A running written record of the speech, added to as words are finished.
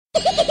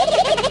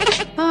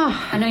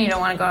I know you don't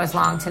want to go as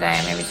long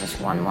today. Maybe just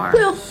one more.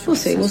 Well, we'll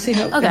see. We'll see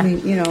how. Okay. I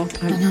mean,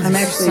 I'm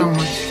actually so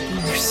much.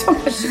 There's so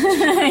much.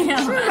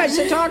 So much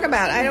to talk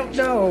about. I don't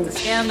know.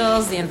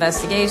 Scandals, the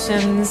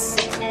investigations.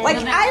 Like,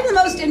 I'm the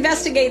most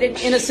investigated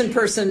innocent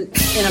person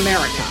in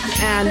America,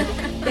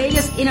 and they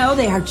just,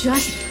 they are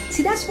just.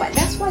 See, that's why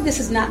this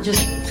is not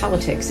just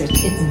politics. It's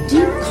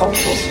deep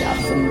cultural stuff.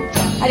 And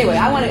anyway,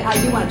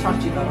 I do want to talk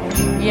to you about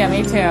it. Yeah,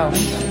 me too.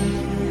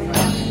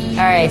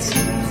 All right.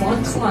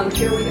 Clunk, clunk.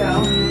 Here we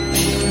go.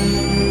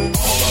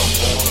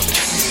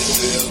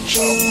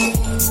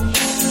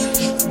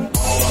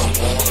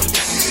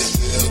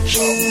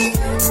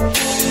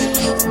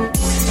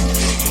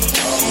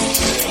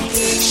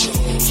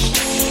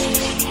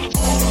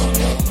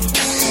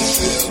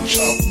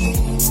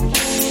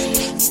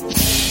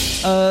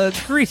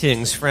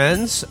 Greetings,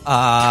 friends.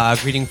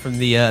 Greeting from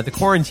the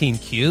quarantine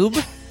cube.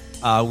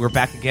 We're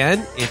back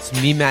again. It's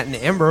me, Matt, and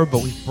Amber,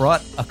 but we've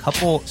brought a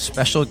couple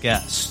special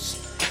guests.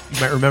 You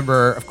might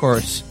remember, of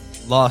course,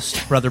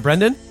 lost brother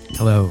Brendan.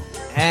 Hello.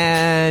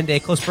 And a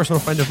close personal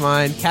friend of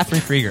mine,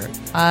 Catherine Krieger.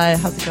 Hi,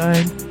 how's it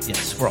going?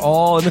 Yes, we're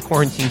all in the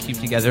quarantine cube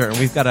together, and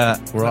we've got a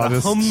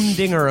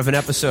humdinger of an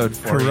episode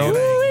for you.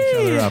 Each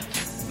other up.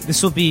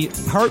 This will be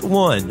part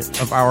one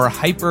of our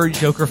hyper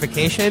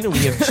Jokerfication. We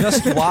have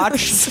just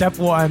watched Step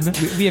one.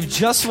 We have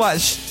just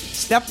watched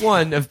step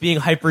one of being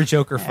hyper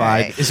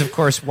Jokerfied is, of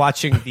course,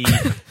 watching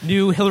the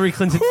new Hillary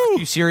Clinton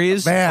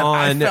series Man,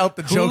 on I felt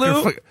the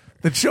Hulu.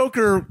 The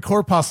Joker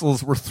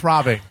corpuscles were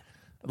throbbing.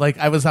 Like,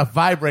 I was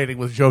vibrating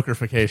with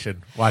Jokerfication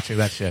watching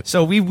that shit.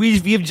 So we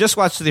have just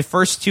watched the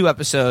first two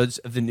episodes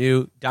of the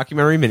new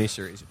documentary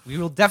miniseries. We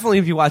will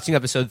definitely be watching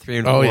episode 3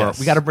 and 4. Yes.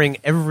 We got to bring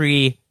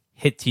every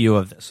hit to you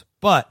of this.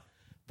 But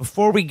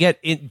before we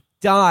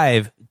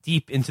dive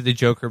deep into the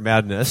Joker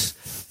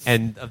madness,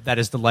 and that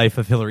is the life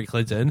of Hillary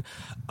Clinton,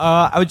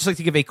 I would just like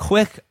to give a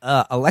quick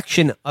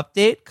election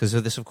update, because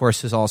this, of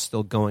course, is all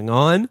still going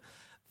on.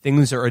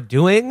 Things are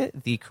doing.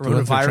 The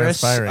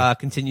coronavirus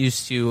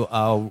continues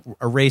to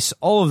erase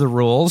all of the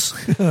rules.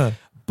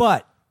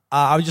 But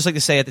I would just like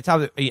to say at the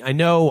top, I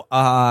know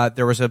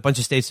there was a bunch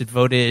of states that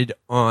voted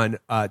on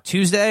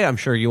Tuesday. I'm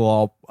sure you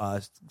all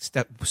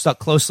stuck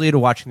closely to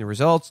watching the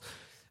results.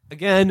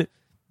 Again,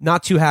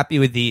 not too happy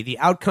with the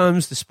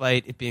outcomes,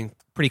 despite it being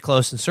pretty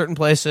close in certain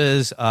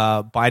places.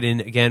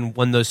 Biden, again,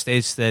 won those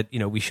states that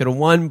we should have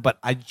won. But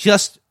I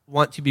just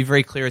want to be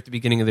very clear at the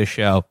beginning of this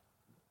show.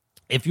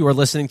 If you are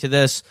listening to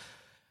this,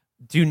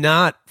 do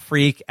not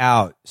freak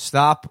out.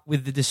 Stop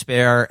with the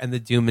despair and the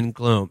doom and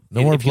gloom.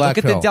 No more if you black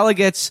look at pill. the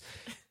delegates,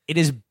 it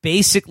is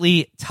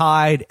basically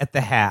tied at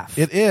the half.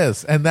 It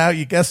is. And now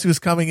you guess who's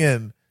coming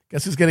in?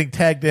 Guess who's getting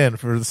tagged in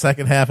for the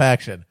second half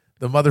action?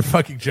 The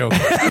motherfucking Joker.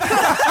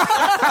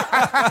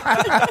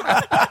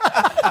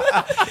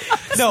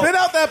 No. Spit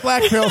out that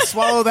black pill,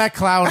 swallow that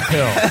clown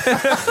pill.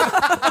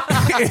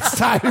 It's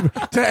time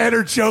to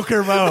enter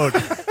Joker mode.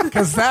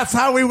 Because that's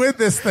how we win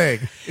this thing,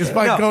 is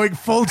by going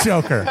full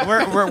Joker.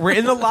 We're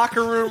in the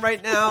locker room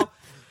right now.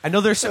 I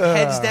know there's some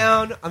heads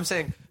down. I'm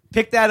saying,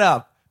 pick that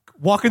up.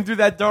 Walking through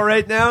that door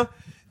right now,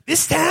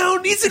 this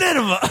town needs an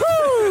enema.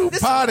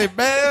 Party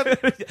man.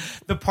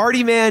 The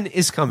party man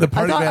is coming.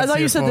 I thought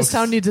you said this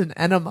town needs an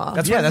enema.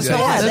 That's the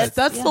line?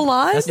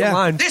 That's the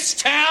line. This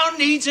town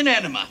needs an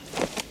enema.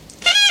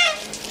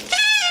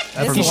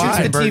 That's He the shoots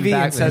line. the TV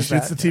and says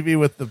Shoots the TV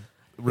with the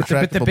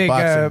retractable big,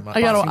 box. I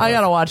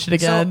gotta watch it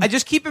again. So I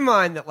just keep in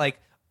mind that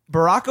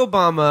Barack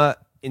Obama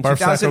in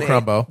Barsacco 2008,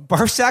 Crumbo.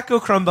 Barsacco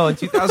Crumbo in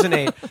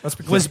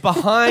 2008 was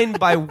behind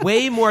by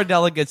way more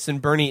delegates than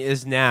Bernie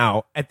is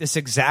now at this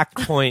exact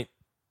point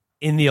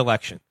in the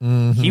election.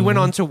 Mm-hmm. He went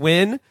on to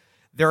win.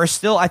 There are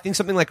still, I think,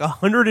 something like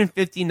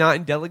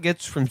 159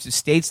 delegates from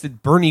states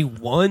that Bernie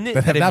won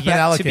that have not been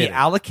yet to be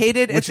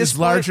allocated, which is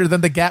larger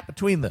than the gap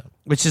between them.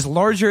 Which is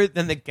larger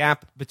than the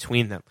gap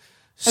between them.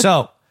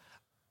 So,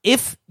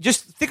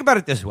 just think about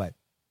it this way.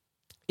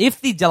 If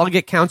the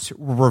delegate counts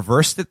were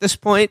reversed at this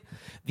point,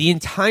 the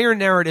entire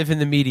narrative in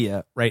the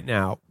media right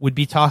now would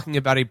be talking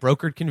about a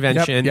brokered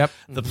convention,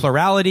 the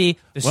plurality,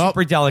 the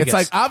super delegates. It's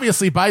like,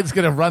 obviously, Biden's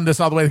going to run this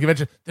all the way to the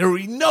convention. There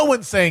would be no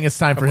one saying it's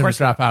time for him to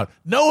drop out.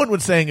 No one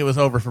was saying it was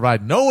over for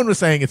Biden. No one was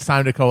saying it's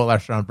time to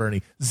coalesce around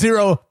Bernie.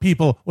 Zero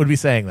people would be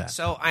saying that.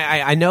 So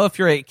I know if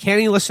you're a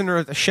canny listener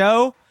of the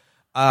show,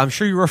 I'm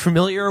sure you are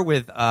familiar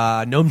with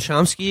Noam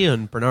Chomsky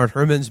and Bernard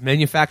Herrmann's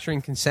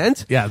Manufacturing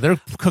Consent. Yeah, they're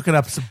cooking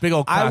up some big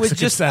old clocks of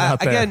consent out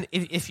there. Again,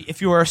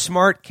 if you are a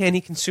smart,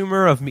 canny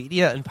consumer of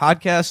media and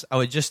podcasts, I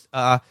would just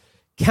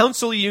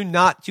counsel you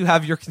not to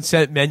have your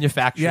consent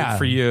manufactured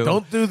for you.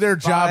 Don't do their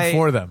job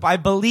for them. By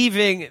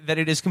believing that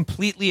it is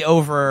completely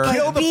over.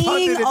 Kill the being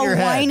pundit in your a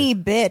head. whiny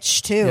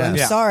bitch, too. Yeah. I'm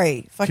Yeah.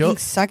 sorry. Fucking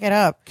suck it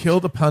up. Kill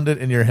the pundit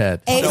in your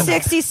head.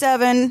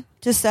 867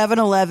 to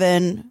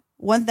 711.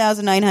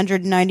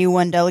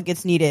 1,991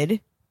 delegates needed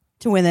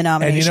to win the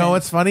nomination. And you know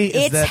what's funny?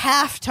 Is It's that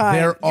halftime.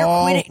 They're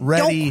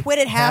Don't quit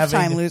at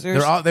halftime, having-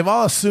 losers. They've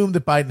all assumed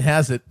that Biden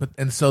has it,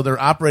 and so they're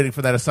operating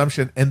for that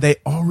assumption, and they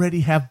already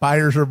have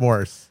buyer's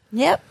remorse.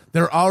 Yep.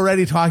 They're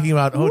already talking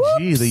about,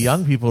 gee, the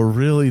young people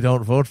really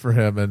don't vote for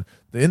him, and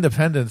the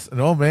independents, and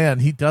oh man,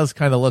 he does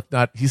kind of look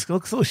he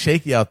looks so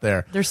shaky out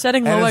there. They're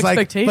setting And low it's like-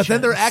 expectations. but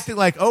then they're acting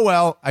like, oh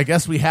well, I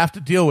guess we have to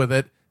deal with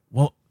it.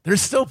 Well, there's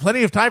still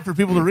plenty of time for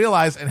people to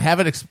realize and have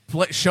it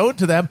shown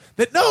to them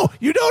that no,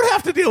 you don't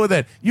have to deal with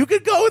it. You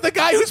could go with a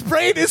guy whose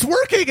brain is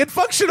working and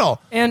functional,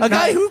 And a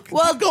guy who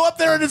Well- can go up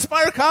there and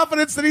inspire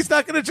confidence that he's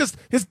not going to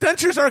his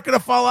dentures aren't going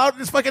to fall out, and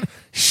his fucking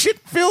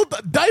shit-filled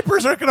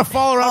diapers aren't going to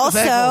fall around his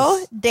Also,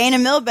 ankles. Dana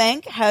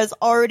Milbank has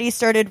already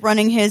started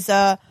running his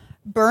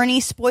Bernie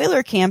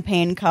spoiler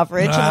campaign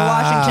coverage in the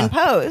Washington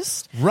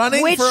Post.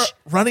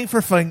 Running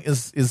for thing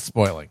is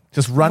spoiling.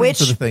 Just running Which,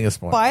 for the thing is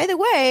spoiling. by the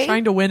way,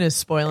 trying to win is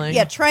spoiling.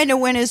 yeah, trying to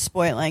win is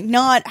spoiling.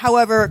 Not,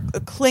 however,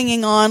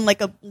 clinging on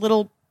like a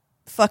little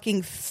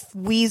fucking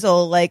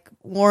weasel like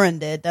Warren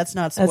did. That's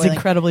not spoiling. That's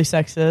incredibly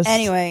sexist.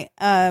 Anyway,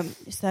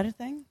 is that a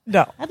thing?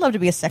 No. I'd love to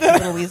be a sexy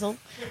little weasel.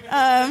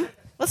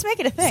 Let's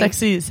make it a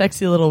thing.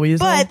 Sexy little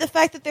weasel. But the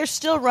fact that they're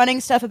still running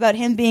stuff about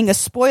him being a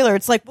spoiler,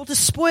 it's like, well, to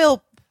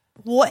spoil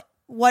what?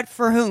 What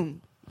for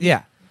whom?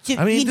 Yeah. To,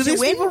 I mean, do to these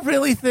win? people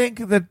really think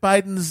that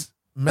Biden's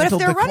But mental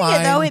if they're decline?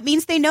 running it, though, it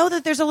means they know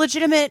that there's a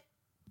legitimate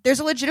Yes.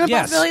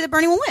 possibility that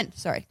Bernie will win.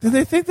 Sorry. do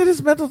they think that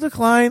his mental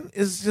decline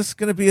is just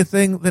going to be a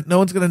thing that no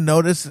one's going to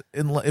notice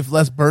if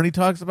less Bernie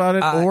talks about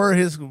it, or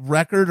his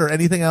record, or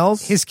anything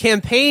else? His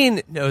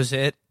campaign knows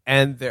it,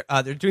 and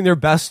they're doing their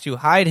best to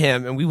hide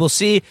him, and we will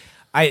see.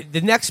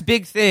 The next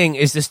big thing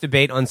is this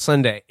debate on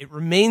Sunday. It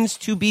remains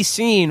to be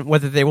seen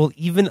whether they will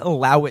even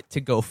allow it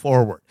to go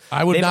forward.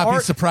 I would not be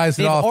surprised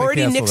at all if They've they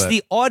already cancel nixed it.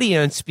 the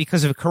audience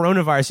because of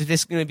coronavirus. Is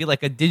this going to be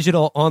like a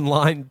digital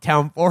online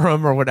town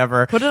forum or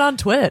whatever? put it on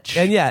Twitch.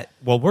 And yeah,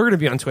 well, we're going to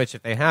be on Twitch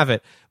if they have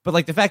it. But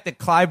like the fact that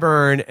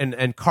Clyburn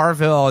and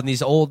Carville and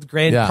these old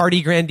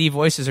party grandee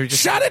voices are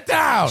just Shut it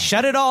down!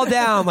 shut it all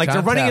down. Like John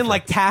they're running in Taffer.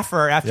 like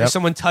Taffer after Yep.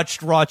 someone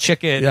touched raw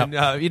chicken. Yep.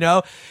 And, You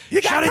got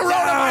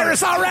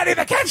coronavirus already in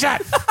the kitchen!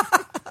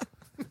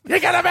 You're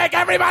going to make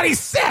everybody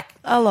sick!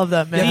 I love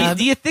that man.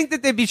 Do you think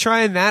that they'd be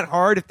trying that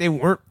hard if they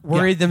weren't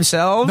worried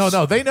themselves?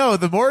 No, they know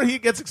the more he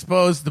gets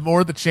exposed, the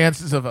more the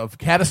chances of a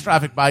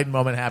catastrophic Biden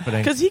moment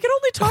happening. Because he can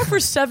only talk for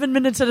 7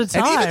 minutes at a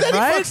time, And even then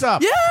right? he fucks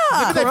up.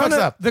 Yeah. Even then he fucks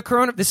up. The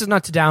corona. This is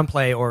not to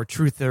downplay or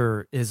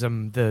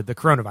trutherism the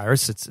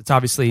coronavirus. It's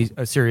obviously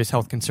a serious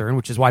health concern,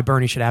 which is why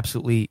Bernie should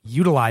absolutely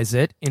utilize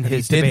it in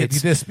his He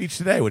debates. did a speech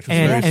today, which was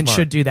very and smart.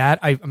 should do that.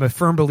 I'm a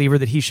firm believer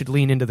that he should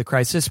lean into the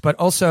crisis, but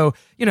also,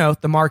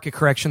 the market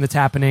correction that's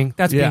happening,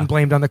 that's being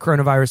blamed on the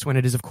coronavirus when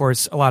it is, of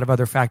course, a lot of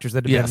other factors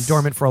that have been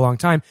dormant for a long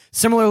time.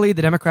 Similarly,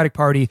 the Democratic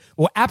Party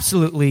will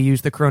absolutely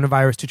use the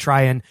coronavirus to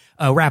try and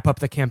wrap up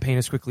the campaign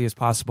as quickly as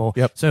possible.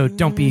 Yep. So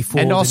don't be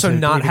fooled. And also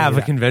into not believing have a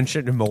that.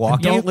 convention in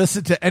Milwaukee. Don't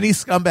listen to any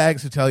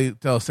scumbags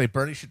who say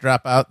Bernie should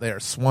drop out. They are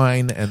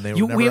swine, and they were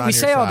never on we your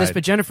say all this, side.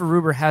 but Jennifer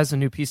Ruber has a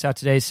new piece out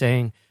today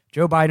saying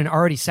Joe Biden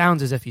already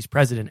sounds as if he's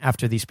president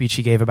after the speech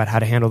he gave about how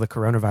to handle the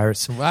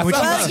coronavirus. Well, which-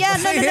 Well, yeah,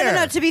 See no.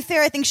 here. To be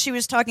fair, I think she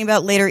was talking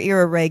about later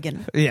era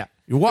Reagan. Yeah.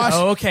 You wash.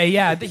 Oh, okay,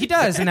 yeah, he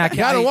does in that case.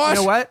 Gotta wash.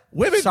 You know what?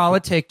 Women-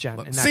 Solid take, Jen.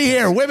 in that See case.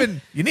 here,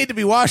 women, you need to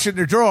be washing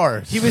their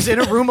drawers. He was in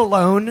a room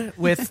alone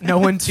with no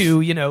one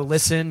to,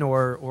 listen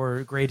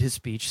or grade his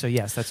speech. So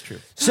yes, that's true.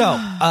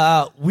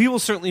 So we will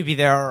certainly be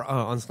there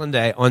on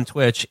Sunday on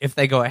Twitch if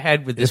they go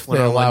ahead with this If they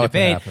allow one-on-one it to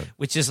debate, happen.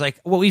 which is like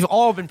what we've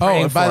all been Oh,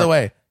 praying and by for. the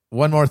way,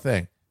 one more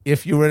thing.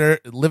 If you were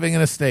living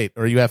in a state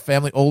or you have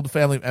old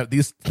family,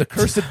 the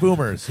cursed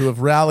boomers who have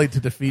rallied to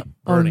defeat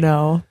Oh, Bernie,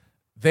 no.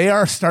 they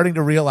are starting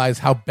to realize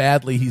how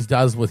badly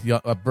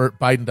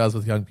Biden does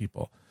with young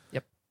people.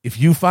 Yep. If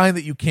you find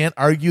that you can't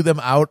argue them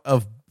out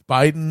of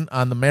Biden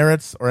on the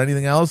merits or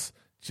anything else,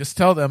 just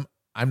tell them,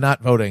 I'm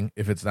not voting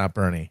if it's not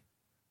Bernie.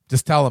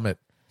 Just tell them it.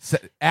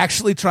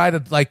 Actually try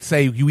to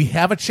say, we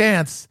have a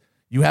chance.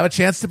 You have a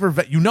chance to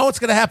prevent. You know it's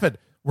going to happen.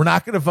 We're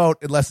not going to vote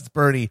unless it's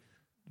Bernie.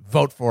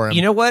 Vote for him.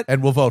 You know what?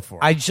 And we'll vote for him.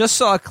 I just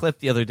saw a clip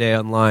the other day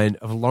online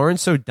of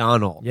Lawrence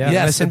O'Donnell, Yeah. the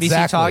Yes, MSNBC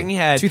exactly. talking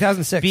head,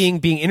 2006.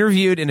 being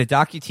interviewed in a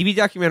TV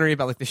documentary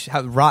about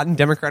how rotten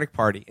Democratic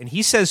Party, and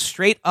he says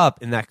straight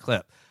up in that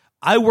clip,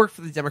 "I work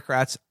for the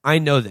Democrats. I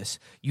know this.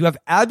 You have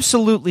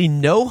absolutely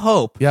no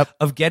hope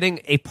of getting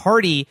a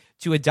party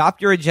to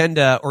adopt your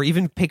agenda or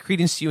even pay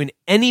credence to you in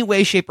any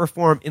way, shape, or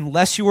form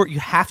unless you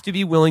have to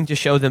be willing to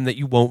show them that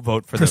you won't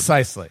vote for them."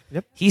 Precisely.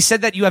 Yep. He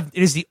said that it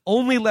is the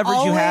only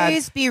leverage you had.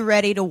 Always be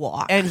ready to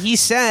walk. And he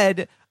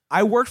said,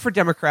 I worked for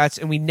Democrats,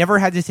 and we never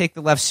had to take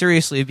the left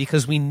seriously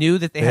because we knew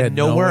that they had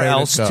nowhere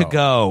else to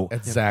go.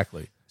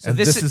 Exactly. So and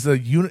this this is a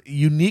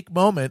unique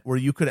moment where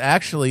you could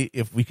actually,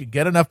 if we could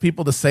get enough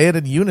people to say it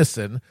in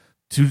unison,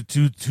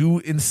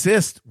 to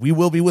insist we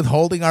will be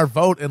withholding our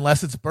vote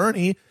unless it's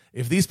Bernie.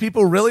 If these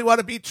people really want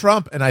to beat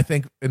Trump, and I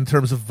think in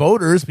terms of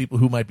voters, people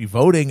who might be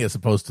voting as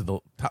opposed to the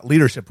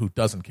leadership who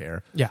doesn't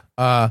care,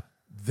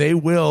 they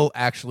will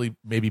actually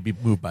maybe be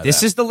moved by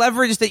This that. is the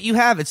leverage that you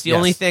have. It's the Yes.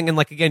 only thing. And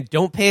like, again,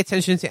 don't pay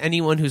attention to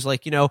anyone who's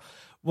like,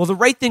 well, the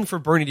right thing for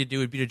Bernie to do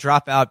would be to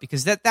drop out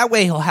because that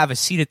way he'll have a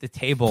seat at the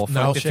table for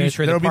No the shit.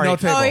 future of the There'll be party. no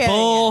table. Oh, yeah.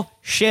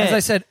 Bullshit. As I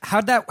said,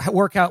 how'd that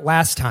work out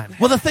last time?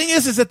 Well, the thing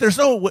is that there's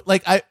no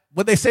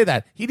when they say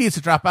that he needs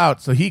to drop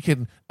out so he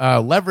can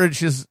leverage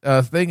his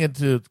thing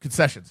into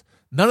concessions.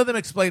 None of them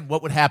explain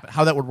what would happen,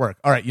 how that would work.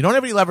 All right, you don't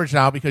have any leverage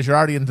now because you're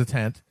already in the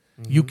tent.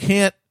 Mm-hmm. You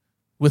can't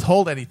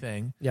withhold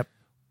anything. Yep.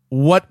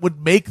 What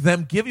would make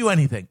them give you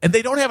anything? And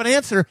they don't have an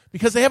answer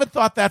because they haven't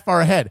thought that far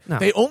ahead. No.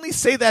 They only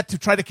say that to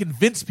try to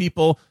convince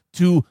people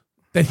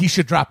that he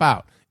should drop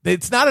out.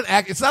 It's not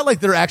it's not like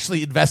they're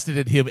actually invested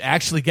in him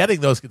actually getting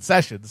those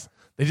concessions.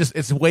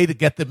 It's a way to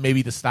get them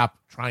maybe to stop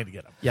trying to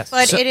get them. Yes.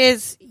 But it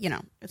is,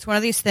 it's one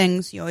of these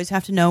things. You always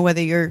have to know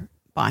whether you're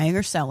buying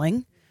or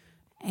selling.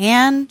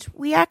 And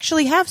we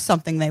actually have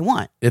something they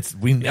want.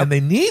 And they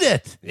need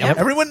it. Yep.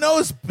 Everyone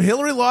knows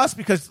Hillary lost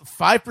because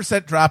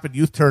 5% drop in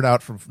youth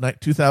turnout from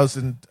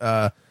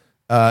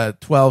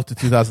 2012 to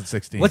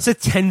 2016. What's a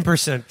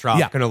 10%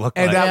 drop going to look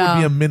and like? that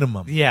would be a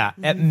minimum. Yeah,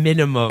 at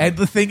minimum. And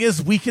the thing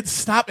is, we can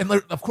stop. And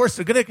of course,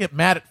 they're going to get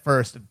mad at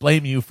first and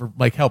blame you for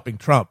helping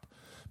Trump.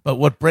 But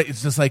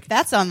it's just like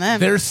That's on them.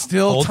 There's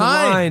still Hold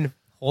time. the line.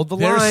 Hold the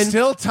There's line.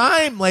 still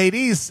time,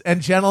 ladies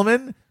and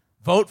gentlemen.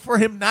 Vote for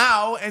him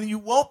now, and you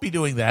won't be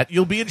doing that.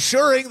 You'll be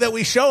ensuring that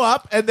we show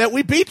up and that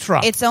we beat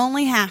Trump. It's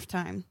only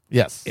halftime.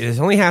 Yes. It is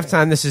only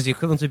halftime. This is the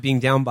equivalent of being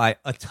down by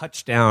a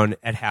touchdown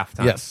at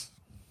halftime. Yes.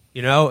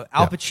 Al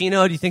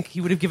Pacino, do you think he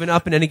would have given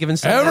up in any given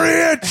Sunday?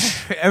 Every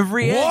inch.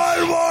 Every inch.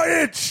 One more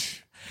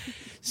inch.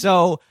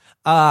 So,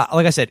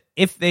 like I said,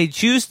 if they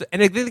choose,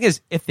 and the thing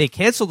is, if they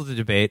cancel the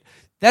debate,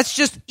 that's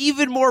just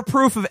even more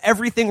proof of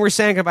everything we're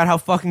saying about how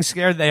fucking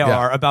scared they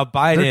are about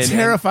Biden. They're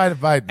terrified of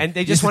Biden. And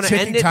they just He's a want to end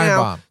ticking it time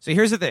now. bomb. So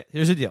here's the thing.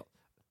 Here's the deal.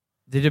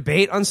 The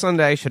debate on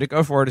Sunday, should it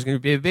go forward, is going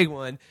to be a big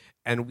one.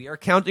 And we are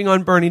counting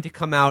on Bernie to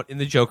come out in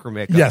the Joker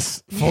makeup.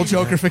 Yes, full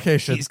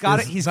Jokerfication. He's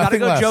got to There's go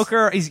nothing less.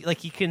 Joker. He's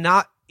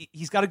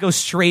got to go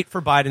straight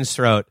for Biden's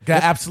throat. Yeah,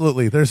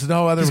 absolutely. There's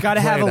no other. He's got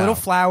to have a way little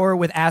now. flour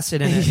with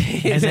acid in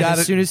it. And then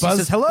as soon as he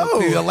says hello,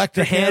 the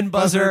electric the hand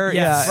buzzer,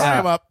 yeah, fry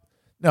him up.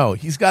 No,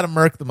 he's got to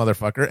murk the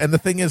motherfucker. And the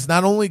thing is,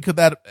 not only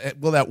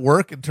will that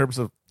work in terms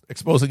of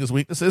exposing his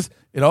weaknesses,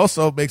 it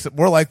also makes it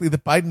more likely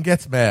that Biden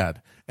gets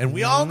mad. And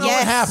we all know what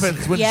Yes.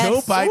 happens when Yes.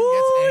 Joe Biden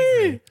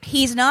gets angry.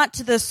 He's not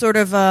to the sort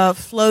of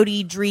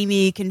floaty,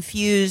 dreamy,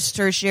 confused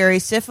tertiary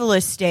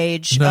syphilis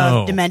stage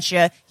No. of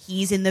dementia.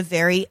 He's in the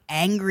very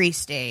angry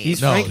stage.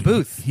 He's Frank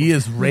Booth. He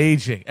is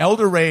raging.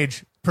 Elder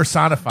rage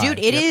personified. Dude,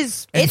 it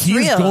is. And It's he's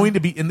real. going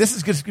to be, and this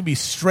is just going to be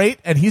straight,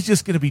 and he's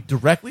just going to be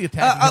directly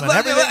attacking him on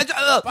everything.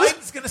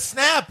 Biden's going to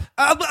snap.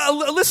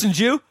 Listen,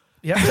 Jew.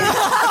 Yeah.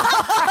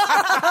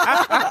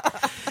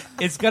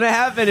 It's going to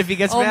happen if he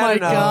gets Oh mad my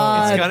enough.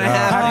 God. It's going to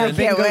happen.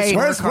 can't wait.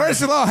 Where's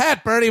your little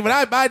hat, Bernie? When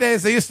my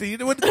days, they used to,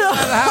 you wouldn't come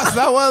out of the house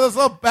without one of those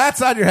little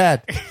bats on your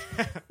head.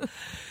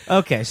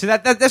 Okay, so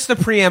that's the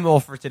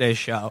preamble for today's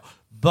show.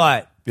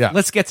 But Yeah.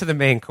 let's get to the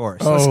main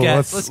course. Oh, let's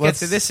get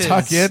to this.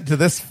 Tuck into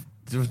this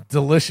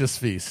delicious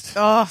feast.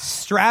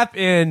 Strap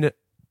in,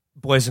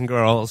 boys and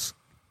girls,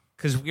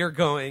 because we are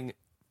going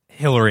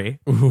Hillary.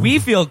 We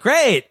feel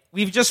great.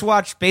 We've just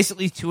watched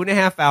basically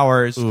 2.5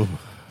 hours,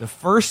 the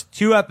first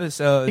 2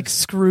 episodes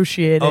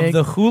Excruciating. of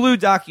the Hulu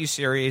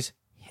docuseries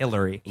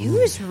Hillary. It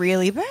was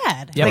really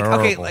bad. Like,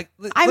 okay, Horrible. like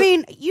I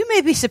mean, you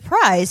may be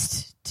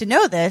surprised to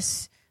know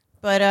this,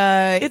 but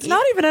it's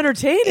not even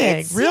entertaining,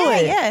 it's-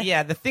 really.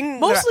 Yeah. the thing.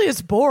 Mostly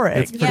it's boring.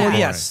 It's pretty Yeah. boring.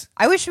 yes,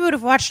 I wish we would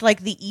have watched like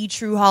the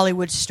True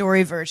Hollywood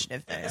Story version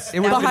of this. It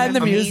would have Behind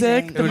been the music,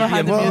 amazing. it would be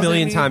behind the a music.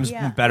 million times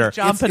Yeah. better.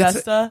 John It's a-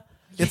 Podesta.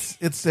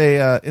 It's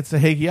a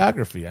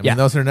hagiography. I mean, Yeah.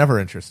 those are never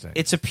interesting.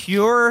 It's a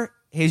pure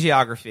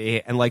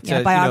hagiography, and like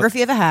to,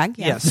 biography of a hag.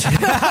 Yeah. Yes.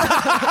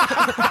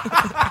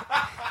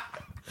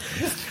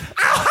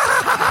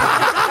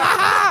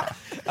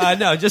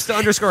 No, just to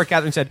underscore what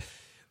Catherine said,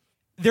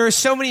 there are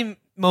so many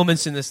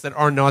moments in this that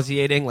are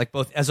nauseating, like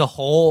both as a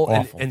whole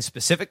and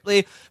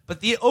specifically, but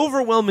the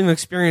overwhelming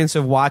experience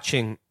of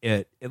watching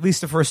it, at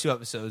least the first 2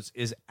 episodes,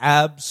 is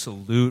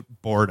absolute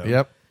boredom.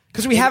 Yep.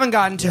 Because we haven't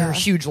gotten to her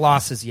huge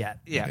losses yet.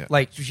 Yeah.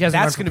 Like, she hasn't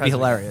That's run for going to be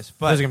president. hilarious.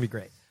 But Those are going to be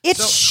great. It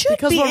should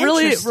Because be what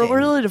interesting.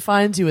 really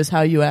defines you is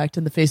how you act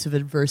in the face of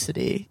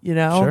adversity, you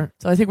know? Sure.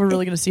 So I think we're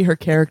really going to see her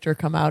character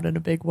come out in a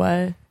big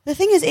way. The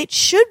thing is, it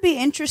should be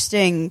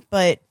interesting,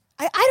 but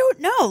I don't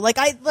know.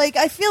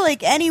 I feel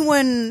like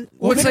anyone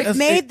would have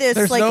made this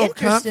there's like no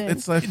interesting.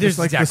 it's like There's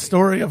the exactly.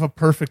 story of a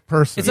perfect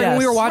person. It's like when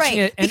we were watching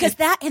right. it. And because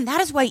that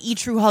is why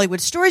True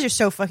Hollywood Stories are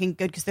so fucking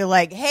good, because they're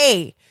like,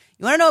 hey,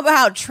 you want to know about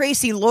how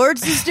Tracy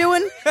Lords is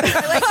doing? Like, yeah,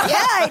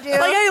 I do.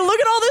 Like, hey, look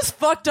at all this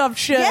fucked up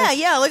shit.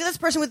 Yeah. Look at this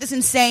person with this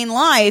insane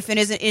life, and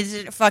is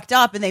it fucked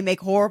up, and they make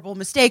horrible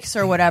mistakes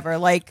or whatever.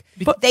 Like,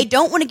 they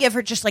don't want to give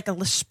her just like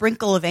a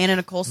sprinkle of Anna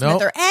Nicole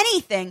Smith or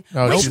anything,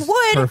 which she's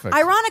would, perfect.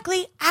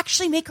 ironically,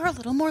 actually make her a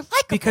little more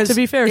likable. Because To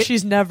be fair,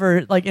 she's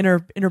never like in her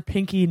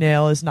pinky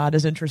nail is not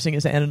as interesting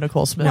as Anna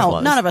Nicole Smith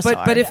was. None of us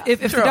are. But if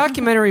the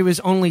documentary was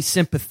only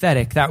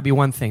sympathetic, that would be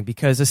one thing,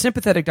 because a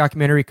sympathetic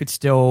documentary could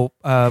still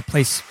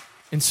place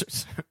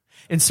inserts.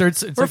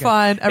 We're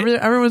fine.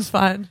 Everyone's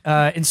fine.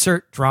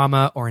 Insert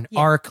drama or an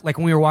arc. Like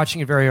when we were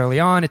watching it very early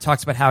on, it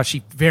talks about how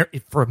she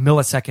for a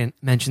millisecond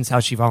mentions how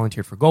she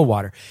volunteered for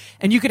Goldwater,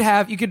 and you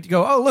could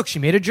go, oh look, she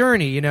made a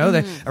journey. You know,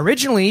 that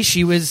originally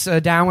she was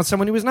down with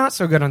someone who was not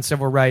so good on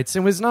civil rights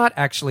and was not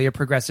actually a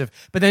progressive.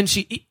 But then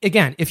she,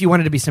 again, if you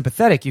wanted to be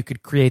sympathetic, you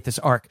could create this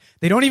arc.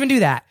 They don't even do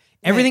that.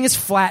 Everything is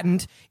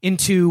flattened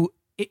into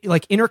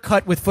like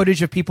intercut with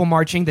footage of people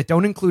marching that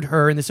don't include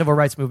her in the civil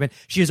rights movement.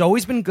 She has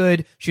always been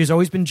good. She has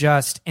always been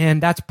just,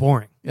 and that's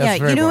boring. Yeah,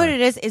 you know what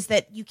it is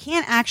that you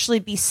can't actually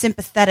be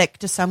sympathetic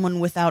to someone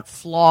without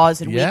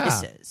flaws and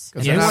weaknesses.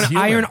 You want to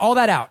iron all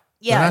that out.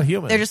 Yeah, they're not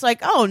human. They're just like,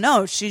 oh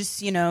no,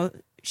 she's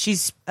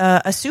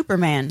a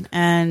Superman,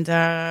 and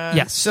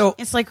Yes. So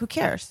it's like, who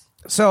cares?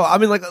 So, I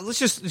mean, like, let's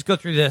just go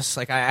through this.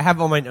 Like, I have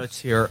all my notes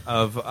here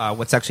of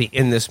what's actually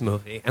in this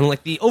movie, and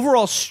like the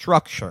overall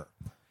structure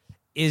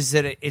is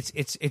that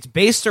it's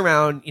based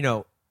around, you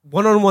know,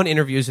 one-on-one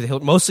interviews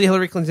with mostly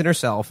Hillary Clinton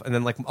herself, and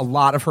then like a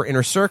lot of her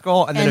inner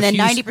circle, and then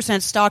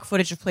 90% stock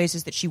footage of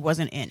places that she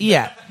wasn't in.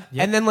 Yeah.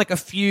 And then like a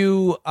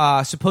few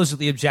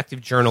supposedly objective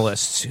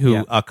journalists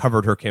who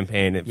covered her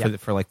campaign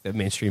for like the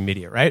mainstream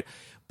media, right?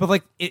 But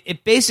like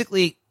it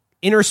basically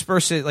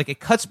intersperses, like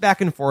it cuts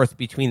back and forth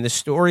between the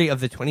story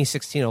of the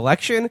 2016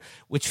 election,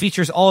 which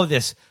features all of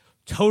this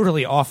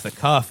totally off the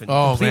cuff and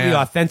completely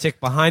authentic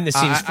behind the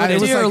scenes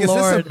footage. Is this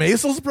a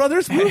Maisels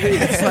Brothers movie?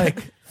 It's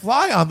like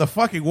fly on the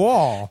fucking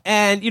wall.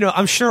 And, you know,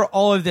 I'm sure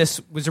all of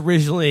this was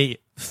originally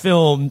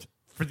filmed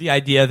for the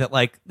idea that,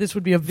 like, this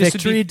would be a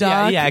victory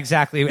doc. Yeah,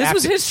 exactly. This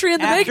was history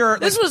in the making.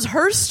 This was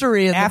her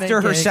story in the making.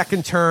 After her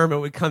second term, it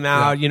would come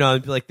out, you know,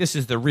 and be like, this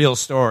is the real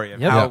story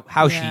of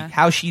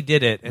how she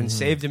did it and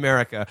saved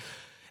America.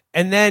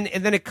 And then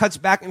it cuts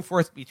back and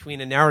forth between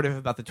a narrative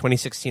about the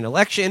 2016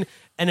 election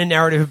and a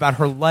narrative about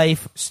her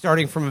life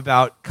starting from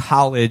about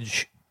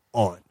college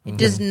on. It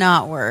does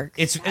not work.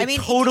 It's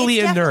totally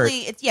inert.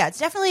 It's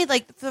definitely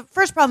like the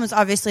first problem is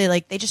obviously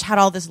like they just had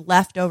all this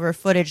leftover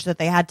footage that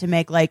they had to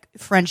make like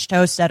French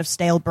toast out of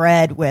stale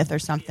bread with or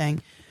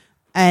something.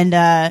 And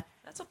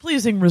that's a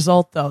pleasing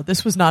result, though.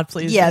 This was not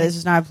pleasing. Yeah, this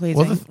is not pleasing.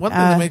 Well, one thing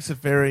that makes it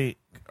very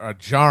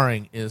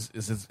jarring is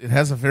it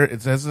has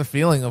a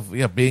feeling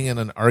of being in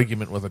an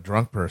argument with a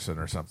drunk person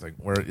or something,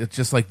 where it's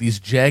just like these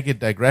jagged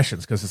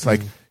digressions, because it's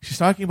like she's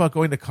talking about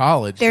going to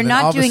college. They're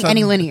not doing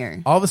any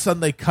linear. All of a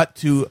sudden they cut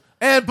to,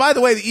 and by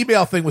the way, the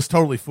email thing was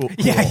totally cool.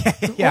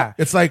 Yeah.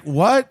 It's like,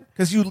 what?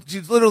 Because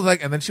she's literally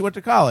like, and then she went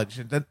to college,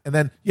 and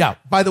then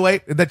by the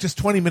way, that just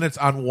 20 minutes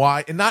on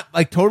why, and not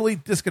like totally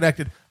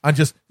disconnected on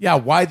just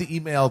why the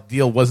email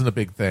deal wasn't a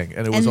big thing,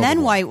 and it was, and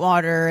then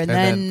Whitewater, and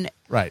then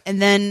right,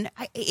 and then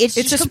it's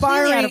just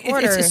completely out of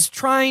order. It's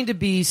trying to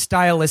be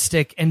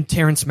stylistic and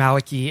Terrence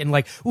Malick-y, and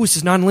like, oh, this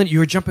is non-linear. You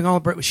were jumping all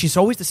over. She's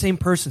always the same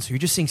person, so you're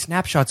just seeing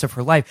snapshots of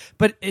her life,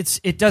 but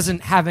it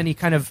doesn't have any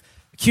kind of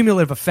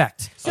cumulative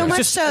effect. So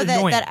much so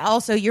that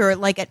also you're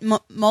like at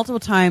multiple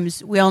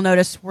times we all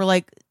notice we're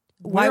like,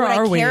 why would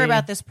I care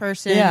about this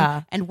person?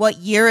 Yeah. And what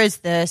year is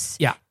this?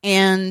 Yeah.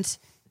 And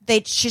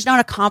she's not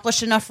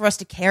accomplished enough for us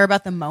to care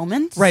about the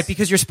moment. Right,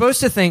 because you're supposed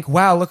to think,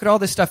 wow, look at all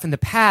this stuff in the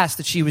past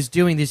that she was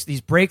doing, these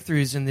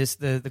breakthroughs in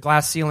the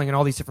glass ceiling in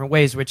all these different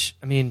ways, which,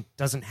 I mean,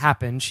 doesn't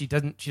happen. She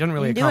doesn't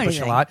really accomplish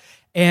a lot.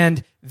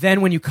 And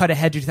then when you cut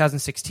ahead to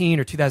 2016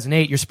 or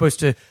 2008, you're supposed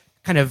to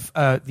kind of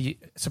the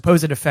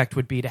supposed effect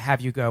would be to have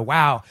you go,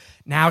 wow,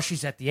 now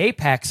she's at the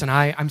apex, and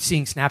I'm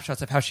seeing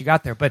snapshots of how she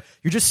got there. But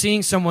you're just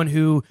seeing someone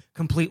who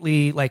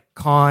completely like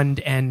conned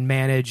and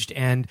managed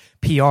and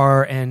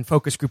PR and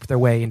focus grouped their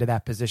way into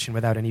that position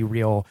without any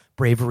real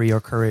bravery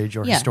or courage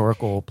or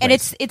historical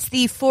place. And it's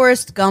the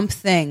Forrest Gump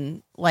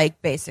thing,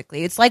 like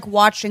basically. It's like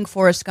watching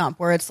Forrest Gump,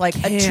 where it's like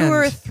a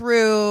tour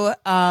through,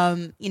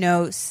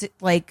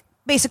 like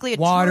basically a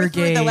tour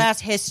through the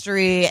last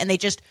history, and they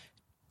just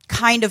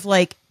kind of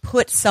like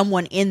put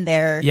someone in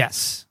there.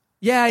 Yes.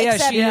 Yeah,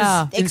 she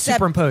is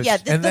superimposed. Yeah,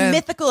 the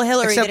mythical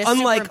Hillary. Except that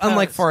is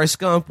unlike Forrest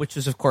Gump, which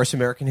is of course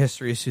American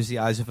history is through the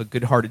eyes of a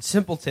good-hearted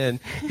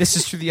simpleton, this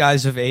is through the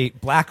eyes of a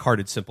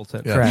black-hearted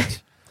simpleton. Yeah.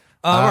 Correct.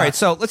 All right,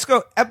 so let's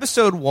go.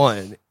 Episode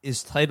 1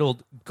 is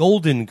titled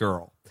Golden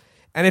Girl.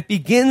 And it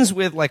begins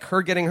with like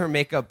her getting her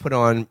makeup put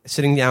on,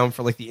 sitting down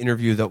for like the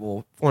interview that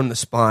will form the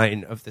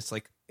spine of this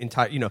like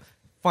entire,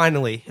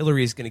 finally,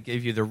 Hillary is going to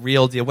give you the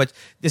real deal. What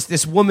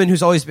this woman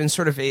who's always been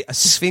sort of a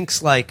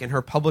sphinx-like in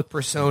her public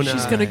persona.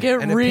 She's going to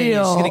get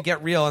real. She's going to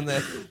get real. And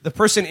the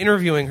person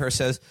interviewing her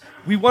says,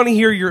 "We want to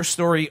hear your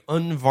story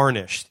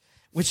unvarnished."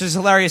 which is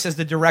hilarious as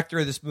the director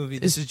of this movie.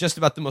 This is just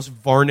about the most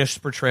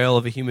varnished portrayal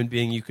of a human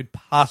being you could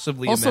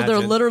possibly Also, imagine.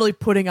 they're literally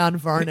putting on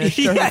varnish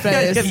to her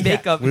face.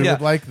 Makeup. We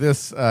would like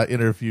this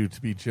interview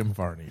to be Jim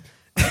Varney.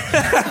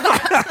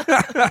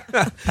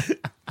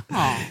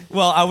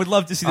 Well, I would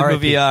love to see the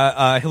movie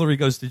Hillary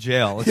Goes to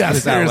Jail. Let's put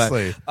it that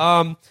way.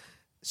 Seriously.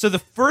 So the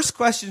first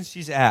question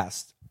she's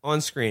asked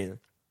on screen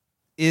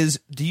is,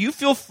 do you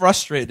feel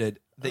frustrated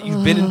that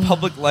you've been in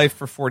public life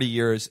for 40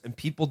 years and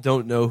people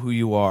don't know who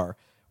you are,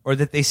 or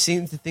that they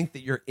seem to think that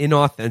you're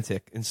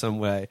inauthentic in some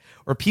way,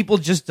 or people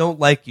just don't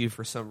like you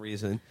for some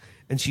reason?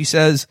 And she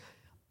says,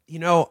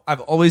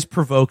 I've always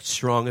provoked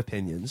strong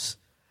opinions,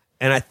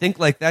 and I think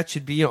like that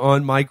should be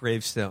on my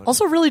gravestone.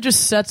 Also really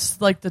just sets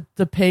like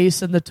the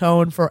pace and the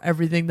tone for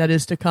everything that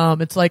is to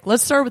come. It's like,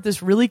 let's start with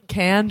this really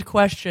canned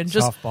question.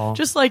 Softball.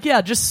 Just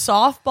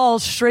softball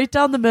straight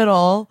down the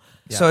middle.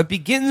 So it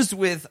begins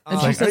with... And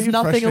she Like, says are you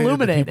nothing frustrated that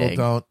illuminating.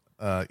 People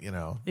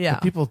don't, that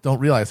people don't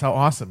realize how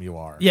awesome you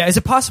are. Yeah, is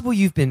it possible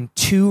you've been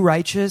too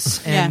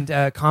righteous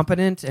and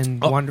competent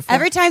and wonderful?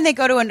 Every time they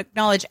go to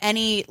acknowledge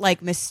any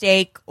like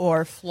mistake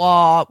or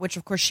flaw, which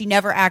of course she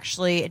never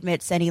actually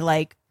admits any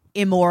like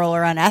immoral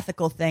or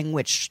unethical thing,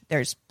 which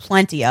there's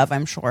plenty of,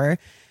 I'm sure.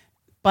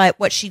 But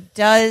what she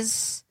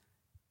does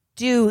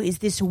do is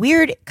this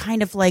weird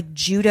kind of like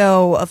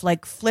judo of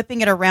like flipping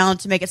it around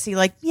to make it seem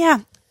like, yeah,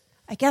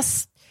 I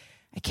guess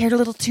I cared a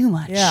little too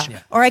much.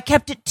 Yeah. Or I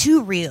kept it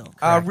too real.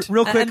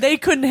 real quick, And they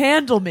couldn't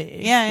handle me.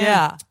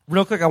 Yeah.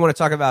 real quick, I want to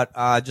talk about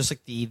just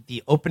like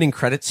the opening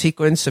credit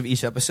sequence of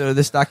each episode of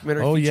this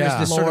documentary. Oh, features yeah.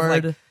 this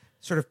Lord.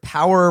 sort of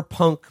power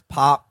punk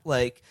pop,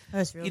 like,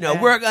 That's real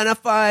bad. we're gonna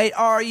fight.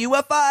 Are you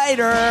a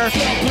fighter?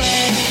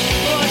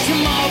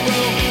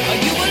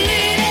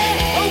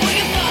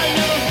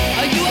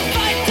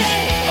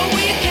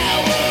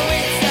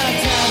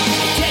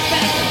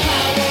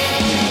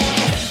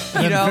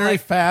 Very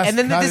fast. And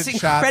then cutted this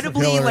shots of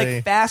incredibly Hillary.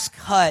 like fast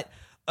cut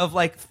of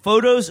like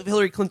photos of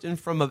Hillary Clinton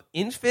from an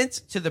infant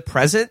to the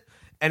present.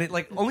 And it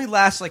like only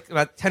lasts like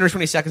about 10 or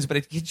 20 seconds, but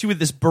it hits you with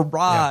this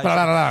barrage.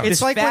 Yeah. It's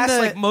It's like fast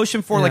when like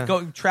motion for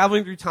like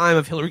traveling through time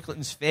of Hillary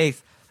Clinton's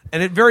face.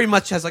 And it very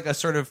much has like a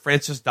sort of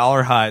Francis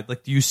Dollarhide.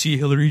 Like, do you see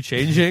Hillary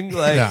changing?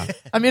 Like, Yeah.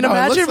 I mean, No, it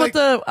imagine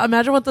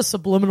looks what the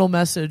subliminal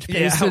message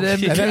pasted in Yeah.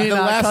 And between then the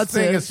last cuts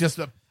thing in. is just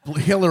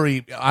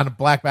Hillary on a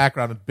black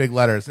background with big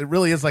letters. It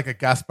really is like a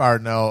Gaspar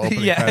Noé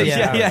opening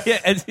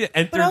credits.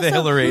 Enter also, the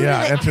Hillary. who-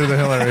 Yeah, enter the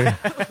Hillary.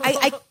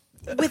 I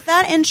with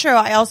that intro,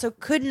 I also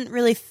couldn't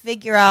really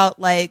figure out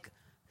like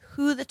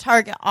who the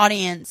target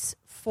audience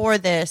for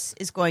this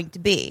is going to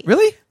be.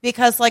 Really?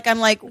 Because like I'm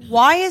like,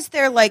 why is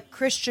there like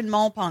Christian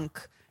Malpunk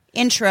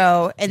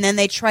intro, and then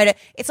they try to?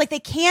 It's like they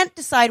can't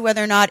decide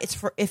whether or not it's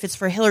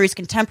for Hillary's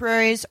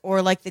contemporaries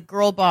or like the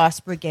girl boss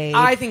brigade.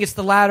 I think it's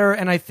the latter,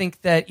 and I think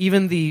that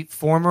even the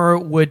former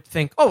would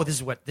think, "Oh,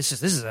 this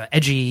is an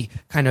edgy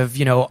kind of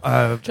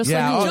Just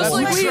Yeah, oh,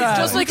 like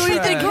that's we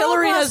think The Girl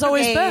Hillary Boss has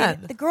always Brigade-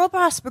 been. The girl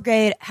boss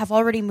brigade have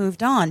already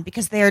moved on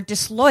because they are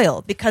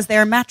disloyal, because they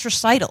are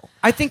matricidal.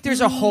 I think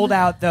there's a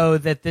holdout though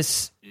that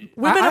this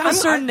Women of a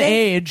certain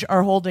they- age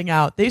are holding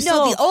out. They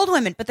still, No, the old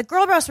women, but the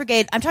girl boss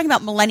brigade. I'm talking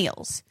about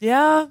millennials.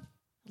 yeah.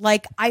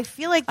 Like I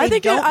feel like they I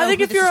think don't know who if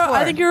this you're is for.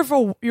 I think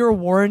you're a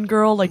Warren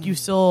girl, like you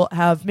still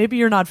have, maybe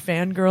you're not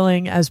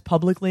fangirling as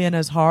publicly and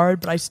as hard,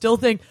 but I still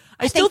think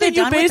they're you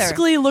done with her.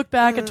 basically look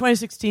back at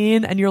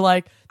 2016 and you're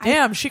like,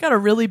 damn, she got a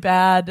really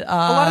bad a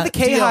lot of the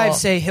K deal.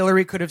 hives say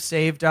Hillary could have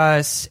saved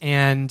us,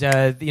 and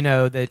that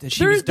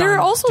she was done They're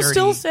also dirty.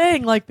 still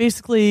saying like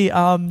basically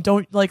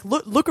don't like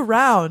look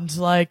around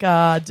like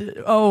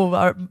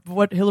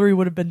what Hillary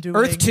would have been doing.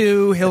 Earth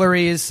 2,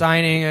 Hillary is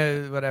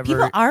signing whatever.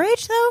 people our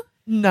age though.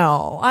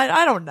 No,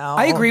 I don't know.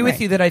 I agree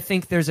with you that I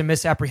think there's a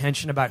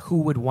misapprehension about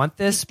who would want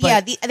this.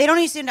 But, They don't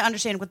even seem to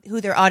understand who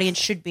their audience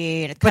should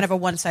be, and it's kind of a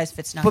one size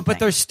fits none. but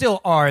there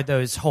still are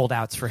those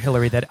holdouts for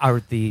Hillary that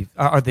are the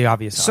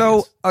obvious.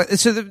 So,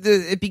 audience.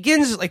 it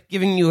begins like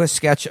giving you a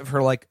sketch of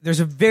her. Like, there's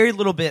a very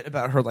little bit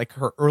about her, like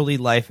her early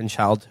life and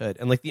childhood,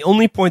 and like the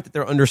only point that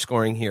they're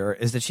underscoring here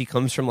is that she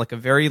comes from like a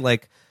very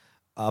like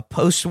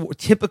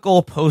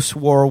typical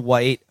post-war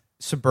white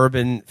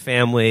suburban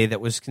family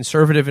that was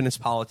conservative in its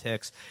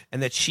politics,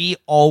 and that she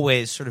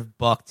always sort of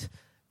bucked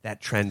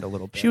that trend a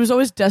little bit. She was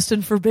always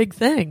destined for big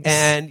things.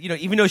 And,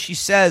 even though she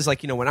says,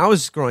 like, when I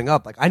was growing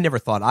up, like, I never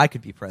thought I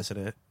could be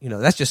president.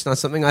 That's just not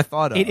something I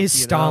thought of. it is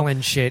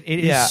Stalin shit.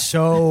 It Yeah. is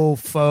so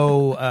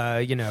faux,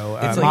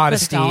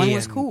 modesty. Stalin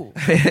was and- cool.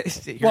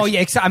 Well,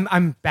 yeah,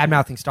 I'm bad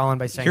mouthing Stalin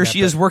by saying Here that, she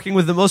is working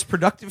with the most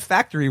productive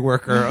factory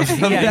worker of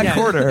that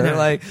quarter. Yeah.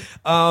 Like,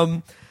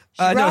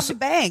 She robbed so- a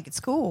bank.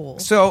 It's cool.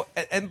 So,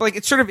 and like,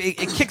 it's sort of, it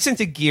kicks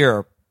into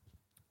gear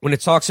when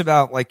it talks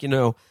about, like, she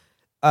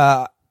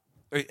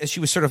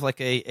was sort of like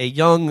a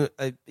young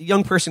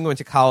person going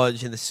to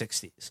college in the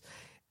 60s.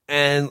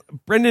 And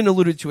Brendan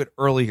alluded to it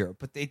earlier,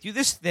 but they do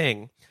this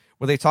thing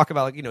where they talk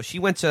about, like, she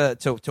went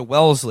to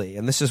Wellesley,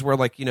 and this is where,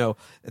 like,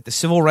 at the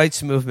civil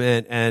rights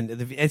movement and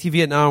the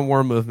anti-Vietnam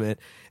War movement,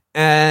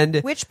 And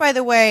which, by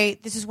the way,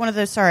 this is one of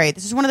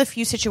the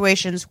few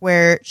situations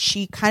where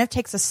she kind of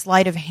takes a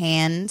sleight of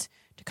hand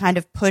to kind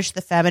of push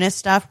the feminist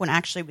stuff when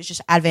actually it was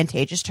just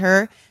advantageous to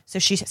her. So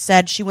she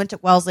said she went to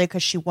Wellesley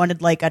because she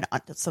wanted like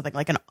something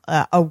like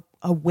a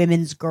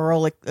women's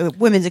girl, like a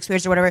women's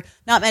experience or whatever.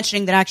 Not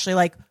mentioning that actually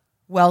like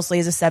Wellesley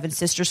is a 7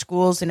 sister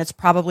schools, and it's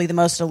probably the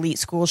most elite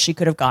school she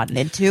could have gotten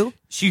into.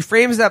 She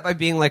frames that by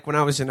being like, when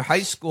I was in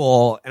high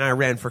school and I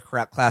ran for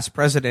class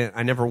president,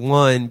 I never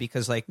won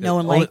because like no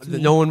one liked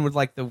me. No one would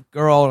like the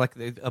girl. Like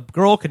a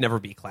girl could never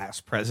be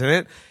class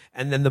president,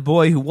 and then the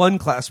boy who won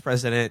class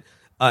president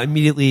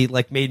immediately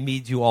like made me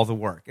do all the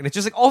work. And it's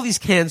just like all these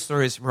canned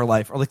stories from her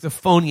life are like the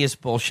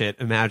phoniest bullshit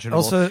imaginable.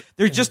 Also,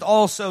 they're just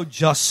also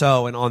just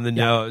so and on the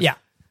nose. Yeah.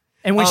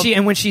 And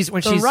when she's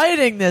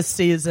writing this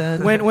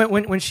season,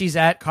 when she's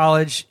at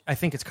college, I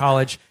think it's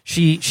college,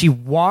 she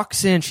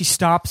walks in, she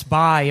stops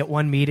by at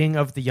one meeting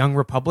of the Young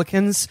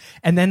Republicans,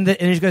 and then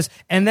she goes,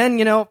 and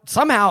then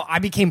somehow I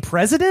became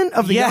president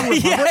of the Young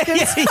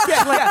Republicans. She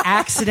like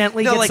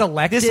accidentally gets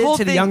elected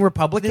to the Young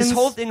Republicans. This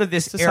whole thing of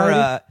this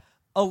era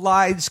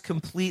aligns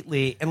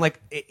completely, and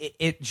like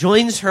it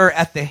joins her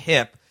at the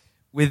hip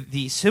with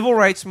the civil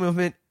rights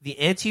movement, the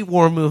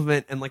anti-war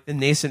movement, and like the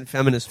nascent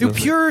feminist movement.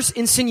 Through pure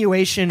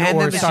insinuation, and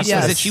or then she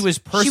says that she was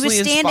personally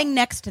standing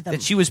next to them.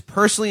 That she was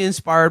personally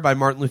inspired by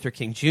Martin Luther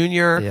King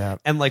Jr.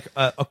 And like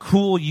a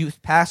cool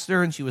youth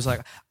pastor, and she was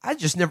like,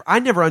 I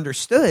never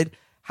understood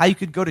how you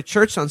could go to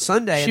church on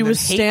Sunday and then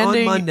hate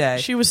on Monday.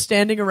 She was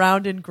standing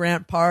around in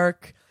Grant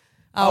Park,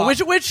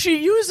 which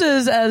she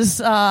uses as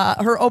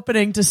her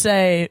opening to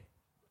say,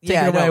 "Take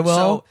it away, Will."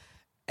 So,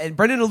 and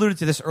Brendan alluded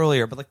to this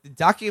earlier, but like the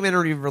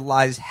documentary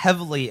relies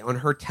heavily on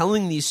her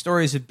telling these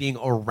stories of being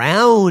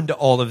around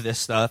all of this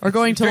stuff. Or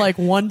going to like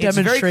one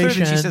demonstration. It's very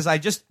clear that she says, I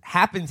just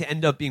happened to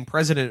end up being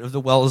president of the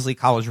Wellesley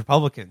College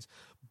Republicans.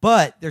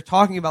 But they're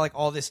talking about like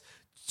all this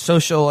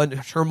social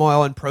and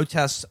turmoil and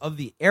protests of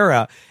the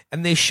era,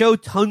 and they show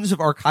tons of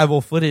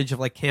archival footage of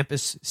like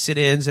campus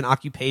sit-ins and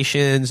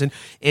occupations and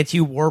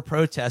anti-war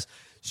protests.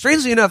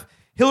 Strangely enough,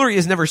 Hillary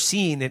is never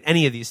seen in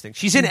any of these things.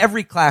 She's in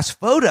every class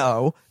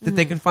photo that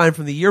they can find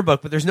from the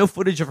yearbook, but there's no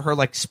footage of her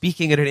like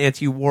speaking at an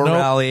anti-war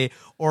rally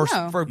or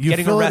for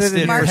getting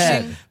arrested.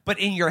 But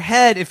in your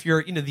head, if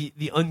you're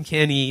the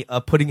uncanny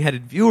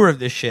pudding-headed viewer of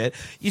this shit,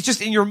 it's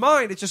just in your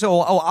mind. It's just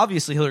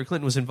obviously Hillary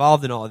Clinton was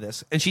involved in all of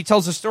this. And she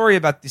tells a story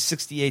about the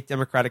 '68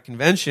 Democratic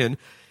Convention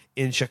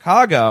in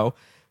Chicago.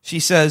 She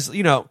says,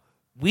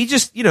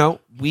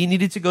 we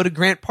needed to go to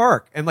Grant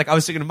Park. And like, I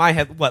was thinking in my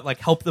head,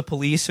 help the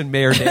police and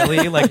Mayor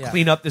Daley,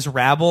 clean up this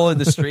rabble in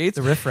the streets.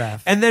 The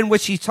riffraff. And then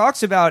what she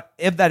talks about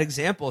of that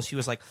example, she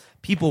was like,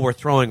 people were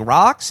throwing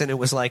rocks, and it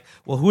was like,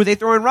 well, who are they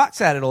throwing rocks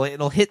at?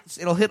 It'll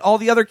hit all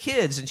the other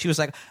kids. And she was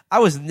like, I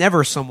was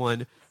never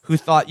someone who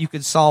thought you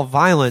could solve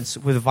violence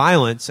with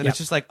violence. And it's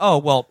just like, oh,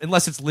 well,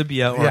 unless it's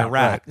Libya or Iraq.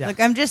 Right. Yeah. Look,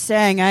 I'm just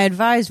saying, I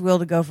advised Will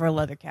to go for a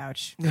leather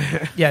couch.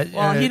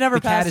 Well, he never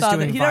passed on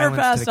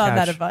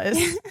that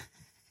advice.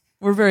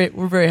 We're very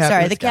happy.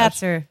 Sorry, with the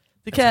cats are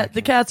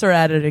the cats are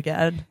at it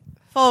again,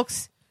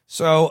 folks.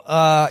 So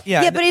but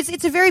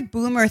it's a very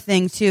boomer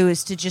thing too,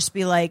 is to just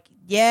be like,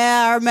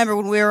 yeah, I remember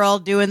when we were all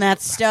doing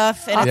that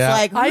stuff, and it's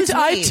like,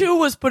 I too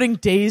was putting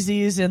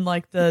daisies in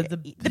like the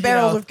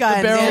barrels of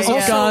guns,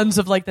 of guns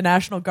of like the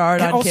National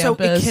Guard on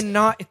campus.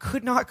 It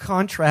could not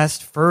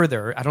contrast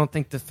further. I don't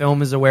think the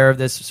film is aware of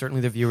this.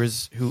 Certainly, the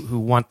viewers who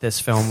want this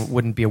film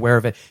wouldn't be aware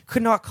of it.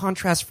 Could not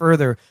contrast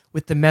further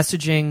with the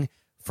messaging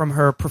from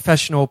her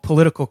professional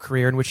political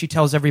career, in which she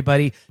tells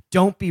everybody,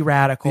 don't be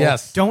radical,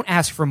 don't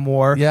ask for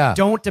more,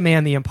 don't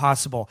demand the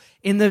impossible.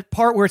 In the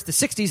part where it's the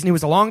 60s, and it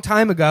was a long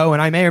time ago,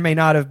 and I may or may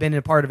not have been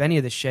a part of any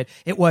of this shit,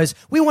 it was,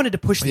 we wanted to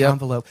push the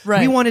envelope.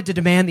 Right. We wanted to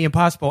demand the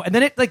impossible. And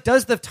then it like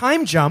does the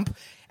time jump,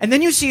 and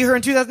then you see her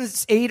in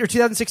 2008 or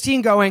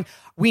 2016 going,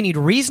 we need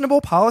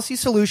reasonable policy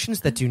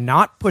solutions that do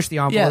not push the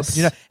envelope.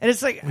 Yes. And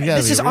it's like,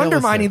 this is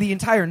undermining the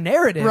entire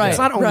narrative. Right. It's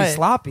not only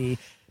sloppy.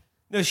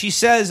 No, she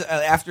says,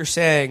 after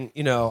saying,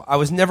 I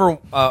was never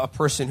a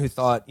person who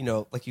thought,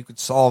 you could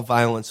solve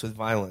violence with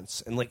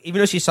violence. And like, even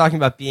though she's talking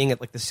about being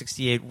at like the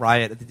 '68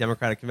 riot at the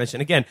Democratic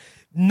Convention, again,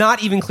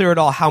 not even clear at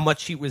all how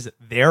much she was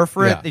there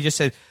for it. They just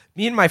said,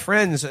 me and my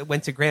friends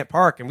went to Grant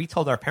Park and we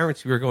told our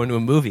parents we were going to a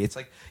movie. It's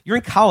like, you're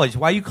in college.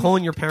 Why are you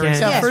calling your parents?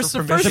 First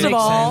of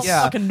all,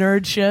 fucking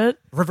nerd shit.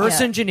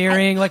 Reverse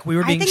engineering, like we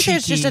were being cheeky. I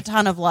think there's just a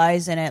ton of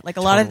lies in it. Like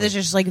a lot of this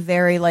is just like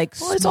very like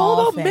small it's all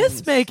about things.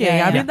 myth making.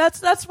 I mean,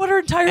 that's what her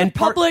entire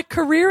public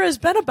career has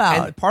been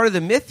about. And part of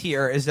the myth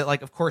here is that,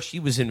 like, of course, she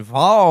was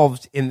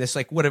involved in this,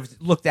 like, what is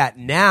looked at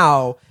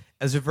now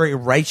as a very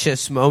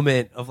righteous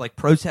moment of like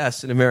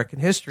protests in American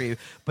history.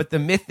 But the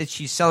myth that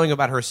she's selling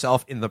about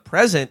herself in the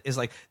present is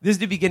like, this is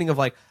the beginning of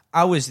like,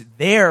 I was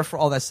there for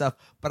all that stuff,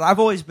 but I've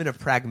always been a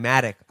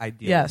pragmatic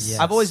idealist. Yes.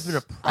 I've always been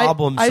a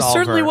problem I solver.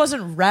 certainly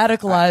wasn't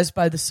radicalized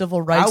by the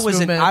civil rights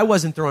movement. I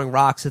wasn't throwing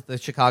rocks at the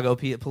Chicago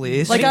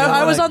police. Like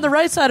I was on the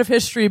right side of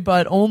history,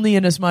 but only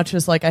in as much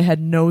as like I had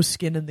no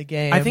skin in the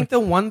game. I think the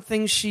one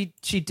thing she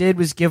did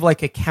was give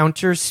like a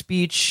counter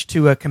speech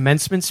to a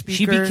commencement speaker.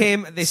 She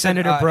became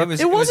Senator Brooks.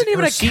 It wasn't even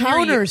her a senior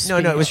counter year.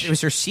 speech. No, it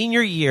was her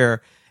senior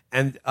year.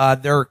 And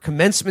their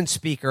commencement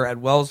speaker at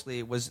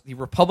Wellesley was the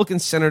Republican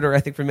senator, I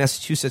think, from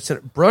Massachusetts,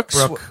 Senator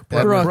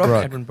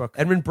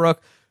Edmund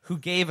Brooke, who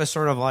gave a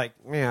sort of like,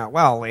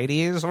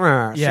 ladies,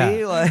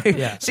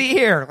 see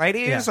here,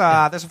 ladies,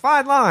 there's a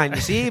fine line,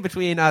 you see,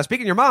 between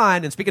speaking your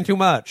mind and speaking too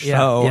much.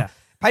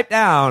 Pipe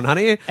down,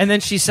 honey. And then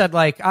she said,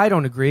 like, I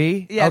don't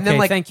agree. Yeah, and then,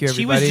 like, thank you,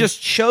 everybody. She was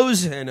just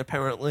chosen,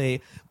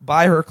 apparently,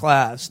 by her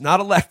class, not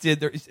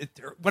elected.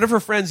 One of her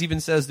friends even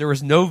says there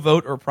was no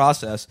vote or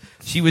process.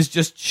 She was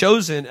just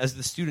chosen as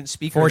the student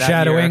speaker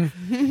Foreshadowing.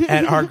 that year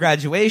at our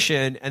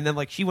graduation. And then,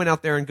 like, she went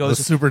out there and goes...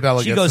 The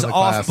superdelegates she goes in the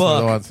off class were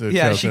the book. ones who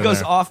Yeah, chose she her goes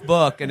there. off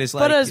book and is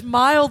like... but as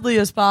mildly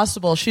as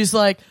possible. She's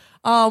like,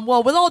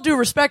 well, with all due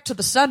respect to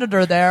the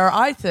senator there,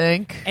 I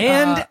think.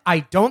 And I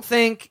don't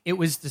think it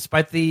was,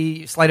 despite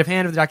the sleight of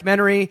hand of the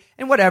documentary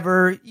and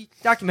whatever,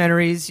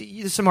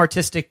 documentaries, some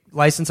artistic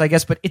license, I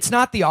guess, but it's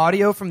not the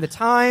audio from the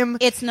time.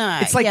 It's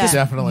not. It's like yeah. this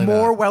Definitely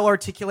more not. well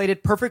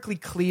articulated, perfectly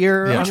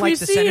clear, Yeah. unlike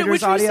the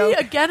senator's audio. We see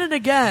again and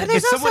again. But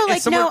there's It's also somewhat- like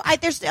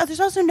it's somewhat- there's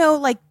also no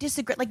like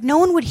disagree. Like no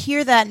one would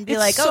hear that and be It's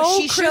like, so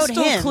oh, she showed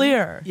crystal him.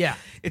 clear. Yeah.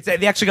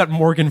 They actually got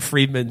Morgan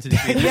Freeman to do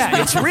this.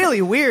 Yeah, it's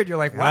really weird. You're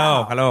like,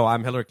 wow. Hello,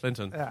 I'm Hillary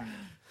Clinton.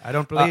 I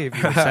don't believe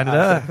you,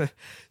 Senator.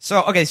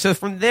 So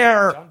from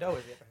there,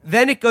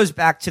 then it goes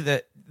back to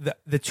the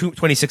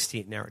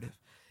 2016 narrative.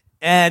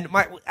 And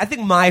I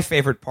think my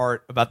favorite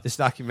part about this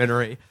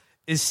documentary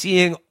is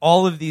seeing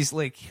all of these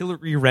like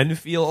Hillary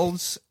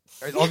Renfields,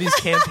 all these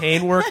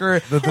campaign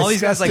workers, all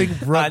these guys like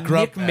disgusting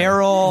Nick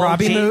Merrill,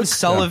 Robbie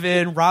James Mook.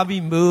 All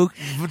Robbie Mook,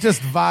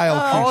 Just vile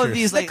all of creatures.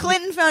 these The like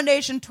Clinton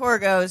Foundation tour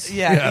goes.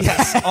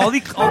 yes. all the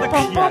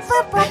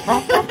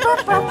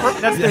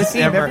That's the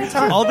scene every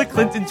time. all the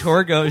Clinton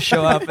Torgos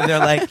show up and they're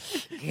like,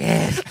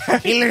 yes,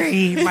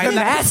 Hillary, my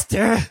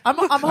master. I'm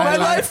My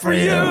life for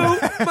you.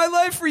 My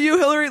life for you,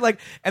 Hillary. Like,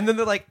 and then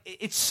they're like,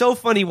 it's so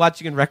funny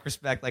watching in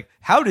retrospect. Like,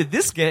 how did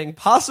this gang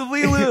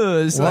possibly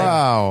lose?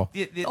 Wow.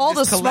 Like, All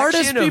the this smartest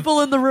collection of-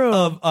 people in the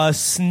room. of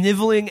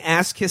sniveling,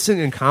 ass kissing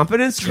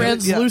incompetence.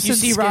 Translucent You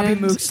see Robbie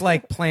skins. Mook's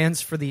like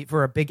plans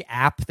for a big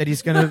app that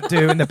he's going to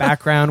do in the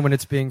background when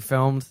it's being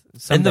filmed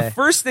someday. And the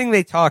first thing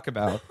they talk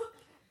about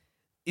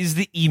is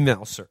the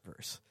email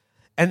servers.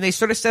 And they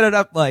sort of set it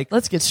up like,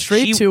 Let's get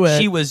straight to it.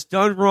 She was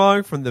done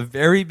wrong from the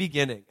very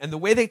beginning. And the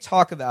way they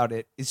talk about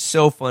it is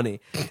so funny.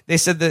 They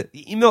said that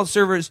the email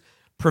servers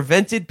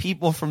prevented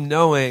people from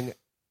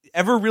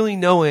ever really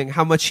knowing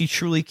how much she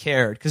truly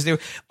cared, because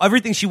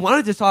everything she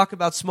wanted to talk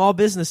about small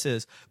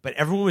businesses, but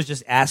everyone was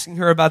just asking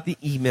her about the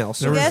email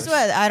servers. Guess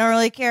what? I don't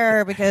really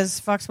care because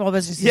fuck small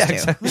businesses Yeah, too.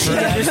 exactly.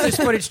 There's this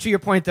footage, to your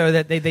point, though,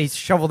 that they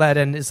shovel that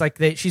in. It's like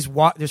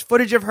there's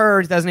footage of her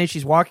in 2008.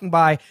 She's walking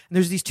by, and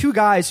there's these two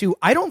guys who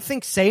I don't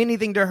think say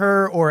anything to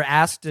her or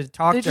ask to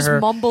talk They to just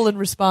her. mumble in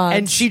response.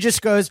 And she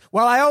just goes,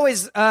 well, I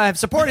always have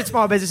supported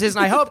small businesses,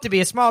 and I hope to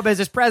be a small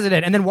business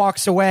president, and then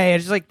walks away.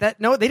 And she's like, that.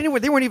 No, they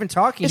weren't even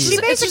talking to It's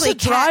you. just- Basically, a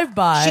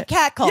drive-by. She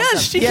catcalled Yes,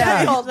 them. she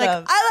Yeah. catcalled Like,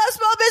 them. I love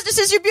small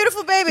businesses. You're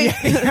beautiful, baby.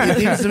 It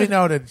needs to be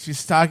noted.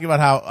 She's talking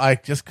about how I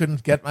just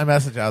couldn't get my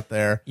message out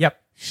there.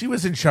 Yep. She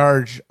was in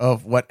charge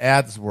of what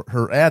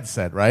her ads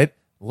said, right?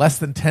 Less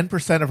than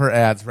 10% of her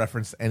ads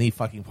referenced any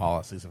fucking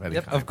policies of any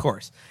Yep, kind. of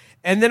course.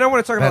 And then I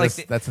want to talk about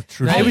like That's a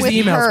true. It was with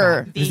the emails.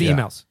 her. man. It was the Yeah.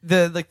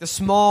 emails. the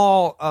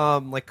small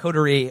like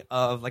coterie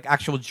of like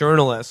actual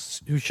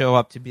journalists who show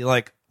up to be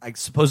like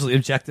supposedly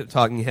objective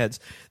talking heads.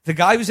 The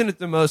guy who's in it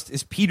the most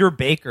is Peter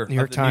Baker of the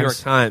New York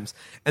Times.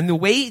 And the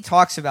way he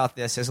talks about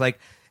this is like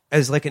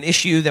an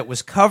issue that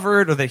was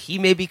covered or that he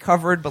may be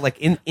covered, but like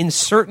in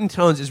certain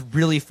tones is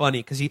really funny,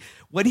 because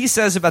what he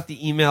says about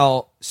the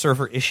email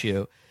server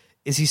issue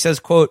is he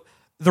says, quote,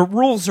 "The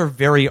rules are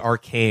very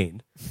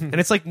arcane." And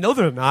it's like, no,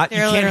 they're not.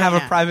 They're You can't have a literally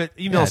not. private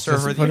email just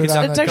server that put you it can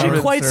on it's the actually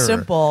government quite server.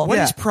 simple. What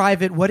Yeah. is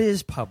private? What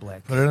is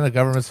public? Put it in the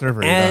government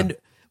server. you're And done.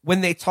 when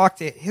they talk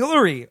to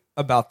Hillary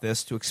about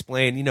this to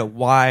explain,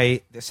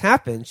 why this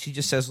happened, she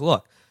just says,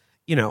 look,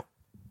 when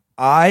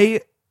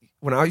I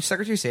was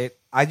Secretary of State,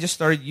 I just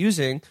started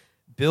using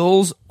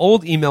Bill's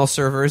old email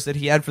servers that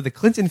he had for the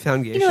Clinton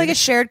Foundation. like a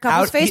shared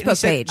couple's he Facebook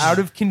said, page. out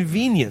of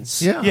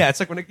convenience. Yeah. It's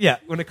like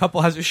when a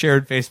couple has a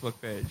shared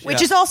Facebook page.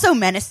 Which is also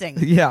menacing.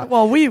 yeah.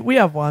 Well, we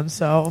have one,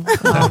 so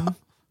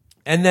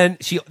And then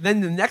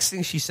the next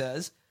thing she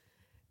says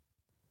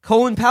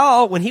Colin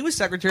Powell, when he was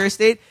Secretary of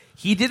State,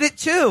 he did it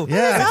too.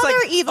 Yeah. It's Another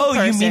like, evil oh, you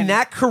person. mean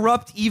that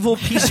corrupt, evil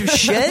piece of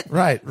shit?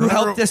 Right. Who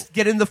helped us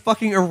get in the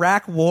fucking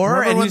Iraq war?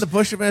 Remember and when who's- the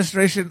Bush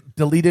administration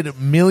deleted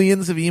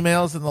millions of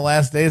emails in the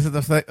last days of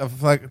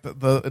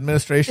the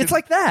administration? It's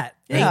like that.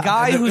 Yeah. A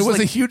guy And who's it was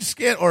like, a huge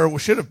scandal, or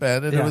should have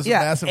been, and it was a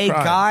massive a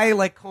crime. guy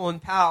like Colin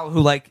Powell who,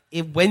 like,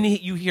 when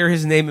you hear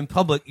his name in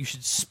public, you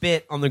should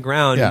spit on the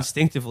ground Yeah.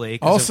 instinctively.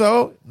 'cause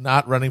Also,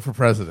 not running for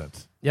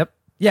president. Yep.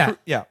 Yeah.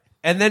 yeah.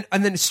 And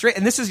then straight,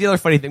 and this is the other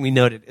funny thing we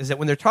noted, is that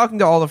when they're talking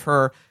to all of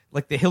her,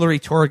 like the Hillary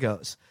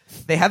Torgos,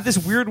 they have this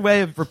weird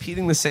way of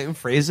repeating the same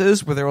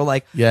phrases where they were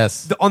like,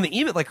 Yes. on the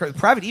email, like her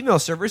private email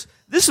servers,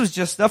 this was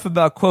just stuff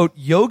about, quote,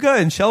 yoga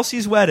and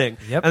Chelsea's wedding.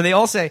 Yep. And they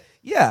all say,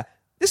 yeah,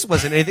 this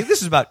wasn't anything. This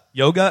is about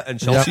yoga and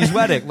Chelsea's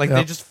wedding. Like, Yep.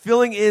 they're just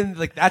filling in,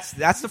 like, that's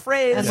the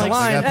phrase. And the like,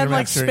 line. got the and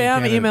like Manchurian spam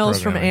Candidate emails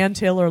from programming. Ann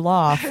Taylor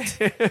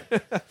Loft.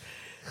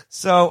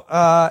 So,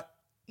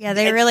 Yeah,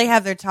 they really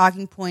have their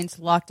talking points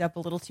locked up a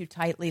little too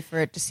tightly for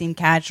it to seem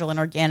casual and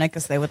organic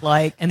as they would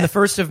like. And the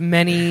first of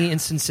many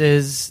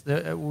instances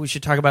that we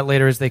should talk about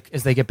later as they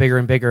get bigger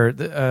and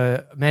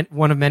bigger.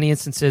 One of many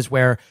instances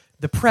where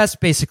the press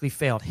basically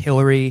failed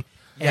Hillary.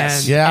 Yes.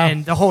 And, Yeah.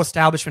 and the whole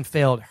establishment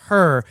failed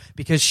her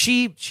because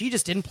she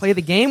just didn't play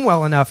the game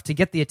well enough to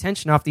get the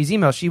attention off these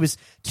emails. She was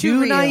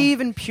too real.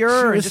 naive and pure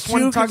She and was just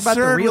wanted to too talk about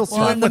the concerned real with stuff.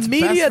 Well, and what's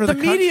the best media, for the the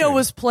media country.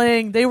 was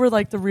playing. They were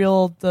like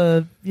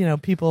the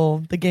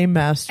people, the game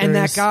masters. And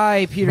that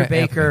guy, Peter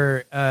Anthony.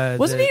 Baker,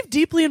 wasn't he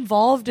deeply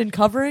involved in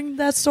covering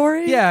that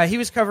story? Yeah, he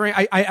was covering.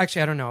 I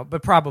actually I don't know,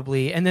 but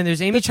probably. And then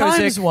there's Amy The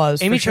Times Chozick.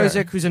 was, Amy for sure.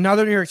 Chozick, who's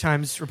another New York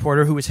Times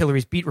reporter, who was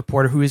Hillary's beat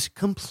reporter, who has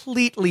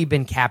completely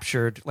been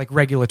captured, like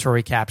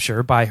regulatory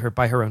capture by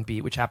her own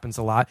beat, which happens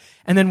a lot.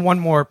 And then one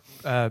more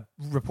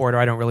reporter,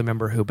 I don't really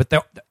remember who, but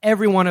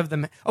every one of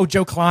them. Oh,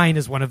 Joe Klein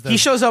is one of them. he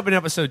shows up in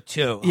episode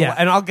 2. Yeah.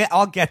 And I'll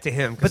get to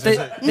him. But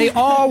they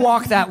all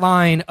walk that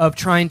line of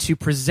trying to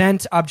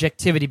present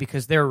objectivity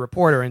because they're a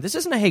reporter, and this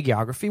isn't a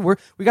hagiography.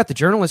 We got the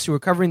journalists who are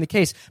covering the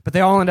case, but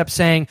they all end up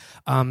saying,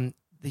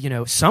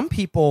 some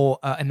people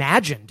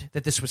imagined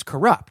that this was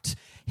corrupt.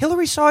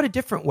 Hillary saw it a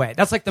different way.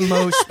 That's like the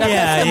most.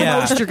 That's the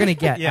most you're going to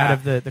get Yeah. out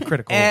of the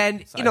critical.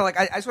 And side. like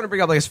I just want to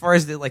bring up, like, as far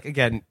as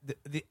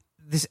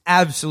this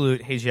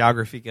absolute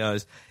hagiography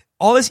goes,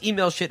 all this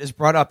email shit is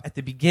brought up at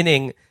the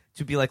beginning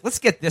to be like, let's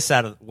get this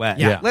out of the way.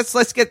 Yeah. Let's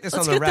get this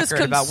Let's on the get this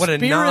record about what a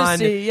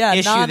conspiracy,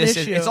 non-issue this is.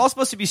 non-issue. It's all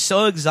supposed to be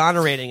so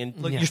exonerating, and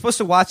look, Yeah. you're supposed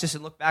to watch this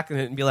and look back on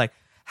it and be like,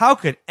 how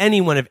could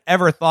anyone have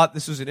ever thought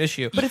this was an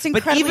issue? But it's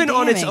incredibly even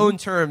on its damning. own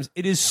terms,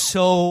 it is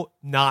so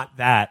not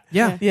that.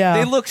 Yeah. Yeah.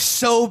 They look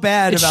so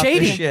bad It's about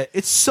shady. this shit.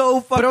 It's so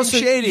fucking But also,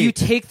 shady. you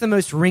take the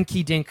most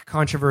rinky-dink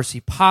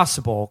controversy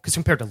possible, because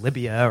compared to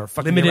Libya or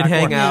fucking Limited Iraq War,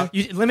 hangout.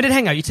 limited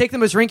hangout. You take the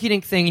most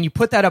rinky-dink thing and you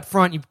put that up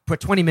front. You put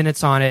 20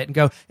 minutes on it and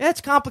go, "Yeah, it's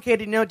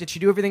complicated. No, did she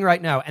do everything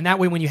right? No." And that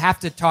way, when you have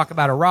to talk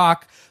about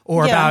Iraq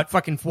or Yeah. about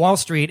fucking Wall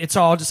Street, it's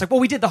all just like, "Well,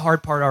 we did the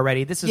hard part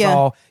already. This is Yeah.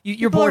 all."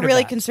 You're People bored are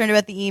really of that. concerned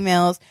about the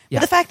emails. Yeah.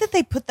 But the fact that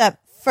they put that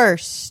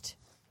first,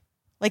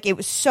 like it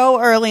was so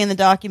early in the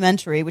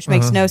documentary, which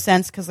makes no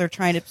sense because they're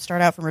trying to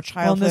start out from her on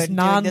childhood. this and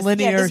doing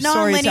non-linear this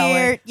non-linear.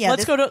 storytelling. Yeah,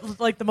 Let's this- go to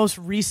like the most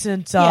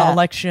recent Yeah.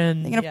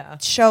 election. They're gonna Yeah.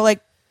 show like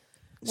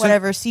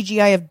whatever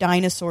CGI of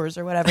dinosaurs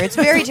or whatever. It's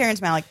very Terrence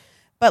Malick,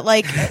 but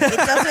like it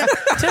doesn't.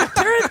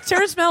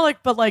 Terrence Malick,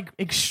 but like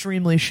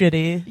extremely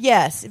shitty.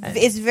 Yes,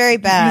 it's very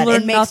bad. You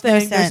learn It makes nothing. no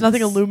sense. There's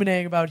nothing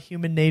illuminating about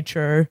human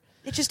nature.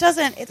 It just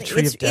doesn't.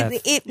 Tree of death.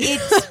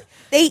 It's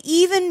they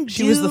even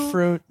She do was the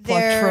fruit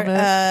plucked their from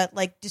it.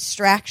 like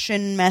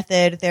distraction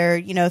method.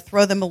 They're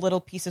throw them a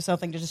little piece of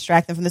something to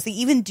distract them from this. They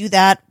even do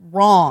that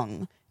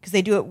wrong because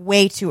they do it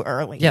way too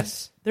early.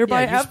 Yes.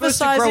 Thereby you're supposed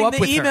to grow emphasizing up the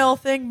with her. email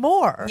thing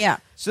more. Yeah.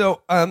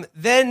 So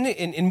then,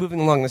 in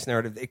moving along this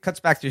narrative, it cuts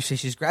back to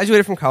she's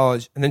graduated from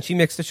college, and then she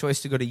makes the choice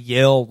to go to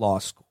Yale Law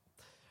School,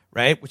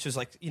 right? Which is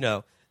like,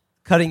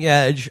 cutting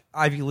edge,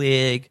 Ivy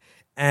League.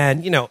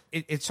 And,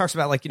 it talks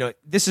about, like,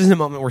 this is a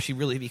moment where she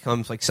really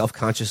becomes, like,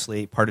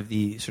 self-consciously part of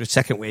the sort of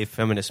second wave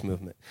feminist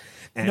movement.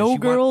 And No she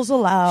girls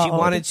allowed. She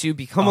wanted to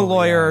become a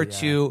lawyer,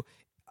 to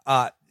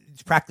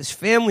practice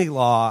family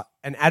law,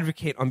 and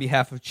advocate on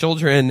behalf of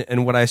children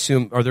and what I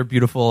assume are their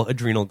beautiful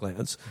adrenal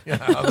glands.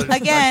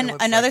 Again,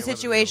 another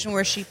situation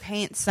where she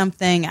paints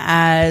something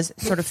as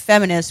sort of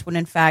feminist when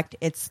in fact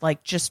it's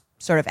like just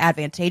sort of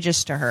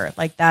advantageous to her.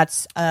 Like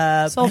that's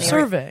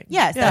Self-serving.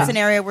 Yes, Yeah. that's an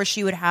area where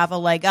she would have a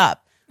leg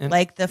up.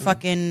 Like the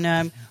fucking,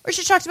 or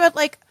she talks about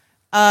like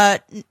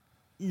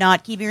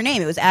not keeping her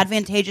name. It was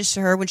advantageous to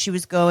her when she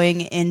was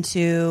going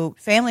into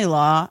family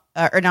law,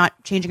 or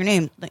not changing her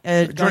name,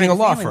 Joining a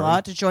law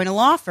firm. to join a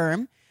law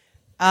firm.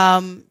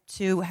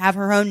 To have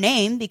her own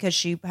name because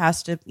she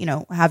has to,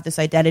 have this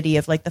identity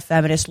of like the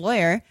feminist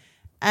lawyer,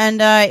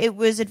 and it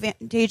was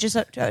advantageous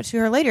to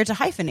her later to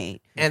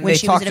hyphenate when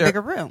she was in a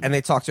bigger room. And they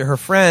talked to her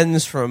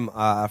friends from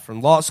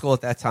law school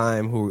at that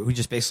time who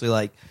just basically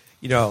like,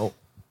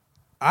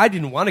 I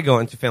didn't want to go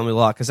into family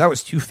law because that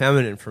was too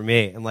feminine for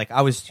me, and like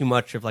I was too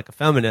much of like a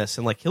feminist,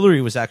 and like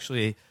Hillary was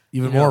actually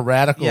Even more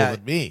radical yeah,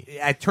 than me.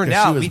 It turned 'Cause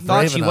out she was we thought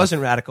brave she enough.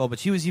 wasn't radical, but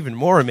she was even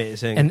more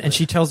amazing. And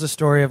she tells the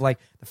story of like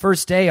the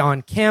first day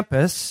on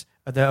campus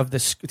of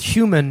this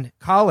human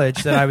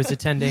college that I was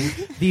attending.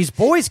 These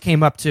boys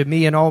came up to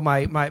me and all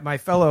my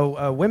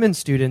fellow women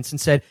students and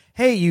said,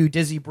 "Hey, you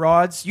dizzy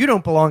broads, you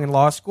don't belong in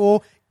law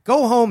school.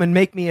 Go home and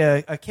make me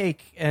a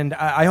cake, and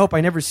I hope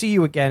I never see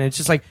you again." And it's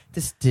just like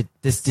this did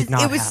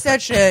not. It was happen.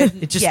 such a.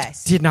 It just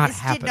yes, did not this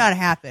happen. Did not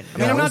happen. I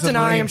mean, Yeah, I'm it not was a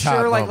denying. I'm Marine sure,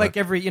 Top like moment.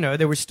 every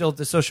there were still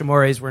the social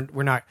mores. We're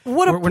not.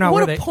 What a we're not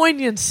where what a they,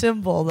 poignant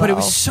symbol, though. But it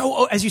was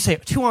so, as you say,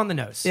 too on the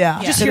nose. Yeah.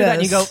 You just Yeah. hear It that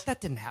and you is. go,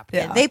 that didn't happen.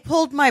 Yeah. They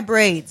pulled my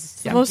braids.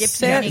 It's the most, Gypsy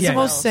it's the nails.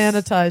 most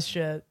sanitized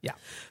shit. Yeah.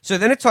 So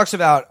then it talks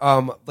about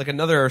like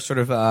another sort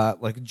of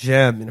like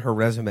gem in her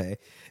resume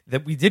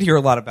that we did hear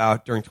a lot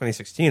about during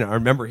 2016. I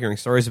remember hearing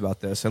stories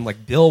about this, and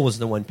like Bill was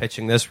the one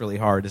pitching this really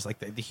hard as like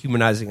the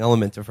humanizing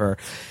element of her,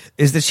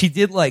 is that she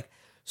did like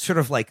sort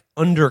of like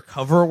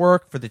undercover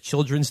work for the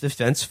Children's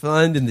Defense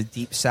Fund in the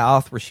Deep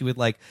South, where she would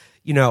like,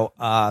 you know,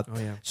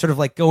 sort of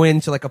like go in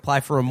to like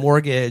apply for a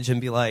mortgage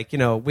and be like, you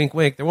know, wink,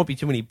 wink, there won't be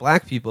too many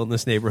black people in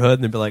this neighborhood,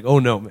 and they'd be like, oh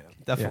no, man,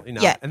 definitely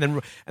not. Yeah. And then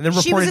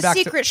reported She was a back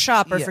secret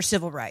shopper Yeah. for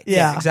civil rights.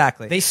 Yeah.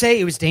 exactly. They say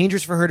it was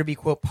dangerous for her to be,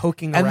 quote,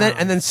 poking and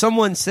around. then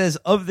someone says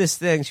of this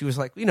thing, she was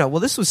like, you know, well,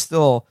 this was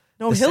still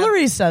No, the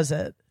Hillary says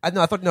it. I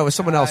thought no, it was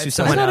someone else who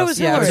said someone I thought it else. was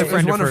Yeah, Hillary. it was a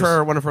friend one of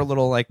of hers. her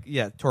little like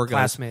tour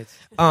guides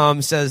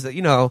Classmates. says that,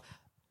 you know,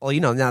 well, you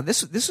know, now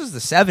this was the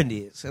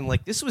 70s, and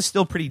like this was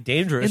still pretty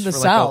dangerous In the for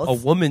South. like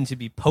a woman to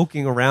be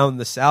poking around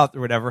the South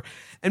or whatever.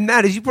 And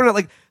Matt, as you pointed out,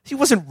 like she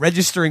wasn't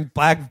registering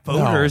black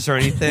voters or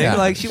anything. Yeah.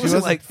 Like she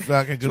wasn't like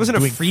fucking she wasn't a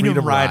doing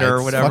freedom rider or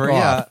rides. whatever. Fuck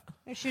Yeah.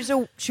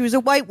 off. She was a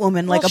white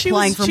woman, like Well, she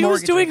applying was, for she was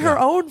mortgages. doing her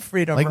own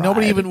freedom. Like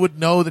nobody ride. even would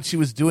know that she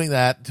was doing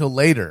that until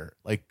later.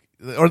 Like,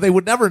 or they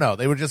would never know.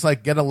 They would just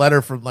like get a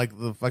letter from like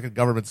the fucking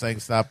government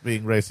saying stop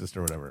being racist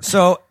or whatever.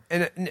 So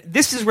and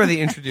this is where they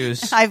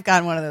introduce I've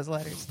gotten one of those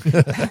letters.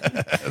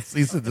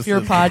 Cease and If you're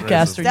a desist from podcaster,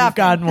 racism. you've Stop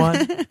gotten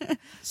one.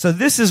 so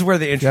this is where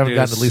they If you haven't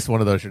introduce gotten at least one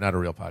of those, you're not a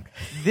real podcast.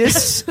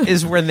 this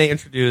is when they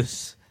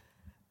introduce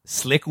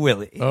Slick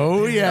Willie.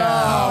 Oh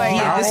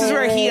yeah. This is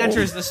where he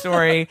enters the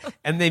story,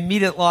 and they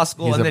meet at law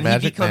school, He's and a then he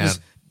magic becomes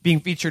man. being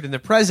featured in the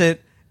present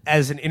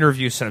as an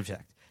interview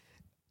subject.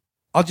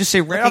 I'll just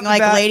say right off Looking the like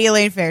bat, Lady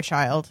Elaine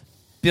Fairchild.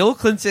 Bill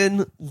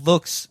Clinton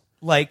looks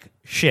like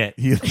shit.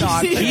 He-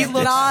 He's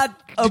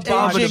not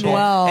Abominable. aging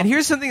well. And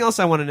here's something else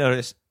I want to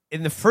notice.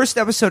 In the first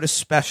episode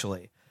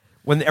especially,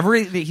 whenever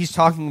he's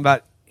talking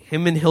about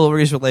him and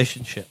Hillary's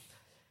relationship,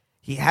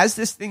 he has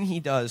this thing he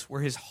does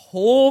where his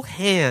whole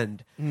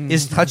hand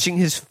is touching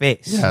his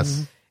face.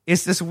 Yes.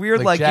 It's this weird,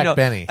 Like like, Jack you know,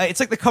 Benny. It's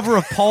like the cover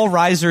of Paul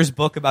Reiser's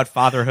book about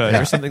fatherhood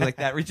or something like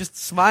that, where he's just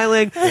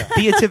smiling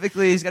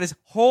beatifically. He's got his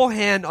whole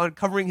hand on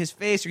covering his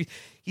face, or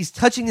he's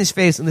touching his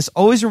face. And this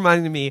always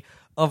reminded me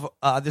of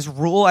this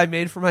rule I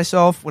made for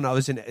myself when I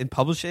was in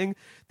publishing,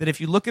 that if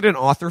you look at an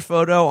author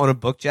photo on a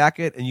book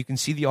jacket and you can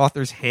see the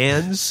author's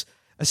hands,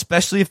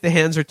 especially if the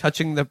hands are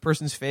touching the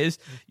person's face,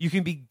 you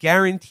can be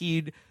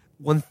guaranteed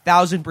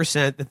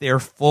 1,000% that they are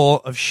full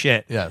of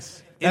shit.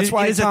 Yes. That's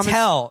why it is Thomas, a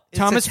tell. It's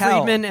Thomas a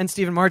tell. Friedman and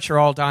Stephen March are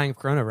all dying of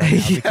corona right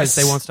now because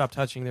they won't stop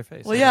touching their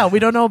face. Well, yeah, we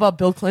don't know about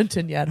Bill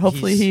Clinton yet.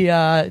 Hopefully, he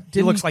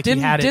didn't, looks like he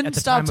didn't, had it didn't at the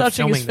stop time of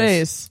touching his filming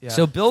this. face. Yeah.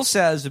 So Bill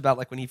says about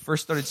like when he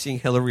first started seeing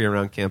Hillary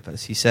around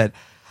campus, he said,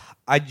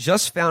 I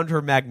just found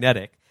her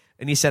magnetic.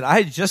 And he said, I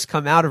had just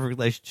come out of a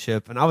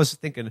relationship and I was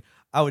thinking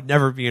I would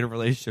never be in a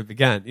relationship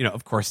again. You know,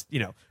 of course, you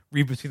know,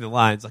 read between the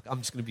lines, like I'm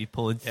just going to be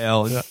pulling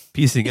tail and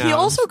piecing out. He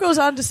also goes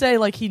on to say,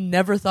 like, he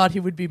never thought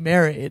he would be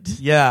married.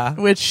 yeah.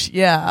 Which,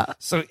 yeah.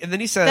 So, and then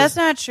he says, That's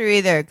not true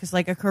either, because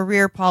like a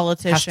career Has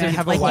politician, to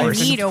have like a wife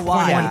you need and a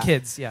wife. 21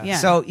 kids. Yeah. Yeah.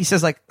 so he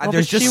says like, Well,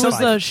 there's but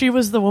just she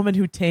was the woman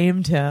who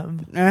tamed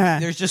him.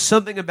 there's just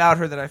something about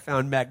her that I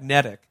found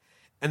magnetic.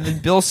 And then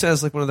Bill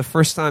says, like, one of the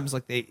first times,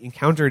 like, they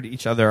encountered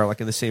each other, like,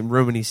 in the same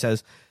room, and he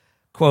says,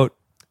 quote,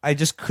 I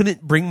just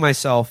couldn't bring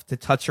myself to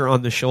touch her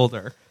on the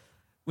shoulder,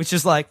 which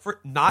is like, for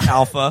not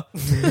alpha.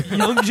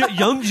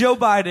 young Joe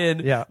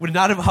Biden would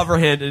not have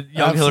hover-handed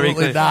young Hillary Absolutely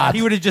Clinton. not.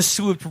 He would have just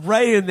swooped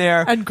right in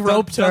there And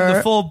groped done her.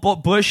 the full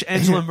Bush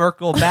Angela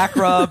Merkel back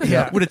rub. Would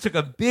have took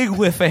a big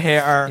whiff of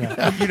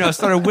hair. You know,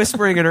 started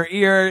whispering in her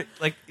ear,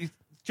 like.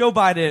 Joe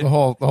Biden, The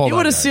whole He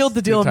would have sealed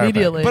the deal entire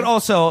immediately. but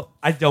also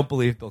I don't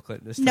believe Bill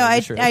Clinton is. No, telling I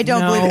the truth. don't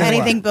No believe way.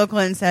 anything Bill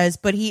Clinton says,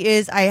 but he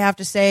is, I have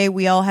to say,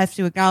 we all have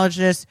to acknowledge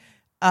this,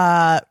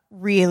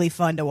 really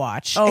fun to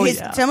watch. Oh,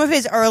 yeah. Some of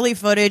his early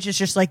footage is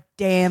just like,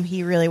 damn,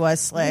 he really was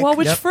slick. Well,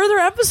 which further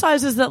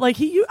emphasizes that, like, I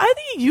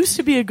think he used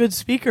to be a good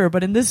speaker,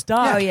 but in this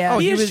doc, Oh, yeah.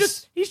 he's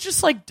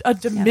just like a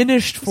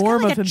diminished He's form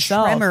kinda like of a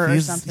himself. tremor or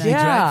He something.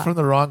 Yeah. drank from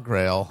the wrong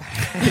grail.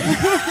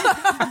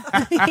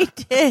 He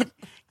did.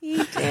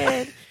 He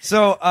did.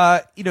 So,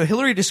 you know,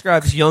 Hillary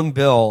describes young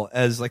Bill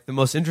as like the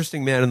most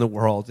interesting man in the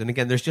world. And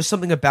again, there's just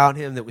something about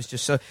him that was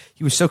just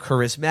he was so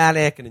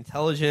charismatic and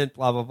intelligent,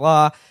 blah, blah,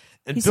 blah.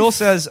 And Bill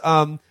says,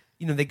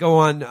 you know, they go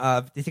on,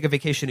 they take a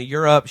vacation to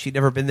Europe. She'd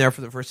never been there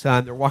for the first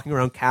time. They're walking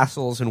around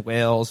castles in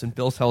Wales. And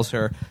Bill tells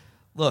her,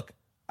 look,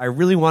 I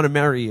really want to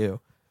marry you,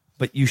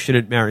 but you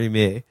shouldn't marry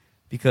me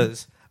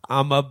because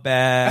I'm a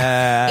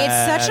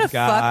bad It's such a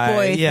guy.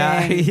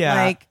 fuckboy thing. Yeah.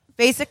 Like,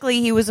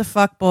 basically, he was a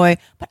fuckboy.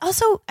 But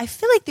also, I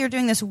feel like they're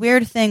doing this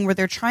weird thing where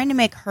they're trying to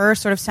make her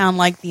sort of sound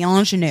like the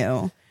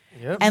ingenue.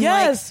 Yep. And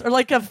yes, or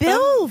like a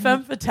Bill-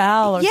 femme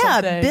fatale or yeah,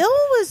 something. Bill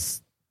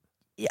was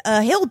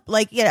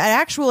an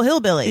actual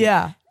hillbilly.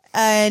 Yeah.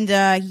 And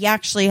he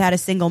actually had a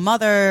single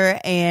mother,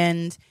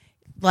 and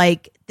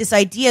like this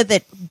idea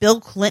that Bill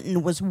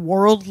Clinton was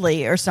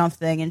worldly or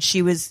something, and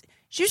she was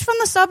from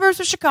the suburbs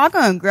of Chicago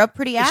and grew up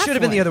pretty affluent. should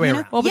have been the other way you know?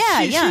 around. Well, but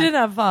yeah, she didn't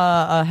have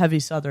a heavy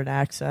Southern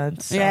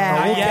accent. So.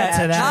 Yeah. we'll Not get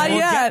to that. Not We'll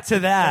yet. get to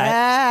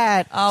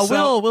that.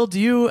 So- Will, do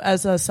you,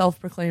 as a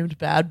self-proclaimed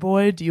bad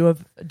boy, do you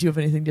have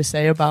anything to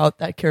say about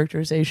that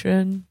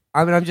characterization?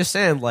 I mean, I'm just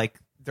saying, like,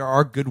 there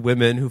are good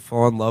women who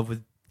fall in love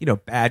with,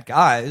 bad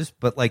guys,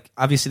 but, like,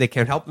 obviously they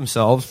can't help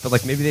themselves, but,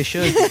 like, maybe they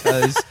should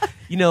because,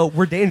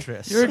 we're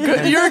dangerous. You're a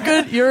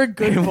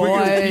good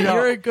boy.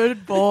 You're a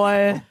good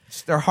boy.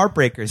 There are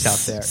heartbreakers out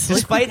there.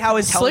 Despite how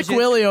intelligent, Slick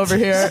Willie over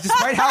here.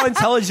 despite how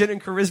intelligent and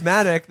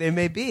charismatic they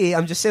may be,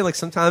 I'm just saying, like,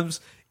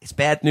 sometimes it's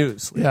bad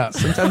news. Like, Yeah.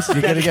 sometimes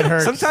You're gonna get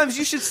hurt. Sometimes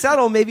you should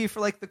settle maybe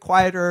for like the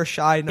quieter,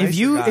 shy, nicer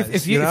guys,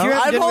 if you're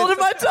I'm holding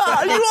my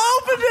tongue. You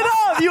opened it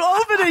up. You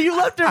opened it. You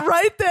left it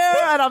right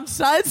there, and I'm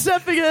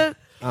sidestepping it.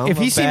 If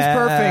he seems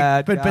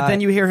perfect, but then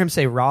you hear him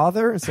say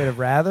rather instead of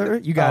rather,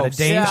 you got a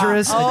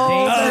dangerous boy.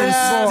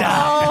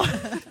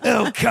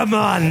 Oh, come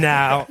on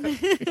now.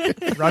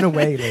 Run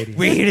away, lady.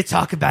 We're here to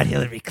talk about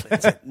Hillary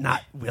Clinton,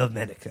 not Will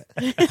Menica.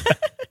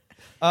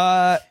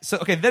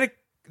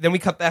 Then we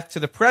cut back to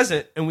the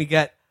present, and we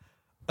get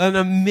an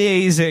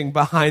amazing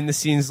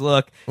behind-the-scenes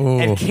look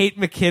at Kate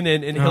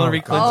McKinnon and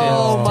Hillary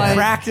Clinton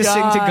practicing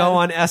to go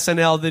on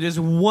SNL. That is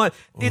one.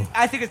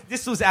 I think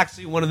this was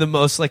actually one of the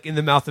most like in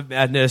the mouth of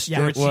madness,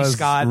 George C.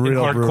 Scott and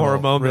hardcore brutal,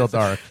 moments. real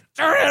dark.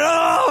 Turn it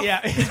off!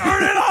 Yeah,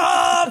 turn it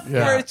off!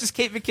 Yeah. Where it's just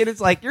Kate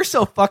McKinnon's like, "You're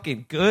so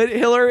fucking good,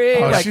 Hillary."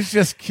 Oh, like, she's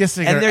just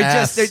kissing and her they're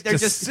ass, they're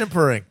just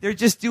simpering. They're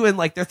just doing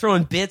like they're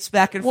throwing bits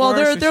back and Well,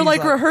 forth. they're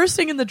like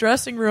rehearsing in the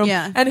dressing room,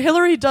 Yeah. and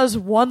Hillary does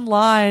one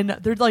line.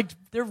 They're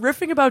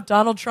riffing about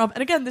Donald Trump,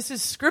 and again, this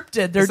is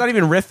scripted. They're It's not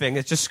even riffing;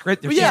 it's just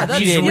script. Well, yeah, that's-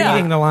 She's yeah.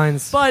 reading the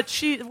lines. But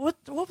what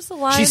was the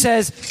line? She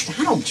says,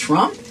 Donald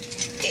Trump?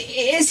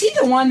 Is he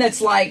the one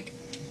that's like,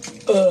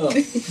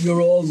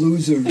 You're all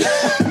losers.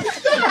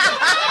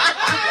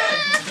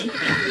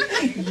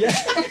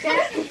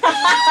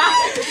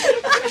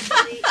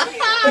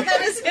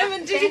 That is him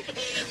indeed.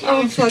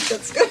 Oh, fuck,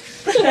 that's good.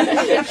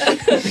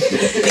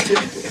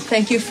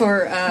 Thank you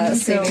for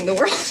saving the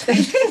world.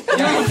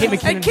 Kate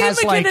McKinnon and Kate has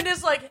McKinnon like,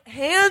 is like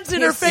hands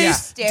in her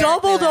face, hysterically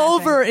doubled laughing.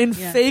 over in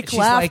Yeah. fake she's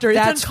like, laughter.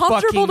 that's It's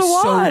uncomfortable to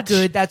fucking watch. So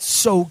good. That's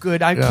so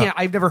good. Yeah.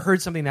 I've never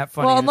heard something that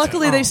funny. Well, And and it's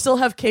luckily like, they oh. still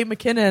have Kate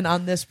McKinnon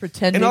on this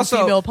pretending and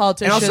also female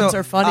politicians and also,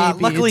 are funny.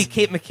 luckily, beats.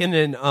 Kate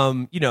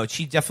McKinnon,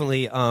 she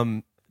definitely,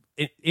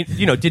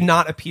 did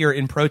not appear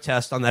in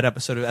protest on that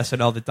episode of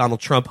SNL that Donald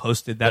Trump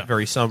hosted that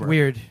very summer.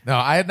 Weird. No,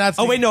 I had not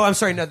seen. Oh wait, no, I'm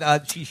sorry. No,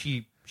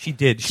 she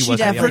did. She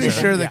was. I'm pretty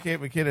episode. sure that Kate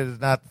McKinnon has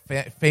not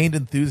feigned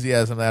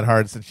enthusiasm that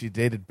hard since she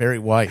dated Barry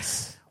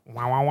Weiss.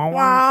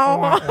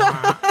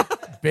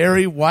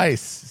 Barry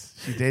Weiss.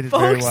 She dated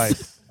Barry Folks.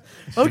 Weiss.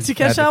 Folks, you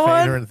She had catch to that feign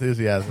one? her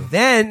enthusiasm.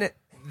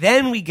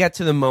 Then we get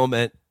to the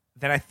moment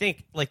that I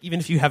think, like, even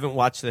if you haven't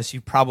watched this,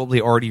 you've probably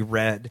already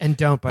read And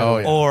don't, by the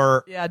way. yeah.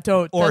 or Yeah,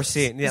 don't. or That's-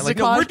 seen. Yeah, this is like, a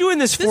no, we're doing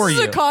this for This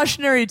you. is a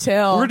cautionary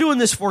tale. We're doing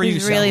this for you.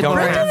 He's Sam. really Don't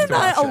boring. have Brendan to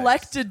and I watch it.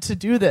 elected to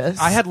do this.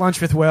 I had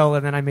lunch with Will,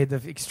 and then I made the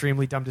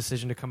extremely dumb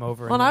decision to come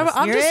over. Well, And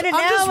I'm You're in it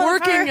now,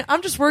 working.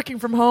 I'm just working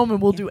from home,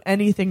 and we'll do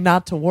anything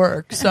not to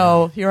work.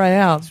 So here I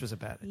am. this was a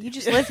bad idea. You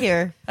just live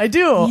here. I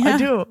do. Yeah. I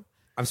do.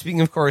 I'm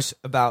speaking, of course,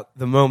 about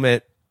the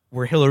moment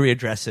where Hillary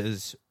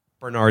addresses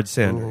Bernard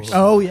Sanders.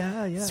 Oh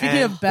yeah, yeah. Speaking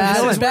And of this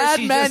is where bad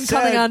she men just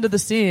coming said- onto the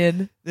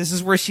scene. This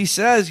is where she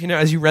says,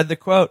 as you read the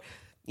quote,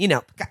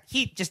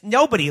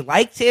 nobody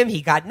liked him.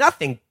 He got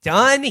nothing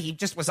done. He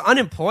just was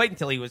unemployed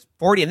until he was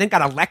 40 and then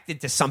got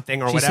elected to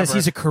something or She whatever. says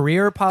he's a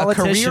career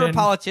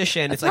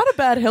politician. It's Not a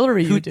bad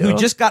Hillary. who, You do. who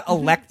just got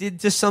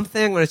elected to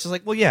something when it's just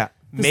like, well, yeah,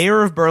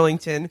 mayor of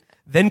Burlington,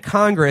 then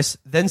Congress,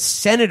 then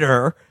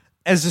senator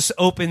as this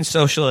open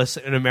socialist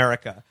in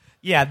America.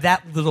 Yeah,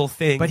 that little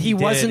thing. But he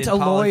did wasn't in a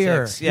lawyer.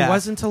 politics. Yeah. He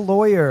wasn't a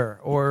lawyer,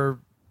 or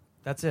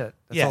that's it.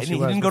 That's Yeah, all and she he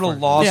was didn't go to before.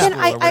 law Yeah. school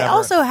And or whatever. I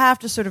also have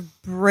to sort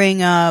of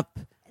bring up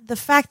the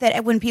fact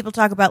that when people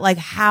talk about like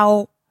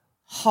how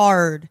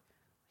hard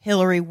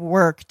Hillary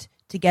worked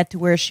to get to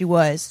where she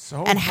was,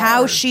 and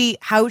how she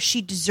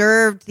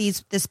deserved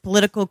this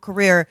political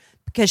career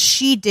because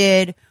she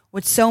did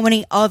what so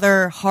many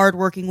other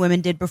hardworking women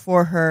did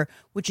before her,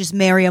 which is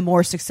marry a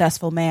more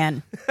successful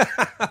man.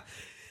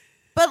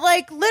 But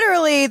like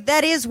literally,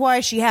 that is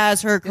why she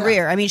has her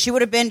career. I mean, she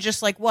would have been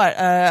just like what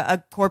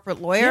a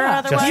corporate lawyer.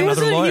 Otherwise, he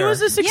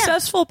was a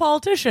successful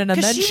politician,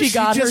 and then she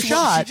got her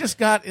shot. She just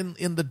got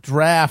in the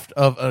draft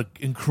of an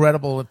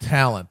incredible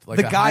talent, like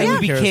the guy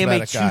who became a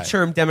charismatic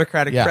two-term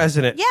Democratic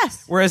president.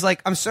 Yes. Whereas,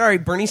 like, I'm sorry,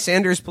 Bernie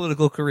Sanders'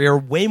 political career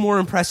way more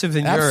impressive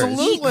than yours.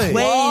 Absolutely.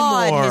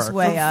 Way more. His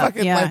way up.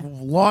 Fucking, like,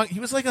 long. He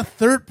was like a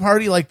third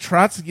party, like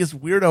Trotskyist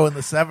weirdo in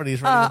the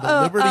 70s, running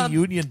the Liberty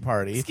Union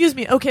Party. Excuse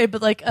me. Okay,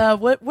 but like,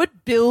 what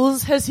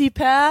bills has he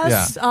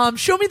passed?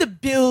 Show me the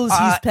bills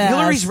he's passed.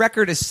 Hillary's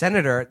record as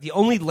senator, the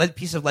only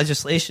piece of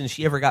legislation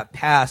she ever got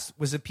passed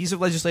was a piece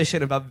of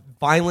legislation about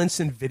violence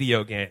in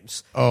video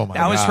games. Oh my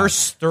god, that was her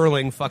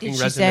sterling fucking Did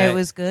she resume. say it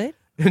was good?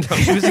 No,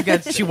 she was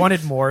against. She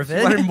wanted more of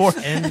it. Wanted more.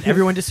 And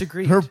everyone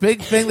disagreed. Her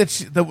big thing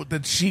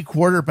that she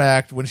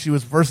quarterbacked when she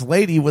was first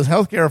lady was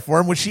healthcare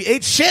reform, which she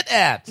ate shit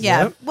at.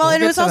 Yeah. Yep. Well, We'll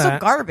and it get was to also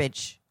that.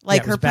 garbage.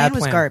 Like Yeah, it was her a bad plan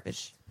was plan.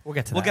 garbage. We'll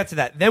get to We'll that. get to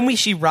that. Then we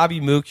see Robbie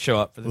Mook show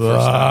up for the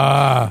first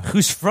time,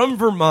 who's from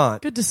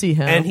Vermont. Good to see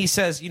him. And he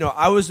says,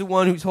 I was the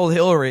one who told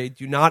Hillary,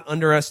 do not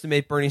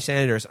underestimate Bernie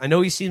Sanders. I know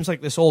he seems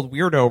like this old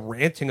weirdo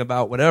ranting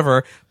about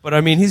whatever, but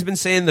I mean, he's been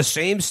saying the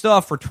same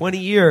stuff for 20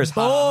 years.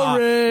 Ha, ha, ha.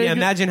 Boring. Yeah,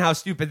 imagine how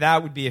stupid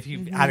that would be if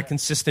you had a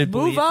consistent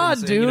belief. Move on,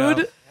 in,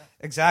 dude.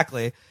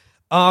 Exactly.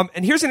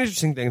 And here's an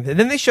interesting thing.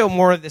 Then they show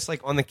more of this, like,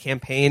 on the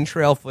campaign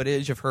trail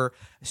footage of her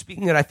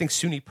speaking at, I think,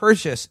 SUNY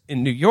Purchase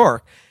in New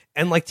York.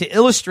 And, like, to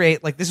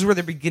illustrate, like, this is where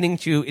they're beginning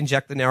to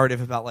inject the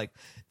narrative about, like,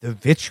 the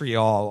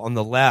vitriol on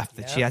the left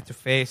that she had to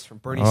face from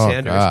Bernie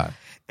Sanders. God.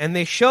 And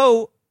they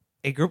show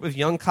a group of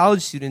young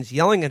college students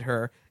yelling at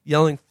her,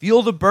 yelling,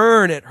 "Feel the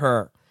burn" at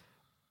her.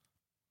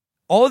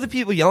 All of the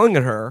people yelling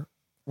at her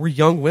were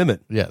young women.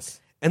 Yes.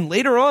 And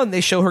later on,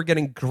 they show her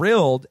getting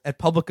grilled at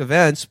public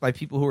events by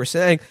people who are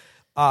saying,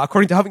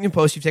 according to Huffington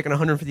Post, you've taken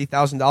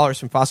 $150,000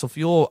 from fossil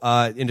fuel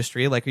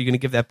industry. Like, are you going to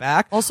give that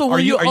back? Also, will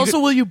you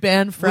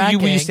ban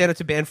fracking? Will you stand up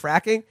to ban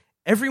fracking?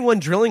 Everyone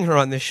drilling her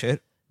on this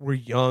shit were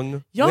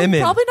young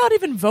women. Probably not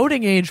even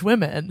voting age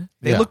women.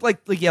 They look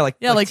like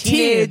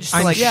teenage, teens.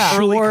 like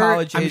early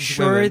college age I'm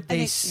sure women.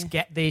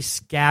 they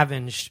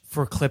scavenged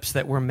for clips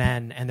that were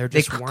men, and there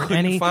just weren't couldn't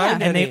any.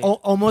 find and any. they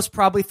almost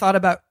probably thought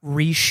about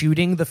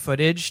reshooting the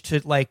footage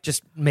to like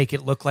just make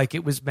it look like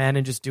it was men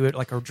and just do it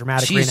like a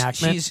dramatic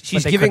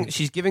reenactment.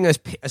 She's giving us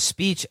a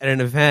speech at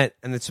an event,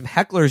 and then some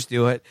hecklers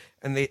do it,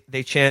 and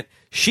they chant,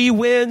 "She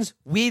wins,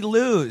 we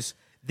lose."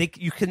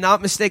 You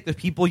cannot mistake the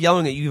people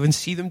yelling at you. You even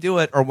see them do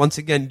it, or once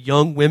again,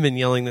 young women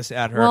yelling this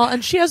at her. Well,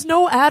 and she has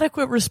no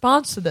adequate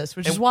response to this,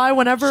 which is why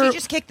whenever She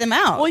just kicked them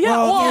out. well,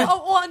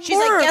 yeah, and She's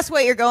more, like, guess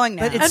what? You're going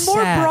now. But it's and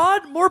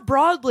sad. more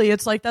broadly,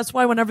 it's like that's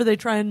why whenever they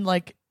try and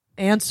like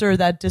answer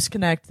that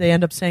disconnect, they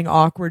end up saying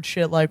awkward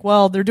shit like,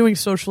 "Well, they're doing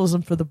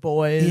socialism for the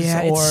boys."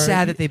 Yeah, or, it's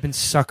sad that they've been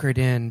suckered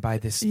in by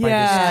this.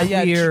 Yeah,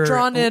 clear,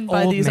 drawn in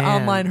by old these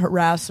man. online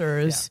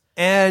harassers.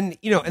 And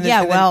and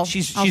Yeah, then well,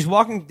 she's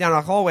walking down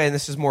a hallway, and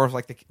this is more of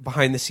like the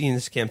behind the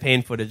scenes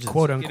campaign footage,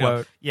 Quote,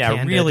 unquote, really,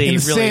 candid. really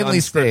Insanely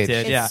unscripted. staged.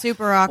 It's Yeah,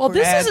 super awkward.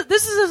 Well,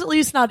 this is at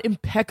least not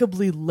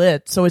impeccably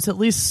lit, so it's at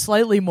least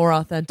slightly more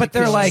authentic. but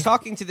they're than, like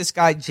talking to this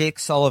guy Jake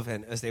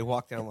Sullivan as they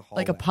walk down the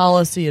hallway, like a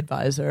policy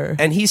advisor.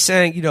 and he's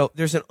saying,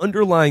 there's an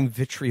underlying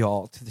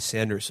vitriol to the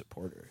Sanders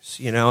supporters,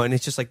 and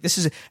it's just like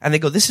and they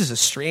go, this is a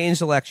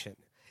strange election.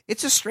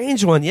 It's a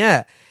strange one,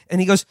 yeah.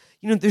 And he goes,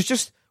 there's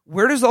just,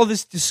 where does all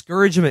this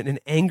discouragement and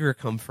anger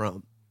come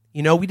from?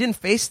 We didn't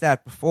face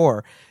that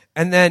before.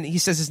 And then he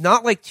says, it's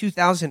not like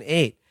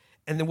 2008.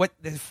 And then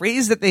the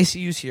phrase that they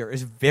use here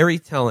is very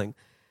telling.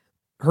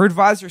 Her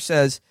advisor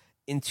says,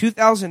 in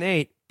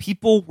 2008,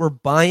 people were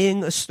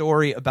buying a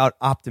story about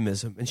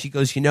optimism. And she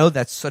goes,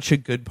 that's such a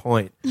good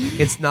point.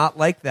 It's not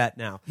like that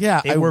now.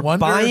 Yeah, they were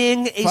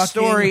buying a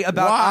story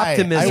about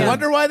optimism. I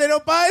wonder why they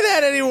don't buy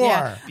that anymore.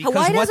 Yeah. Because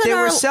Why what doesn't they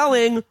were our-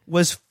 selling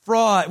was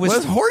fraud.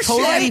 Was horse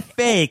totally shit.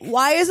 fake.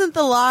 Why isn't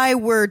the lie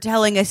we're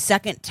telling a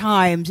second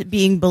time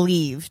being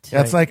believed? Yeah,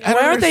 it's like, I Why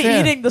don't aren't they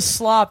understand. eating the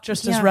slop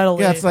just as Yeah.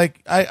 readily? Yeah, it's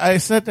like I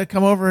said to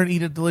come over and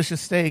eat a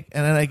delicious steak,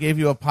 and then I gave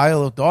you a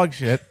pile of dog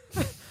shit,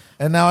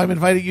 and now I'm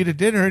inviting you to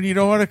dinner, and you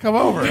don't want to come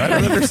over. I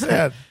don't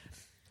understand.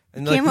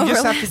 And Came you just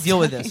over have to last deal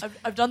with this.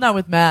 I've done that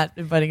with Matt,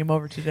 inviting him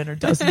over to dinner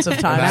dozens of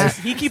times.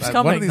 He keeps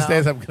coming. One of these though.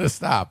 days, I'm going to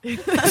stop.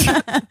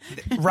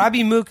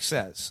 Robbie Mook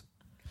says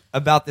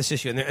about this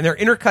issue, and they're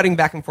intercutting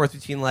back and forth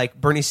between like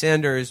Bernie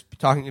Sanders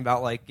talking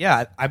about like,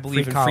 I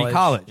believe in free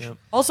college. Yep.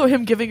 Also,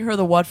 him giving her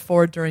the what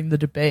for during the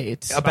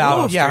debate.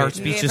 About her He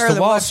speeches gave her to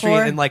the Wall what Street,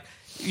 for? and like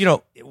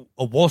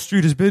Wall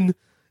Street has been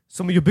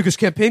some of your biggest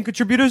campaign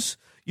contributors.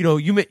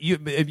 You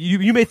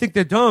may think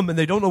they're dumb and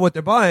they don't know what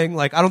they're buying.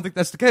 Like, I don't think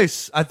that's the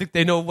case. I think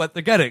they know what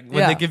they're getting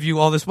when they give you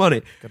all this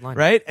money. Good line.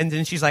 Right? And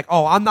then she's like,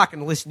 "Oh, I'm not going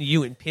to listen to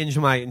you impinge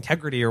my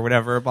integrity or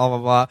whatever." Blah blah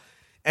blah.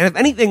 And if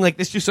anything, like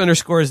this just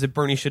underscores that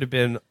Bernie should have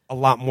been a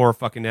lot more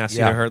fucking nasty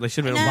to her. They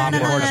should have been a lot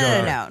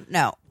more.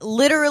 No.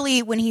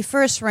 Literally, when he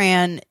first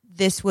ran,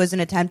 this was an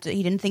attempt.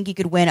 He didn't think he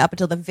could win up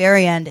until the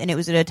very end, and it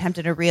was an attempt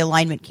at a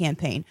realignment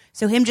campaign.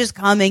 So him just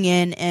coming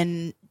in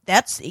and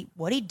that's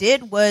what he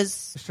did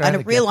was trying a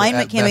to get the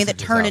realignment campaign that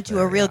messages turned out into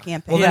there, a real yeah.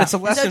 campaign. Well, then it's a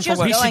lesson So for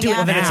what just we should do. going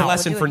Well, then it's a out,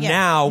 lesson for doing-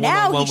 now.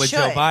 Now one he with should.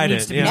 Joe Biden.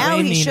 Needs to be Yeah. Now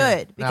way he meaner.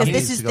 should Now because he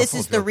this needs is to go this full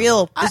is the Joker.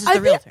 real this is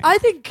the real thing. I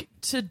think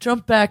to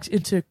jump back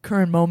into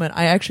current moment,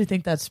 I actually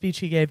think that speech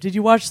he gave. Did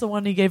you watch the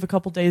one he gave a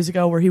couple days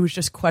ago where he was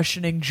just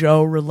questioning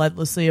Joe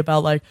relentlessly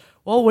about like,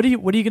 well, what are you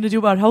going to do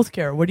about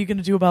healthcare? What are you going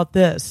to do about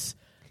this?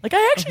 Like,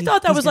 I actually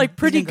thought that was like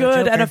pretty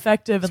good and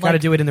effective. And Got to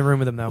like, do it in the room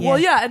with him though. well,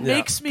 yeah, it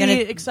makes me Gonna-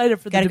 excited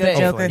for the gotta go debate.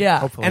 Joker. Yeah,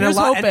 Hopefully. And Here's a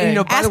lot. hoping.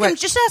 And, by the way,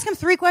 Just ask him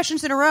 3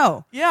 questions in a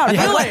row. Yeah,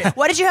 really.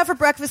 What did you have for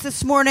breakfast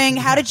this morning?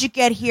 How did you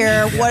get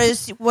here? What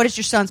is your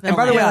son's and middle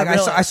by the way, name? like,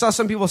 really. I saw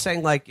some people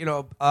saying like,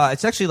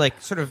 it's actually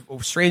like sort of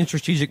a strange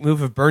strategic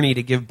move of Bernie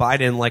to give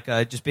Biden like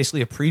just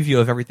basically a preview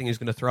of everything he's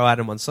going to throw at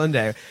him on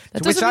Sunday.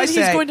 That doesn't mean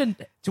he's going to.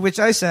 To which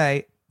I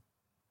say,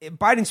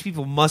 Biden's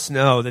people must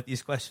know that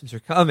these questions are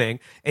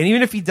coming, and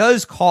even if he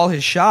does call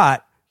his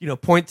shot,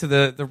 point to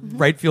the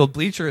right field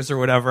bleachers or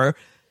whatever,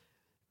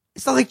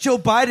 it's not like Joe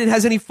Biden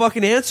has any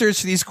fucking answers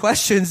to these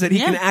questions that he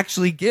can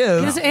actually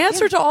give. His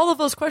answer to all of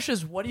those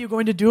questions, what are you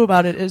going to do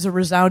about it, is a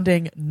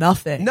resounding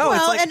nothing. No,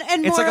 Well, it's like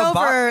and it's like a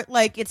moreover,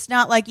 like it's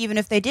not like even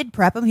if they did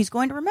prep him, he's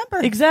going to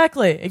remember.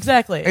 Exactly. It's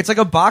like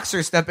a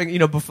boxer stepping,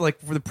 before like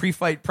for the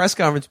pre-fight press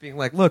conference, being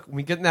like, "Look, when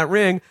we get in that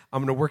ring,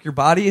 I'm going to work your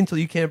body until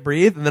you can't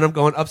breathe, and then I'm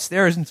going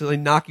upstairs until they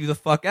knock you the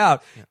fuck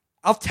out." Yeah.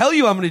 I'll tell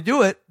you I'm going to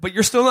do it, but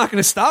you're still not going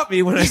to stop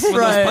me when those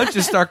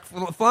punches start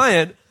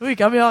flying. Ooh, you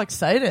got me all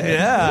excited.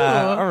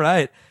 Yeah. Ooh. All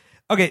right.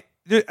 Okay.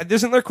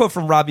 There's another quote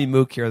from Robbie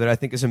Mook here that I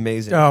think is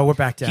amazing. Oh, we're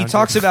back down. He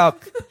talks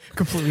about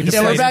completely. Yeah,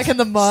 deflated. we're back in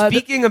the mud.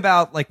 Speaking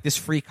about like this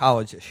free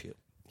college issue,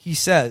 he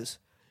says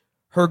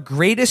her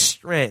greatest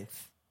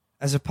strength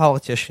as a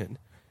politician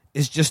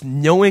is just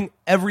knowing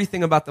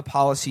everything about the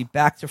policy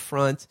back to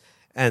front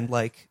and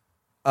like,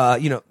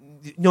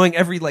 knowing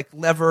every like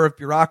lever of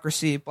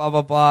bureaucracy, blah,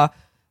 blah, blah.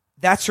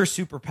 That's her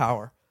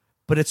superpower,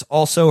 but it's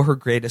also her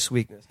greatest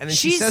weakness. And then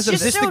she She's says,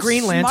 just this so the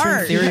Green smart.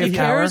 Lantern theory He of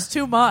power? cares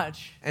too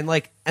much. And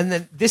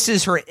then this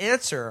is her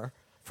answer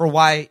for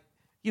why,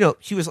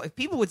 she was like,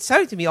 people would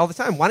say to me all the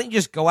time, why don't you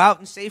just go out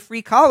and say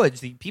free college?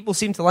 The people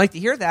seem to like to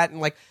hear that.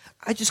 And like,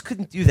 I just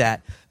couldn't do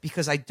that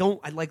because I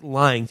like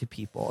lying to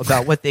people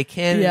about what they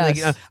can.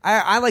 Yes.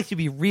 I like to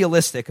be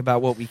realistic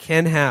about what we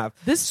can have.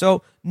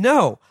 So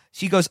no,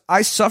 she goes,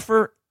 I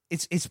suffer.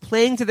 It's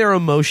playing to their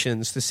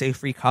emotions to say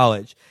free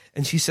college.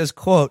 And she says,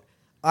 quote,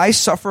 I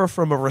suffer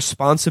from a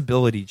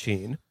responsibility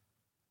gene.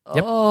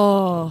 Yep.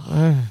 Oh.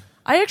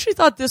 I actually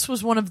thought this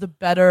was one of the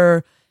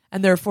better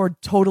and therefore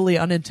totally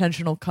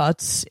unintentional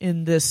cuts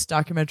in this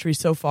documentary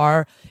so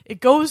far. It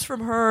goes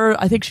from her,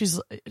 I think she's,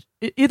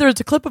 either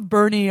it's a clip of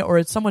Bernie or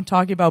it's someone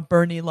talking about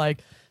Bernie like,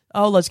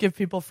 oh, let's give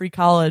people free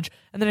college.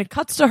 And then it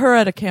cuts to her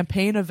at a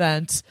campaign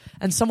event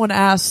and someone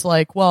asks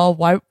like, well,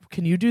 why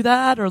can you do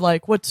that? Or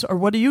like, what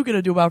are you going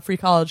to do about free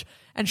college?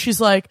 And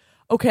she's like,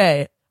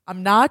 okay,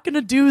 I'm not going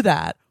to do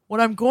that. What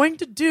I'm going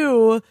to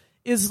do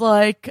is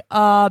like,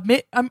 I'm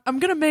going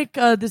to make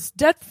this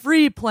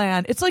debt-free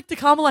plan. It's like the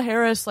Kamala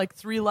Harris, like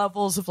 3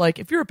 levels of like,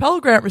 if you're a Pell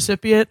Grant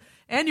recipient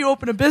and you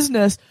open a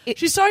business,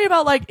 she's talking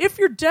about like, if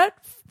you're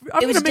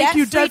I'm going to make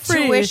you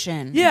debt-free.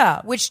 Tuition,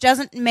 yeah. Which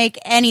doesn't make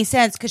any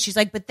sense because she's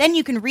like, but then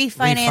you can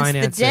refinance the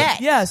Refinance debt.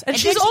 it. Yes, and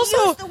she's then she also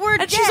used the word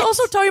and debt. she's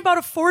also talking about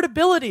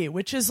affordability,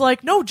 which is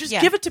like, no, just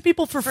give it to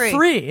people for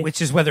free. Which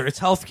is whether it's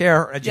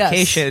healthcare or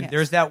education, Yes.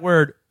 there's that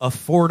word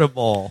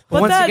affordable.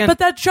 But once again-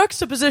 that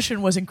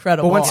juxtaposition was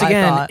incredible. But once I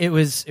again, thought. it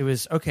was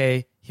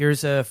okay.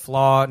 Here's a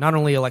flaw. Not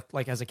only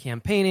like as a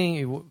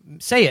campaigning,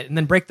 say it and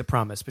then break the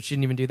promise, but she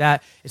didn't even do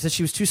that. It's that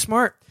she was too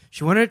smart.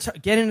 She wanted to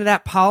get into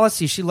that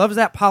policy. She loves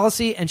that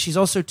policy, and she's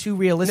also too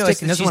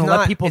realistic and doesn't want to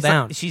let people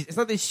down. It's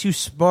not that she's too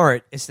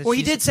smart. It's that Well,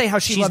 he did say how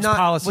she she's loves not,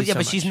 policy Well, yeah, so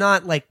but she's much.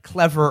 not like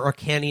clever or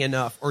canny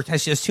enough, or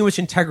she has too much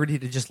integrity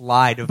to just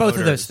lie to Both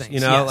of voters, those things, You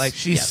know, yes. like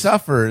She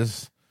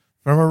suffers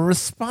from a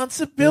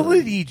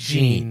responsibility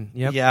gene.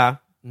 Yep. yeah.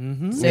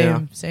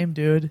 Same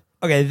dude.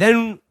 Okay,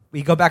 then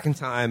we go back in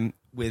time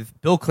with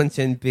Bill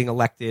Clinton being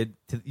elected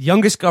to the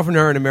youngest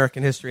governor in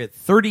American history at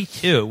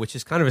 32, which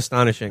is kind of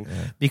astonishing,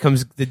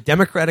 becomes the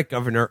Democratic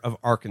governor of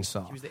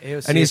Arkansas. She was the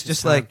AOC and he's at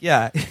just this time. like,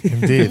 yeah.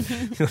 Indeed.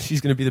 She's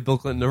going to be the Bill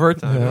Clinton of her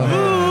time.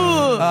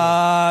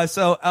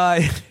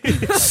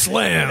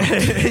 Slam.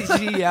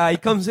 He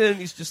comes in,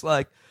 he's just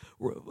like,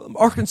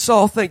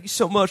 Arkansas, thank you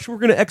so much. We're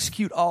going to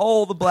execute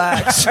all the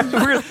blacks.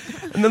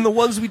 And then the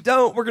ones we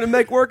don't, we're going to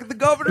make work at the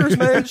governor's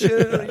mansion,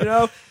 you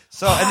know?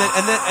 So,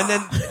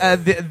 and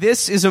then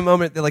this is a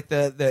moment that, like,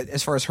 the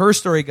as far as her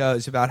story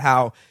goes, about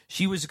how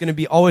she was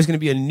always going to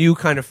be a new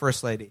kind of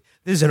first lady.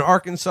 This is in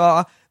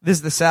Arkansas. This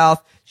is the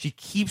South. She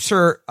keeps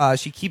her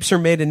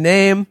maiden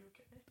name.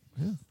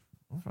 I'm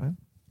fine.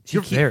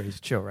 You're very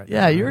chill right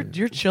Yeah, now.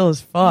 you're chill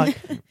as fuck.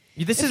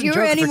 This If isn't you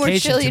were any more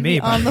Jokerfication chill, to you'd me,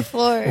 be on but the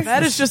floor.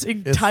 That is just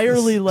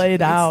entirely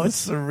laid out.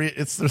 It's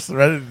the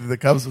serenity that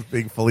comes with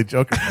being fully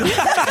Joker.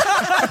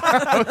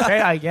 okay,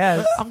 I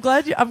guess. I'm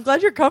glad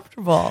you're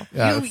comfortable.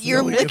 Yeah, it's You're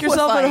really- Make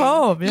yourself at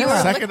home. You Yeah.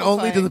 are Second only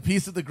to liquefying. the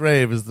piece of the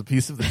grave is the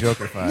piece of the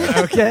Joker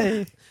fire.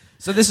 Okay.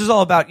 So this is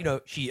all about,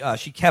 she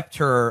kept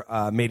her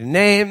maiden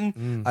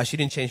name. She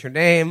didn't change her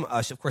name.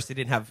 Of course, they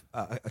didn't have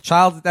a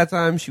child at that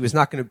time. She was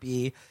not going to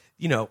be,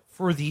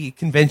 for the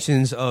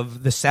conventions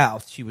of the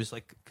South, she was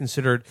like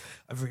considered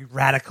a very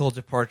radical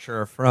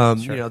departure from,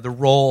 the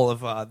role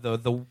of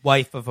the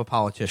wife of a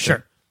politician.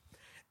 Sure.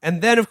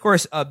 And then, of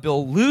course,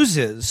 Bill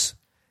loses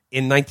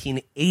in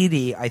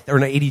 1980, or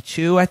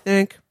 82, I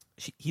think.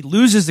 He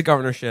loses the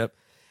governorship.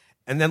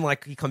 And then,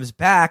 he comes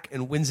back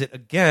and wins it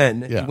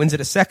again. Yeah. He wins it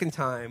a second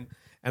time.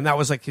 And that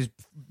was, his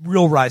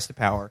real rise to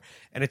power.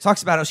 And it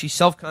talks about how she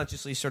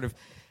self-consciously sort of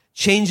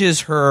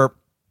changes her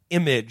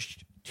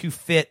image to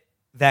fit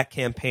that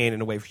campaign in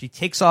a way. She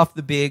takes off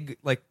the big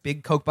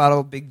Coke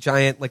bottle, big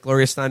giant,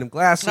 Gloria Steinem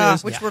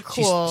glasses. Which were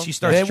cool. She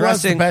starts It was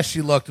dressing. the best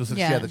she looked was when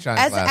she had the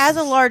giant glasses. As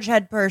a large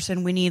head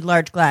person, we need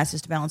large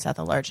glasses to balance out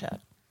the large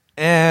head.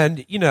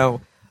 And,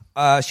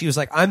 she was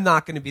like, I'm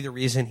not going to be the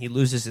reason he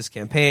loses his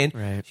campaign.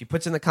 Right. She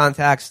puts in the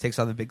contacts, takes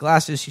off the big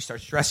glasses. She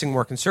starts dressing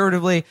more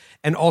conservatively,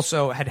 and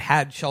also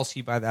had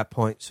Chelsea by that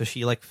point. So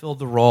she filled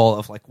the role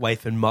of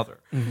wife and mother.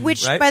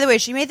 Which, right? by the way,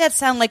 she made that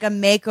sound like a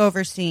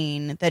makeover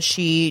scene that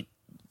she,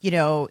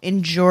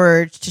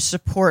 endured to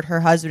support her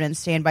husband and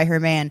stand by her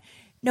man.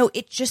 No,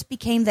 it just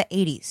became the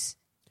 80s.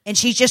 And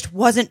she just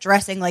wasn't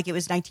dressing like it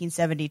was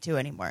 1972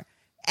 anymore.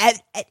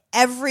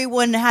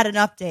 Everyone had an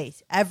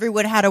update.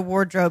 Everyone had a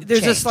wardrobe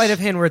There's change. a sleight of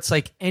hand where it's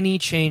any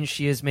change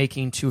she is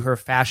making to her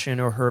fashion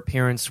or her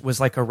appearance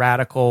was a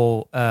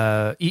radical,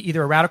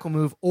 either a radical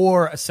move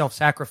or a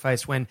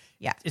self-sacrifice when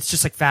it's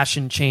just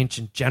fashion change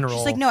in general.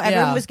 She's like, no,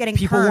 everyone was getting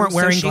people perms, weren't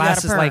wearing so she got a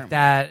glasses perm. like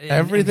that.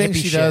 Everything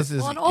she does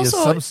Well, and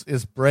also-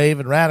 is brave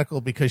and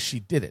radical because she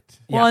did it.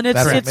 Well, and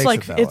That's what it's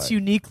makes it that way.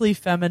 uniquely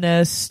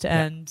feminist,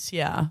 and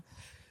yeah.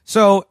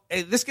 So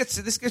this gets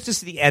us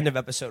to the end of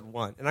episode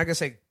 1. And I gotta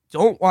say,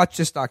 don't watch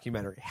this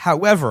documentary.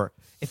 However,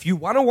 if you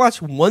want to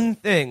watch one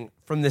thing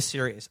from this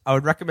series, I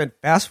would recommend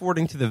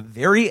fast-forwarding to the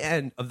very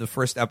end of the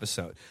first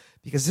episode.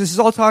 Because this is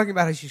all talking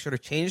about how she sort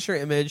of changed her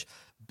image.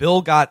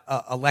 Bill got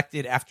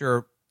elected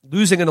after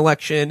losing an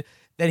election.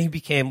 Then he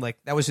became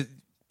that was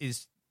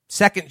his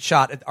second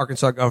shot at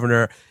Arkansas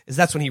governor.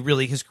 That's when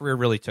his career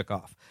really took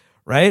off,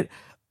 right?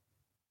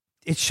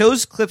 It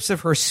shows clips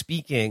of her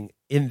speaking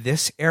in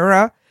this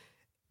era,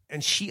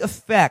 and she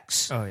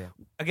affects,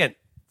 again,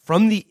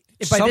 from the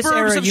By suburbs this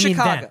era, of you mean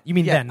Chicago. then. You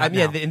mean then, not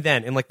now.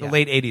 Then, in the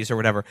late 80s or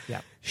whatever.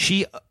 Yeah.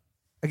 She,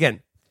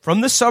 again,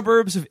 from the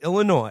suburbs of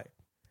Illinois,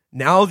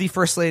 now the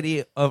First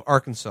Lady of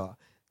Arkansas.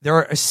 There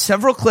are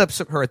several clips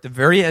of her at the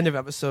very end of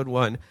episode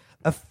 1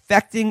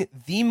 affecting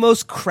the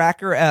most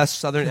cracker-ass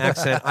Southern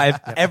accent I've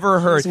ever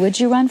heard. Would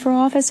you run for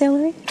office,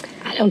 Hillary?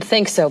 I don't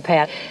think so,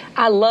 Pat.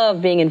 I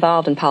love being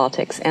involved in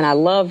politics, and I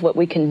love what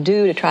we can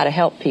do to try to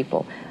help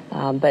people.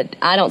 But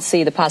I don't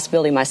see the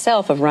possibility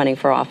myself of running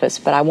for office,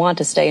 but I want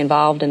to stay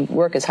involved and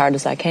work as hard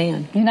as I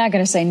can. You're not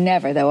going to say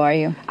never, though, are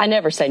you? I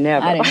never say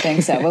never. I didn't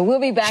think so, but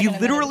we'll be back. She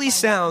literally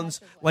sounds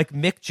like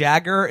Mick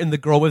Jagger in The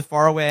Girl with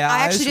Faraway Eyes.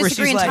 I actually where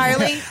disagree she's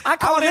entirely. I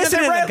call this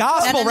in the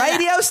gospel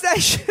radio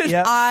station.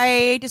 Yeah.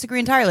 I disagree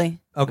entirely.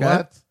 Okay.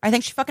 What? I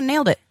think she fucking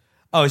nailed it.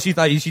 Oh, she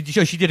thought she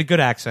did a good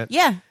accent.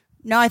 Yeah.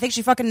 No, I think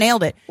she fucking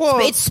nailed it. Well-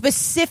 It's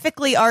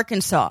specifically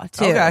Arkansas,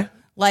 too.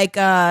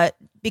 Okay.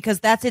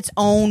 Because that's its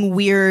own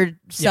weird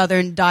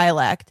Southern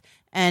dialect.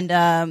 And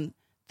the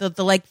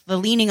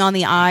leaning on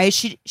the eyes,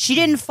 she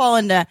didn't fall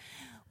into,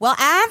 well,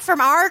 I'm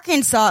from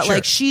Arkansas. Sure.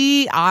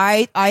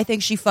 I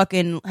think she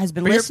fucking has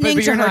been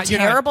listening to her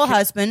terrible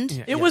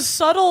husband. It was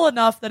subtle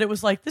enough that it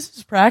was this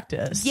is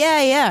practice.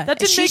 Yeah. That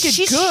didn't make it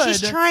good.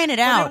 She's trying it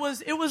out.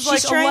 But it was She's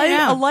like trying it a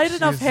out. light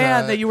enough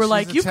hand that you were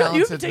like, she's you've a been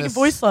talented taking Miss,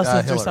 voice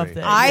lessons or Hillary.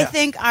 something. I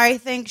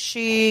think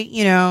she,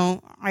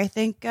 I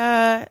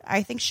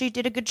think she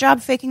did a good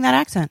job faking that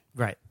accent.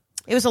 Right.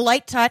 It was a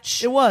light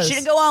touch. It was. She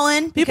didn't go all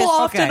in. People because-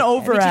 often Okay.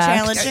 overact.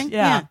 challenging.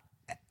 Yeah.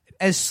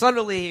 As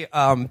subtly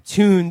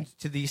tuned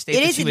to the state It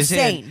that is she was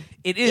insane. in.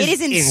 It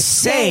is insane.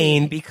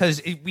 insane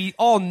because we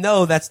all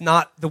know that's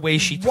not the way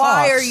she talks.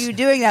 Why are you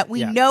doing that?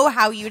 We Yeah. know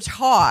how you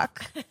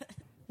talk.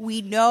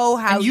 We know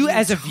how And you,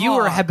 as a talk.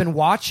 viewer, have been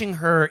watching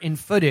her in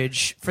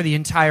footage for the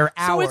entire So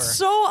hour. it's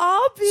so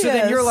obvious. So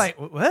then you're like,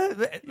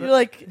 what? you're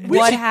like,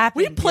 What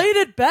happened? We played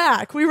it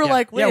back. We were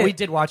like, wait. yeah, we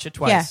did watch it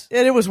twice. Yeah.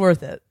 And it was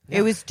worth it.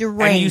 It was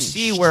deranged. And you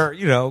see where,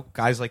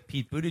 guys like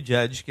Pete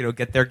Buttigieg,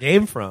 get their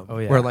game from. Oh,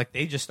 yeah. Where,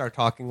 they just start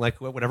talking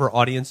like whatever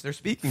audience they're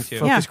speaking to.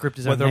 Focus group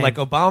is Whether, like,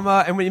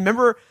 Obama. And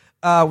remember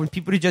when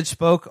Pete Buttigieg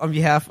spoke on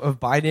behalf of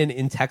Biden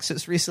in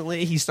Texas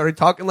recently, he started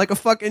talking like a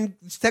fucking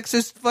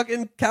Texas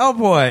fucking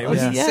cowboy. It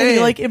was Yeah,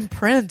 insane. he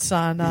imprints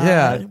on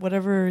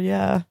whatever,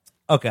 yeah.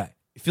 Okay.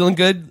 You feeling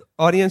good,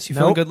 audience? You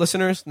feeling Nope. good,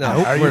 listeners? No.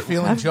 Are you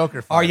feeling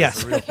Joker? Oh,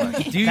 yes. That's the real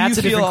question. Do That's you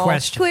a different feel,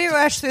 question. Can we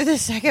rush through the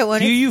second one?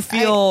 Do you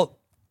feel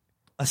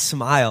a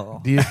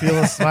smile? Do you feel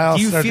a smile?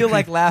 Do you start to feel creep-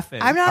 like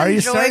laughing? I'm not Are you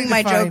starting enjoying to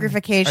my find-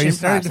 Jokerfication Are you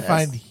starting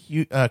process.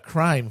 to find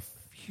crime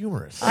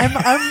humorous?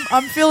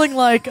 I'm feeling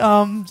like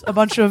a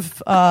bunch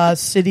of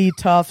city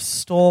toughs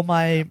stole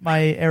my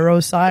arrow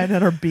sign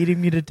and are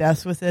beating me to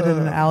death with it in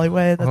an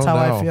alleyway. That's Oh,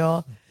 how no. I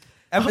feel.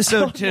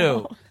 Episode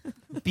 2.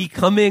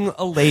 becoming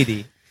a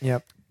lady.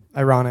 Yep.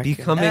 Ironic.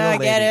 Becoming a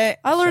lady. I get it.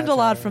 I learned a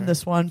lot from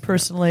this one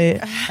personally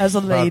as a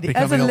lady.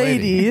 As a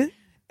lady.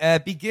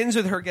 Begins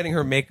with her getting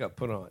her makeup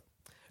put on.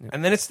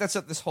 And then it sets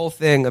up this whole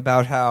thing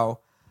about how,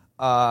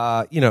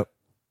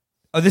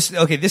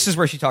 this is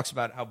where she talks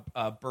about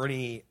how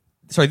Bernie.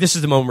 Sorry, this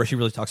is the moment where she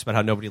really talks about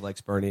how nobody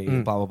likes Bernie.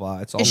 Blah blah blah.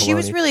 It's all. She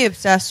was really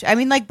obsessed. I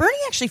mean, like Bernie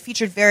actually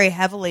featured very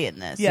heavily in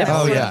this. Yeah.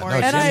 Oh, yeah. More No,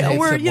 And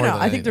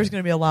I think there's anything.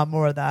 going to be a lot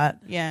more of that.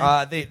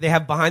 Yeah. They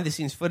have behind the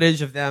scenes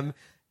footage of them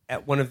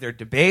at one of their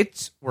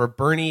debates where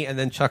Bernie and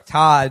then Chuck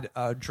Todd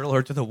drill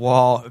her to the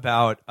wall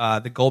about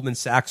the Goldman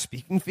Sachs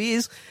speaking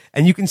fees,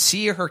 and you can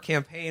see her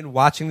campaign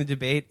watching the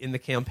debate in the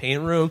campaign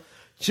room.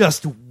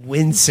 Just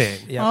wincing.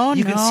 Yep. Oh,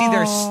 You can see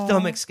their no.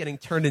 stomachs getting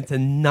turned into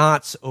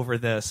knots over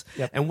this.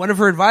 And one of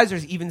her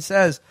advisors even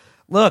says,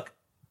 look,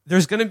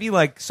 there's going to be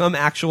like some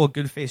actual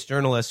good-faced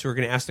journalists who are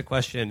going to ask the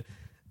question,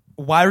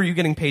 why are you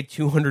getting paid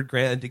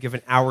 $200,000 to give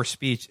an hour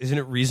speech? Isn't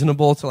it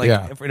reasonable to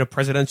in a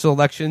presidential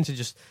election to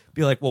just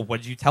be like, well, what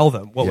did you tell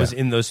them? What was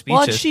in those speeches?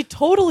 Well, and she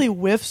totally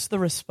whiffs the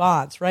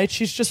response, right?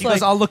 She's just She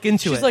goes, I'll look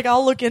into it. She's like,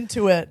 I'll look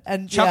into it.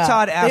 And Chuck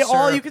Todd asks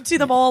her- you can see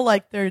them all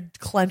like they're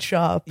clench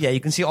up. Yeah, you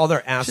can see all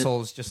their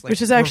assholes just like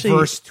Which is actually-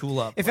 reverse tool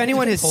up. If like,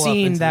 anyone has pull up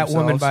seen into that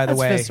woman, themselves. by the That's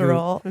way,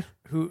 visceral.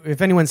 who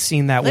if anyone's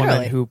seen that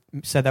Literally. woman who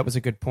said that was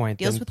a good point,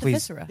 Deals then with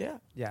please, the viscera.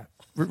 Yeah.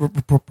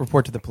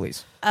 report to the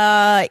police.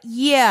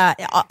 Yeah.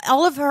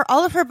 All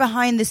of her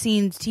behind the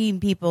scenes team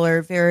people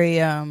are very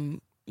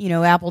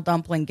apple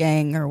dumpling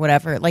gang or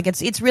whatever. Like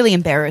it's really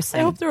embarrassing.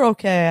 I hope they're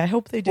okay. I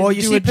hope they didn't Well,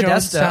 you do see a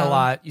Podesta Jonestown. a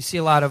lot. You see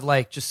a lot of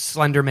like just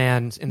slender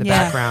man in the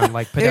Yeah. background,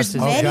 like There's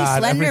Podesta's. many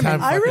God, every Slenderman.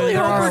 time I really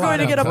fucking- hope we're going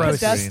to get a Gross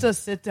Podesta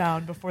sit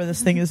down before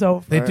this thing is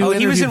over. They do Oh,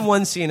 he was interview- in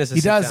one scene as a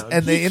He sit does, down.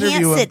 and they He interview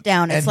can't him. sit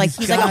down. It's and like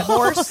he's like a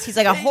horse. He's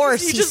like a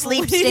horse. He just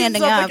sleeps leans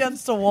standing up up.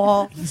 against a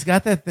wall. He's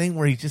got that thing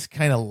where he just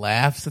kind of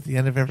laughs at the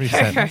end of every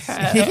sentence.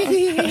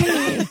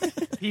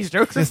 He's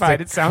Just a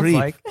Jokerfied. It sounds creep.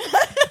 like.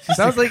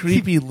 Sounds like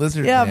creepy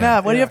lizard. Yeah, man.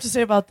 Matt, what do you have to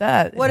say about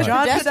that? What if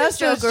John Podesta's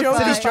Podesta's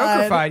Jokerfied? He's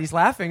Jokerfied. Jokerfied. He's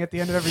laughing at the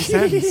end of every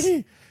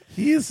sentence.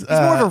 He's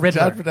more of a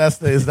Riddler. John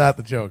Podesta is not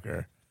the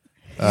Joker.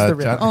 the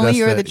Riddler. John Only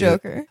you're the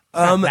Podesta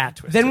Joker. Matt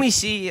Twister. Then we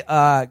see,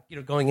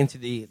 going into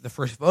the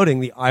first voting,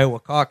 the Iowa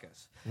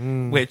caucus,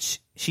 which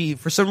she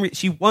for some reason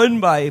she won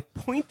by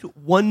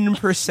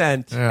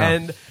 0.1%. Yeah.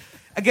 And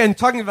again,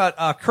 talking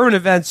about current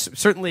events,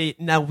 certainly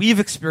now we've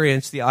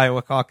experienced the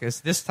Iowa caucus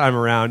this time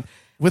around.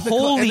 With the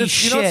Holy and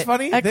shit! You know what's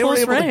funny? At They were close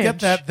able to get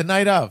range. that the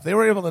night of. They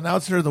were able to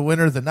announce her the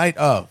winner the night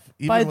of.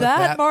 Even By with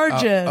that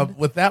margin.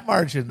 with that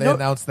margin, they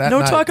announced that No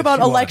night talk that about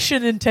she won.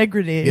 election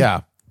integrity.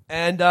 Yeah.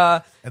 And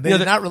And they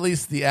did not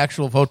release the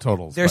actual vote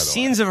totals. there's by the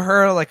scenes of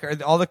her,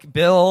 like all the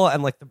Bill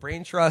and like the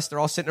Brain Trust. They're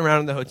all sitting around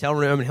in the hotel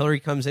room, and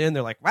Hillary comes in.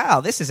 They're like, "Wow,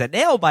 this is a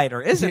nail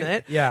biter, isn't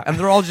it?" Yeah. And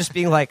they're all just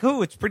being like,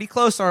 "Ooh, it's pretty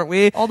close, aren't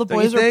we?" All the Don't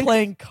you boys are think?"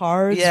 playing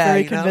cards Yeah,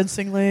 very you know?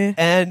 convincingly.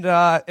 And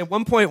at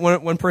one point,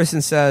 one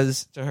person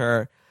says to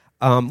her,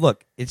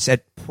 "Look, it's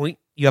at point.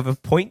 You have a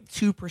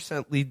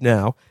 0.2% lead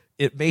now.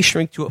 It may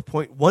shrink to a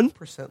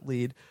 0.1%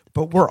 lead,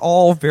 but we're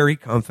all very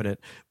confident."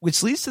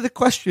 Which leads to the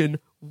question: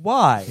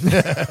 why?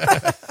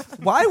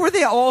 Why were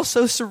they all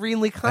so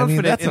serenely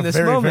confident that's in a this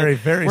very, moment? very,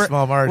 very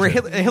small margin. Where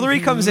Hillary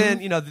comes in,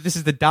 this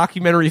is the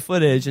documentary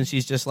footage, and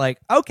she's just like,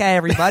 "Okay,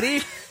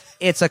 everybody,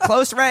 it's a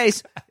close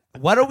race.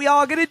 What are we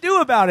all going to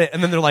do about it?"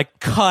 And then they're like,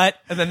 "Cut."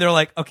 And then they're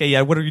like, "Okay,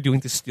 yeah, what are you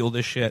doing to steal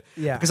this shit?"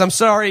 Yeah. Because I'm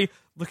sorry,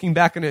 looking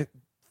back on it,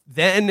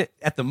 then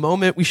at the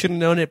moment we should have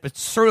known it, but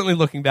certainly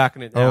looking back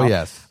on it now, Oh,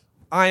 yes.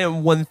 I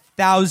am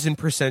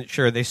 1,000%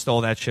 sure they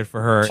stole that shit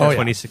for her in yeah.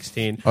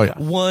 2016. Oh, yeah.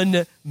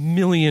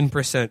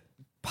 1,000,000%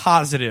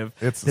 positive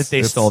that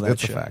they stole that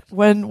it's shit. a fact.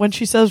 When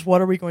she says,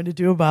 "What are we going to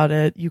do about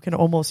it?" you can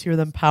almost hear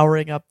them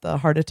powering up the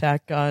heart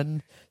attack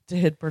gun to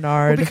hit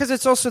Bernard. Well, because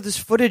it's also this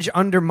footage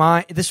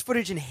this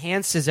footage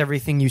enhances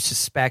everything you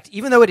suspect,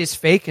 even though it is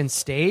fake and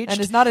staged.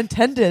 and it's not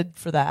intended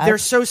for that. They're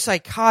so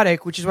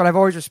psychotic, which is what I've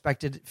always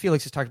respected.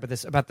 Felix has talked about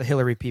this, about the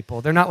Hillary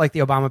people. They're not like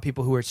the Obama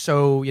people who are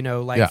so,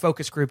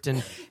 focus grouped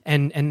and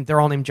they're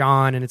all named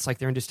John, and it's like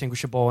they're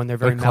indistinguishable and they're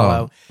very They're clone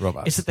mellow.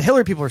 robots. It's that the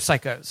Hillary people are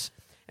psychos.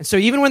 And so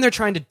even when they're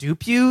trying to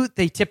dupe you,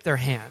 they tip their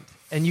hand.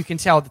 And you can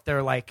tell that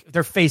they're like,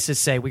 their faces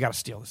say, "We got to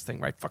steal this thing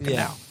right fucking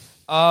now."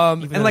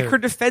 And though like they're- her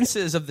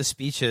defenses of the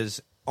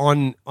speeches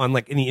on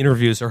like in the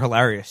interviews are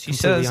hilarious. She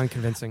Completely says,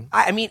 unconvincing.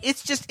 I mean,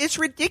 it's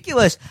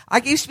ridiculous. I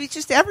gave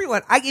speeches to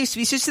everyone. I gave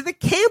speeches to the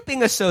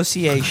camping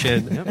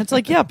association. It's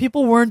like, yeah,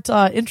 people weren't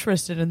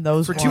interested in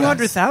those For ones.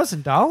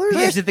 $200,000?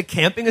 Yeah, did the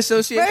camping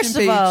association First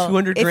pay of all,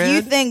 $200,000? if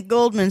you think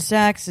Goldman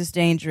Sachs is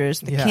dangerous,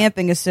 the Yeah.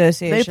 camping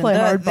association, They play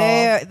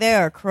hardball. they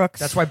are crooks.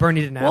 That's why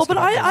Bernie didn't ask Well, but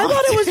about I that.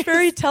 thought it was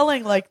very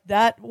telling, like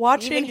that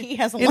watching Even he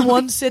has a in lot.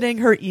 one sitting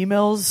her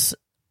emails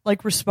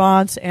like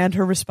response and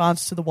her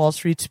response to the Wall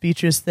Street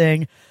speeches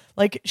thing.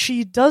 Like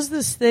she does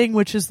this thing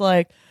which is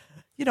like,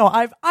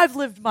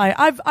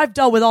 I've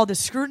dealt with all this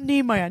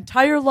scrutiny my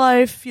entire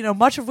life,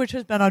 much of which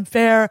has been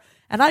unfair,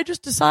 and I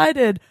just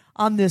decided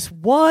on this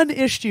one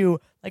issue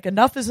Like,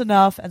 enough is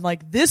enough. And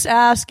like, this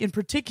ask in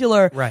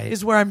particular Right.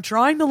 is where I'm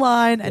drawing the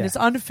line, and Yeah. it's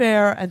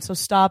unfair. And so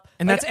stop.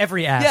 And Like, that's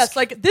every ask. Yes.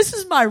 Like, this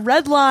is my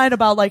red line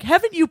about like,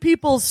 haven't you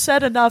people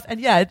said enough?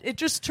 And yeah, it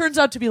just turns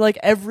out to be like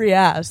every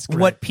ask.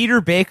 What Peter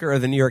Baker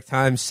of the New York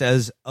Times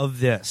says of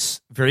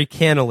this very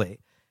cannily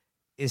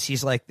is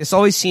he's like, this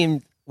always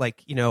seemed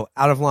like,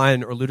 out of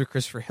line or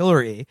ludicrous for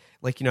Hillary.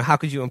 Like, how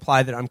could you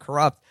imply that I'm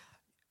corrupt?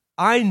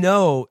 I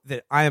know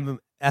that I am an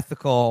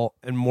ethical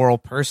and moral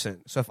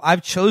person. So if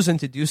I've chosen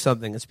to do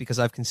something, it's because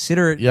I've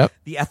considered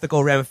the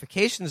ethical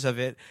ramifications of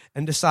it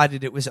and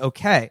decided it was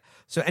okay.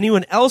 So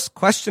anyone else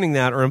questioning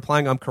that or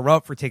implying I'm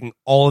corrupt for taking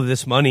all of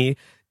this money,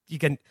 you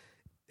can...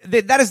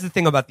 That is the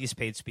thing about these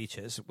paid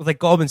speeches. With like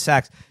Goldman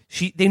Sachs,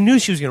 they knew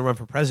she was going to run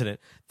for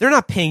president. They're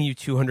not paying you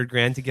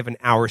 $200,000 to give an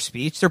hour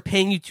speech. They're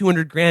paying you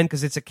 $200,000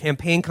 because it's a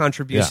campaign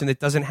contribution that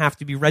doesn't have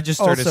to be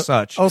registered as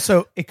such.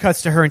 Also, it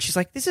cuts to her, and she's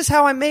like, "This is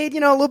how I made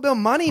a little bit of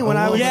money when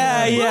I was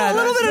a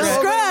little bit of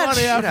scratch.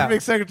 Money after being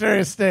Secretary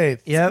of State.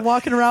 Yeah,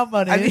 Walking around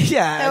money.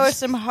 There was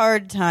some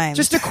hard times.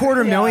 just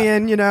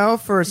 $250,000,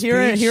 for a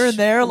speech. here and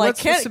there.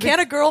 Like, What's can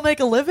a girl make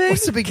a living?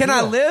 What's the big Can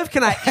I deal? live?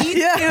 Can I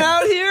eat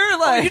out here?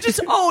 Like, you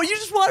just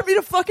wanted me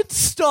to fucking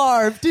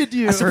starve, did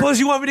you? I suppose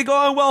you want me to go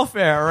on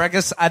welfare, or I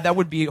guess that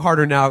would be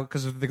harder now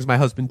because of the things my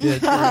husband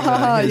did. During,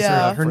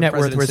 Her net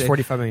worth was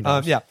 $45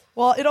 million. Yeah.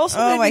 Well, it also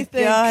Oh made my me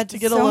think, God, to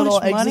get so a little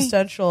much money.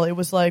 existential, it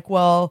was like,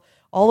 well,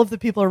 all of the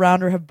people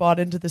around her have bought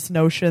into this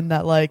notion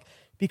that, like,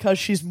 because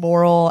she's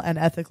moral and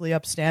ethically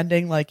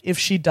upstanding, like, if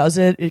she does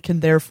it, it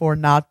can therefore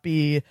not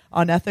be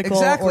unethical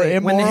or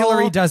immoral. When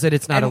Hillary does it,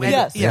 it's not And illegal.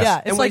 Yes, yeah.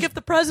 It's And like when- if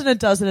the president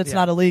does it, it's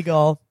not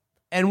illegal.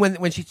 And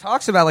when she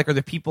talks about like, or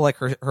the people like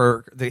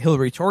the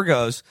Hillary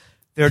Torgos,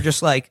 they're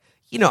just like,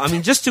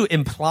 just to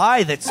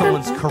imply that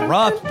someone's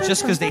corrupt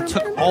just because they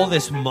took all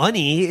this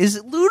money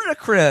is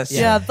ludicrous.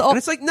 Yeah. And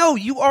it's like, no,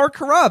 you are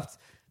corrupt.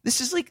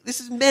 This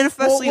is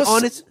manifestly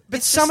on its.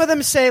 But some of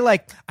them say,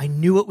 like, I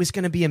knew it was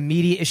going to be a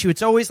media issue.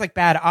 It's always like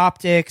bad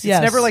optics. Yes.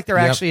 It's never like they're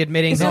actually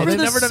admitting It's that. never they've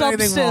the never done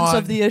anything substance wrong.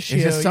 of the issue,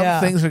 It's just some yeah.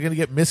 things are going to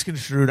get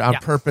misconstrued on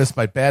purpose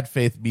by bad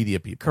faith media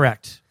people.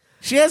 Correct.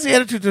 She has the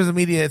attitude towards the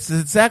media. It's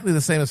exactly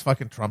the same as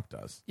fucking Trump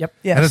does. Yep.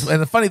 Yes.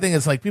 And the funny thing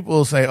is, like, people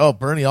will say, "Oh,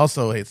 Bernie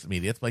also hates the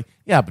media." It's like,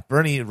 yeah, but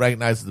Bernie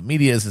recognizes the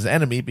media as his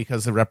enemy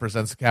because it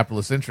represents the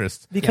capitalist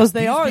interest. Because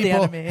they These are the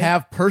people enemy.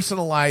 Have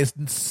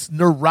personalized,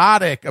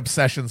 neurotic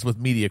obsessions with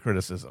media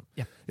criticism.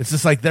 Yeah. It's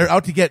just like they're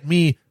out to get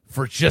me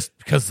for just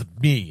because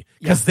of me,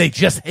 because they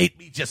just hate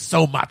me just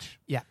so much.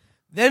 Yeah.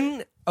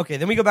 Then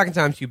we go back in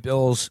time to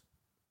Bill's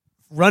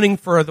running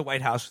for the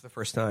White House for the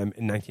first time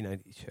in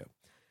 1992.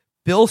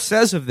 Bill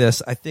says of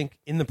this, I think,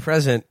 in the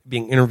present,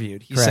 being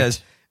interviewed, he Correct.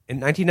 says, in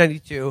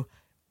 1992,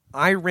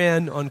 I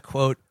ran on,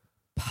 quote,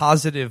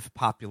 positive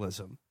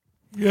populism.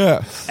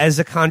 Yeah. As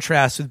a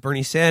contrast with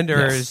Bernie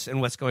Sanders and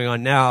what's going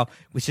on now,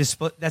 which is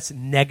that's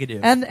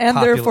negative. And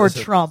therefore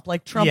populism. Trump,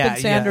 like Trump Yeah,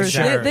 and Sanders,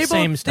 yeah, they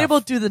same both stuff. they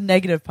both do the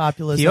negative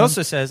populism. He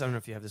also says, I don't know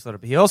if you have this letter,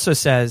 but he also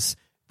says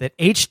that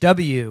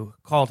HW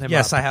called him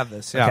Yes, up. I have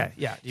this. Yeah.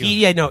 Okay,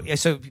 yeah.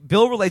 So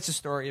Bill relates a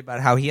story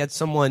about how he had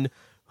someone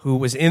who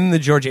was in the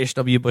George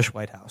H.W. Bush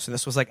White House. And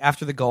this was like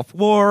after the Gulf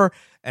War,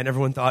 and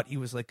everyone thought he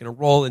was like going to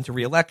roll into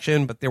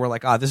re-election, but they were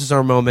like, this is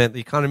our moment. The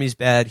economy's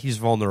bad. He's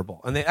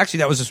vulnerable. And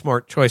that was a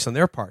smart choice on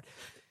their part.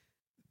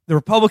 The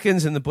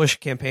Republicans in the Bush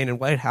campaign and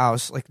White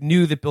House like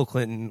knew that Bill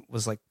Clinton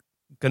was like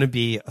going to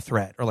be a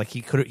threat, or like he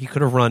could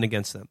have run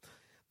against them.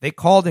 They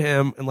called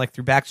him and like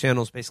through back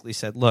channels basically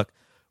said, look,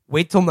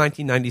 wait till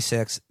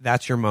 1996.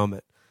 That's your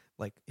moment.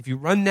 Like, if you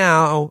run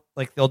now,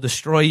 like, they'll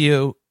destroy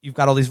you. You've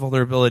got all these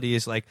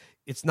vulnerabilities. Like,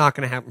 it's not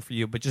going to happen for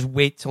you, but just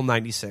wait till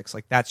 96.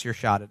 Like, that's your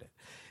shot at it.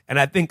 And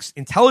I think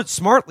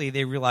smartly,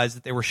 they realized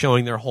that they were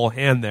showing their whole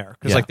hand there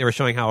because, like, they were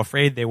showing how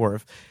afraid they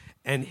were.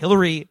 And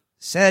Hillary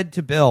said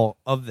to Bill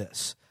of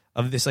this,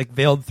 like,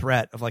 veiled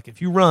threat of, like,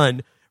 if you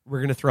run, we're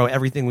going to throw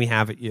everything we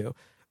have at you.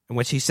 And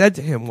what she said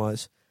to him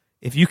was,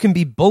 if you can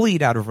be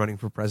bullied out of running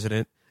for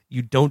president,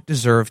 you don't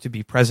deserve to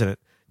be president.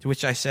 To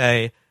which I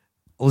say,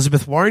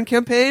 Elizabeth Warren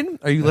campaign,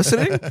 are you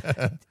listening?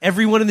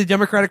 Everyone in the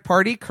Democratic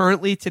Party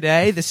currently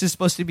today, this is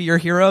supposed to be your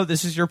hero.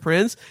 This is your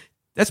prince.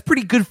 That's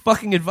pretty good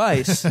fucking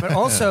advice. But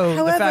also,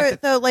 however, the fact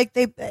that though, like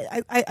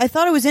I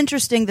thought it was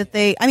interesting that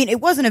it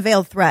wasn't a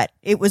veiled threat;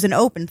 it was an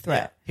open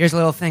threat. here's a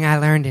little thing I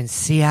learned in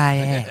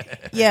CIA.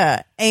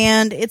 Yeah,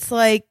 and it's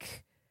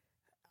like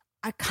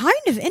kind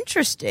of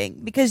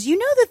interesting because you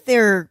know that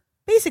they're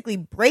basically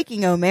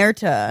breaking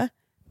omerta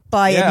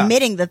by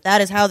admitting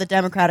that is how the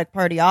Democratic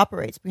Party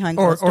operates behind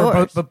closed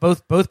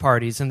doors. both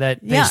parties, and that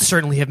they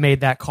certainly have made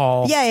that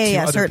call. to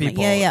other certainly.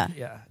 people.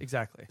 Yeah,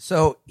 exactly.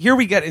 So here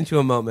we get into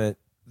a moment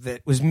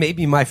that was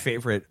maybe my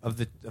favorite of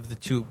the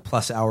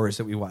 2+ hours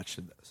that we watched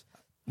in this.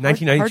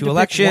 1992 Hard to pick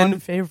election. one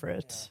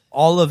favorite.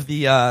 All of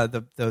the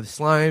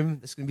slime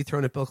that's going to be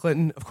thrown at Bill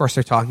Clinton. Of course,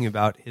 they're talking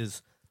about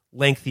his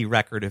lengthy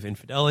record of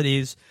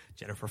infidelities,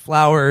 Jennifer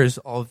Flowers,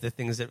 all of the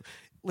things that,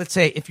 let's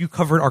say, if you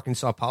covered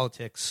Arkansas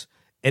politics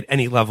at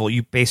any level,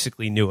 you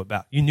basically knew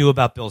about. You knew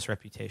about Bill's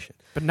reputation.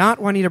 But not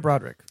Juanita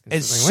Broderick.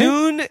 As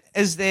soon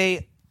as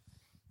they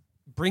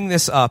bring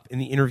this up in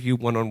the interview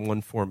one-on-one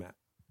format.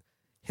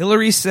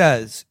 Hillary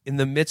says, in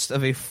the midst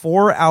of a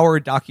 4-hour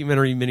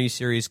documentary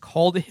miniseries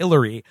called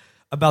Hillary,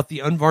 about the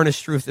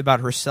unvarnished truth about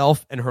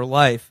herself and her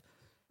life,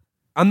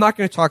 I'm not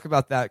going to talk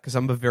about that because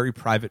I'm a very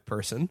private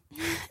person.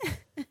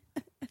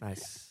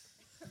 Nice.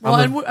 Well,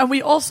 and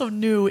we also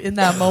knew in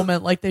that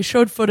moment, like they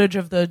showed footage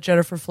of the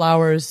Jennifer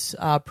Flowers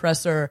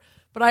presser,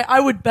 but I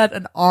would bet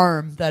an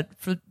arm that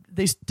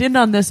they didn't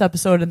on this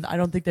episode, and I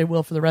don't think they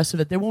will for the rest of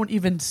it. They won't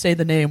even say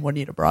the name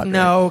Juanita Broaddrick.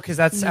 No, because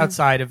that's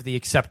outside of the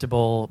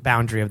acceptable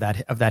boundary of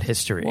that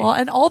history. Well,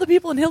 and all the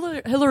people in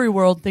Hillary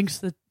world think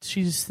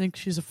she's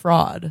a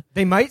fraud.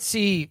 They might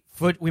see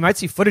we might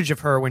see footage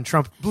of her when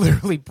Trump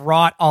literally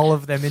brought all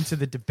of them into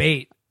the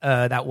debate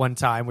that one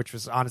time, which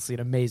was honestly an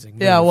amazing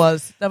move. Yeah, it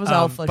was. That was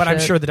alpha But I'm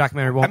shit. sure the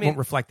documentary won't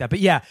reflect that. But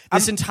yeah,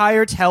 this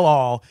entire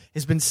tell-all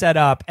has been set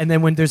up, and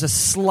then when there's a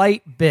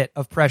slight bit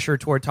of pressure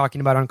toward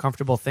talking about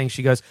uncomfortable things,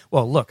 she goes,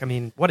 well, look, I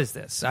mean, what is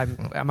this?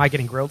 Am I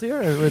getting grilled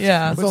here?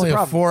 Yeah. It's only a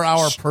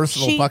 4-hour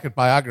personal She- bucket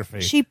biography.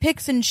 She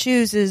picks and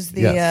chooses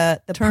the Yes.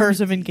 the Terms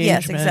of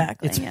engagement. Yes,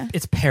 exactly.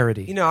 It's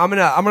parody. You know, I'm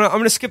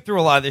gonna skip through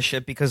a lot of this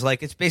shit because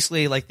like it's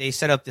basically like they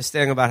set up this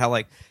thing about how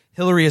like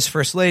Hillary as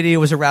first lady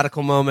was a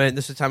radical moment.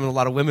 This was a time when a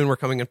lot of women were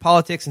coming in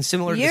politics, and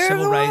similar to You're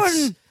civil the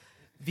rights, one.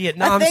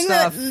 Vietnam A thing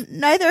stuff. that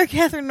neither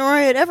Catherine nor I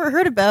had ever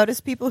heard about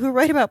is people who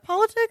write about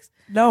politics.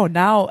 No,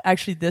 now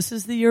actually this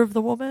is the year of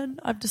the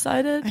woman. I've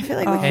decided. I feel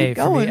like we Hey, keep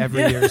for me, going.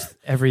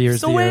 every year's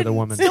Still the year of waiting. the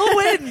woman. Still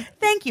waiting.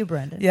 Thank you,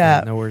 Brendan.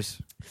 Yeah. No worries.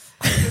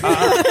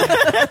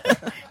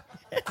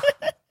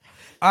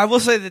 I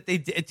will say that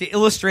to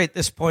illustrate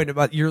this point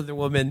about You're the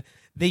Woman,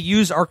 they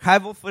use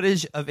archival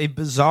footage of a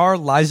bizarre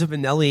Liza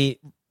Minnelli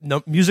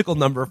musical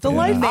number from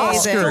the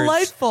Amazing. Oscars.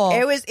 Delightful.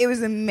 It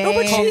was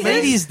amazing. Called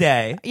Ladies'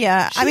 Day.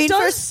 Yeah, She I mean,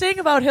 does first, sing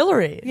about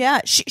Hillary.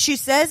 yeah, she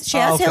says she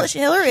Oh, has okay.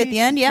 Hillary at the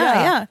end.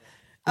 Yeah.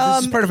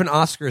 This is part of an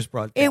Oscars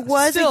broadcast. It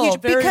was Still a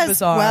huge very because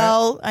bizarre.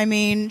 well, I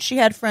mean, she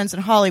had friends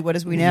in Hollywood,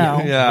 as we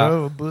know. Yeah.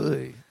 Oh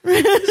boy.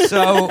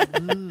 So,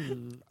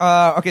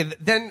 okay,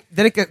 then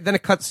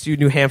it cuts to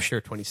New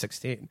Hampshire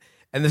 2016.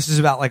 And this is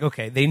about like,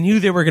 okay, they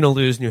knew they were going to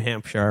lose New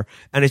Hampshire,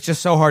 and it's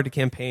just so hard to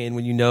campaign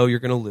when you know you're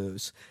going to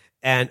lose.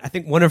 And I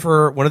think one of the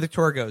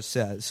Torgos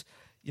says,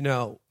 you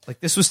know,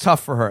 like this was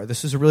tough for her.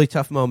 This was a really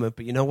tough moment,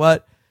 but you know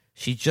what?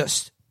 She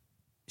does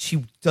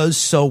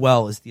so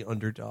well as the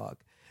underdog.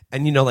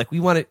 And you know, like we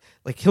wanted,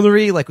 like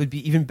Hillary, like would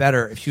be even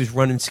better if she was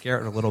running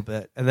scared a little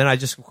bit. And then I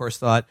just, of course,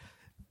 thought,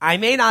 I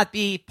may not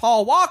be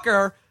Paul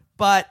Walker,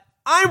 but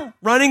I'm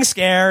running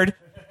scared.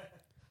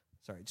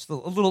 Sorry, just a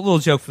little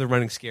joke for the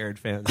running scared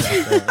fans out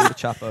there in the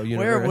Chapo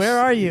universe. Where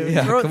are you?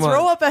 Yeah, throw come on.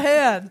 throw up a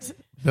hand.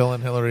 Bill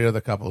and Hillary are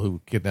the couple who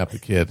kidnapped the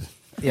kid.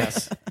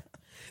 Yes.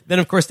 Then,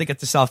 of course, they get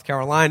to South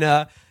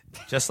Carolina,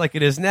 just like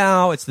it is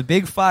now. It's the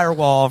big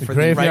firewall for the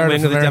right graveyard wing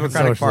of of the American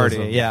Democratic Party.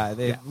 socialism.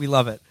 Yeah, we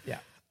love it.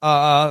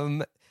 Yeah.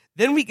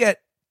 Then we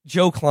get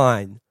Joe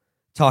Klein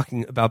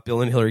talking about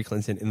Bill and Hillary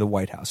Clinton in the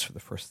White House for the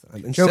first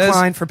time. And Joe says,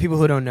 Klein, for people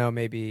who don't know,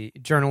 maybe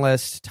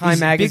journalist, Time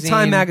he's a Magazine, big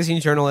Time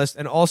Magazine journalist,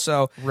 and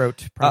also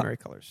wrote Primary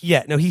Colors.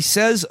 Yeah, no, he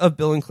says of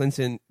Bill and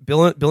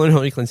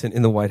Hillary Clinton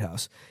in the White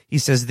House, he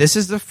says, this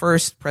is the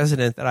first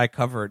president that I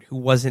covered who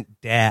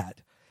wasn't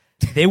dad.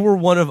 They were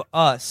one of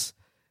us.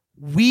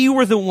 We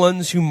were the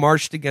ones who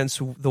marched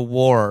against the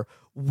war.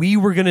 We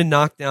were going to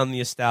knock down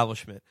the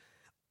establishment.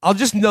 I'll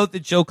just note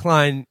that Joe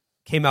Klein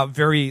came out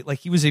very, like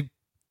he was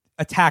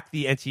attacked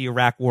the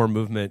anti-Iraq war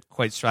movement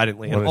quite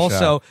stridently. What And a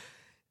also, shot.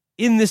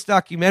 in this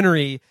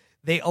documentary,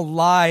 they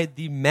allied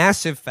the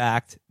massive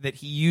fact that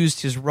he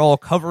used his role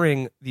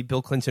covering the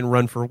Bill Clinton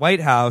run for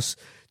White House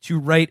to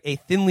write a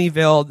thinly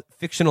veiled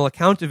fictional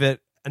account of it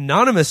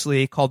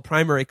anonymously called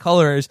Primary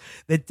Colors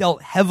that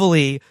dealt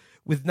heavily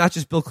with not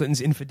just Bill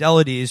Clinton's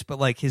infidelities, but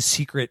like his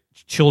secret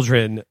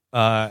children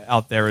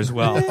out there as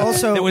well.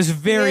 Also, it was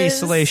very Yes,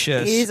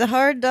 salacious. He's a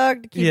hard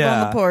dog to keep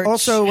on the porch.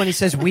 Also, when he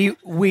says we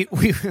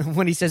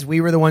when he says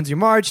we were the ones who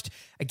marched,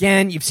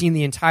 again, you've seen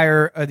the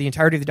entirety of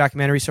the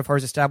documentary so far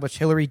is established.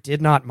 Hillary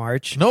did not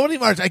march. Nobody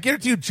marched. I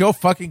guarantee you, Joe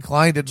fucking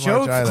Klein didn't Joe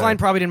march either. Klein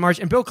probably didn't march,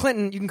 and Bill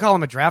Clinton, you can call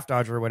him a draft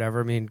dodger or whatever.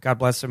 I mean, God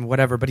bless him,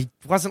 whatever. But he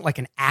wasn't like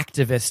an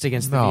activist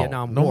against the No,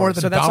 Vietnam no War. more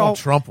than so that's Donald all,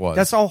 Trump was.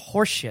 That's all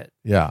horseshit.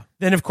 Yeah.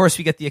 Then, of course,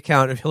 we get the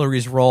account of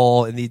Hillary's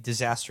role in the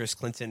disastrous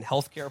Clinton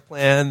healthcare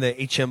plan, the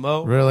HMO.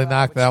 Really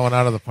knocked that one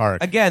out of the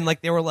park. Again,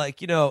 like they were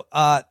like, you know,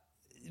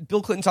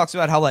 Bill Clinton talks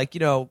about how like, you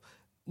know,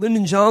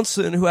 Lyndon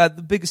Johnson, who had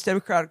the biggest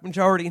Democratic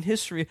majority in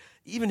history,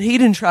 even he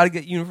didn't try to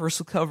get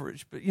universal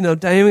coverage. But, you know,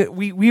 damn it,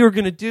 we were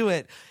going to do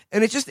it.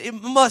 And it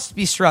must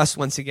be stressed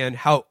once again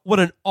what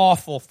an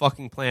awful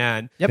fucking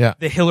plan. Yep. Yeah.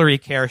 The Hillary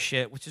Care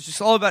shit, which is just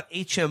all about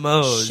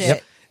HMOs. Shit.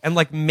 Yep. And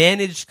like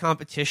managed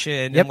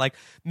competition Yep. and like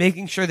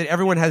making sure that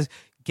everyone has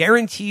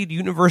guaranteed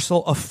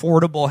universal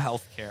affordable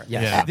health care.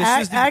 Yes. Yeah. This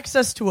was the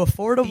Access to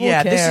affordable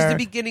yeah, care. this is the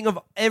beginning of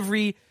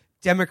every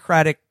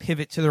Democratic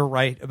pivot to the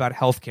right about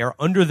healthcare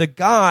under the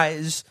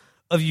guise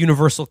of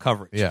universal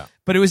coverage. Yeah.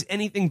 But it was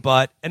anything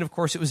but, and of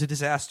course it was a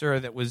disaster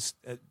that was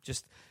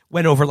just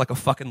went over like a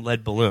fucking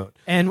lead balloon.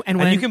 And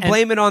you can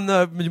blame it on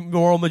the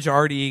moral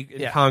majority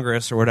in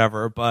Congress or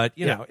whatever, but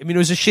you know, I mean, it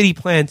was a shitty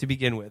plan to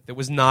begin with. It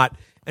was not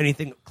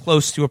anything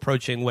close to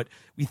approaching what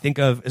we think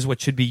of as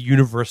what should be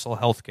universal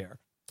health care.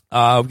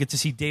 We get to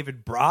see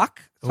David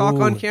Brock talk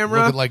on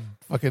camera. Looking like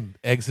fucking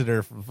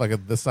Exeter from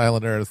fucking This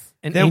Island Earth.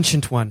 An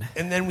ancient one.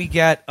 And then we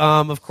get,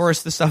 of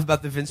course, the stuff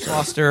about the Vince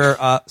Foster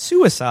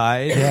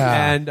suicide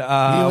and he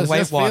was Whitewater.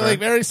 just feeling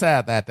very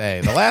sad that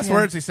day. The last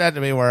words he said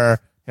to me were,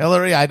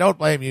 "Hillary, I don't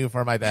blame you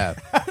for my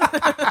death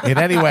in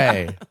any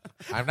way.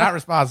 I'm not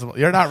responsible.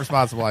 You're not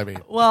responsible, I mean."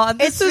 Well,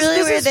 and it's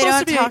really weird. They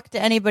don't talk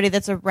to anybody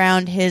that's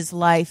around his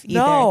life either.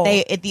 No.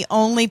 The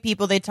only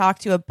people they talk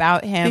to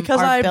about him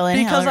are Bill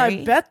and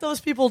Hillary. I bet those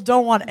people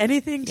don't want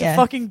anything to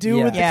fucking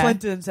do with the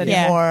Clintons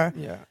anymore.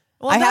 Yeah.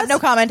 Well, I have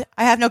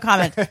no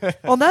comment.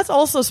 Well, that's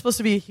also supposed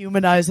to be a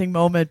humanizing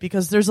moment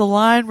because there's a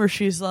line where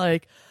she's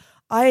like,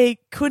 I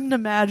couldn't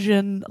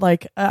imagine,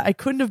 like, I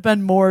couldn't have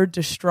been more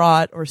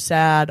distraught or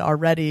sad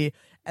already.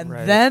 And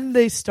then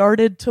they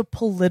started to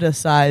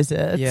politicize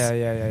it.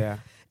 Yeah.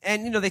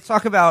 And, you know, they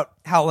talk about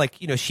how, like,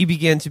 you know, she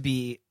began to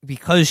be,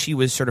 because she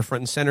was sort of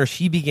front and center,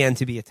 she began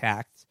to be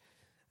attacked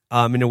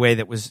in a way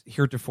that was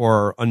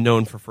heretofore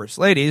unknown for first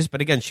ladies. But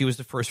again, she was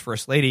the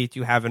first lady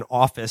to have an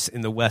office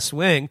in the West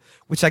Wing,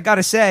 which I got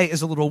to say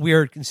is a little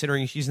weird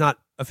considering she's not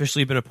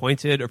officially been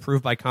appointed,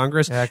 approved by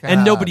Congress,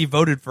 and nobody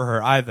voted for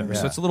her either. Yeah.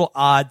 So it's a little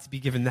odd to be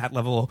given that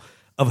level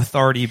of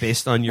authority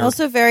based on your...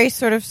 Also very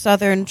sort of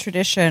Southern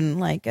tradition.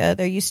 Like,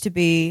 there used to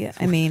be,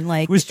 I mean,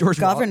 like, who's George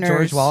governors.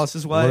 George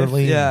Wallace's wife?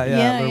 Lurleen.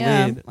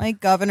 Yeah. Like,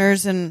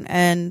 governors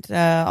and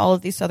all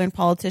of these Southern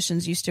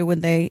politicians used to,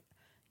 when they,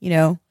 you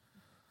know,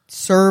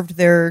 served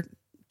their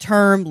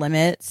term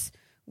limits,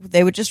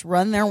 they would just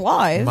run their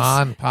wives.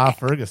 Ma and Pa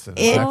Ferguson.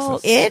 It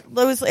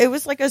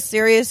was like a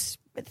serious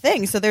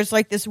thing. So there's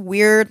like this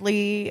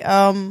weirdly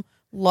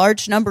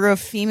large number of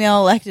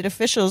female elected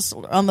officials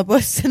on the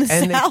books in the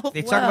South.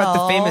 They talk about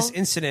the famous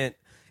incident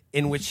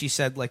in which she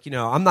said, like, you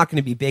know, I'm not going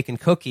to be baking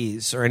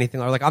cookies or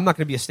anything, or like, I'm not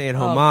going to be a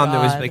stay-at-home mom. God.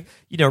 That was like,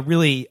 you know,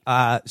 really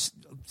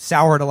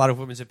soured a lot of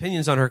women's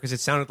opinions on her because it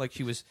sounded like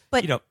she was,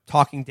 you know,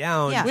 talking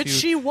down. Yeah. To, Which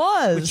she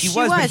was.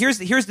 But here's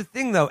the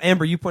thing, though,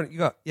 Amber. You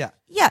go. Yeah.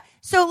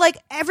 So, like,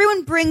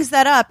 everyone brings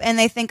that up, and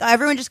they think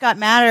everyone just got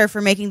mad at her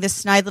for making this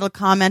snide little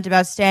comment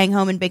about staying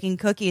home and baking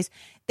cookies.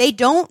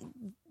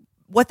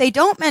 What they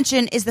don't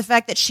mention is the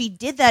fact that she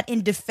did that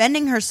in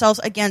defending herself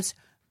against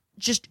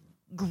just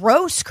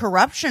gross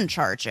corruption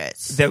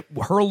charges. That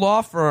her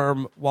law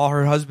firm, while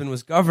her husband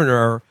was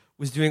governor,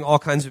 was doing all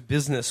kinds of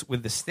business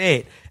with the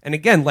state. And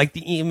again, like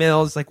the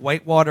emails, like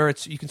Whitewater,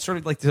 you can sort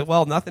of like,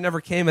 well, nothing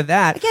ever came of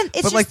that. Again,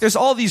 it's but like there's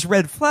all these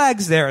red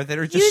flags there that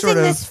are just using sort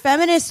of this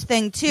feminist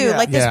thing too,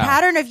 like this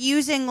pattern of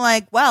using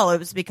like, well, it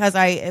was because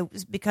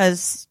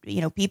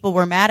you know, people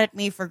were mad at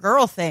me for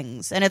girl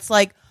things, and it's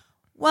like,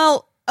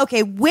 well,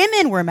 okay,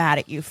 women were mad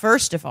at you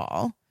first of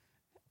all,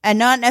 and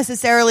not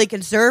necessarily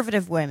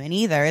conservative women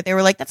either. They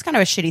were like, that's kind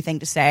of a shitty thing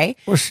to say,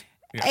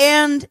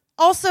 and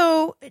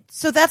also,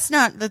 so that's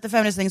not that the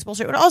feminist thing is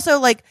bullshit, but also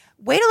like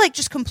way to like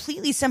just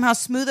completely somehow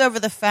smooth over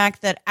the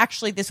fact that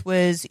actually this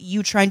was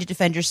you trying to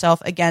defend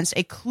yourself against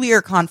a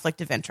clear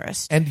conflict of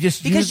interest, and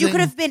just because you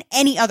could have been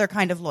any other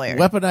kind of lawyer,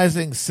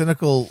 weaponizing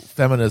cynical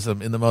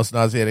feminism in the most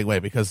nauseating way,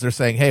 because they're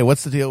saying, hey,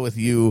 what's the deal with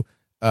you,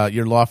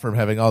 your law firm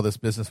having all this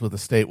business with the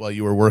state while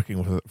you were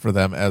working for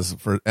them as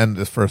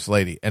first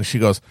lady? And she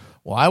goes,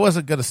 well, I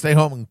wasn't going to stay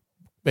home and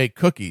bake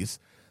cookies.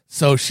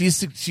 So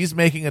she's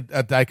making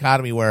a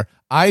dichotomy where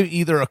I'm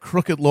either a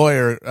crooked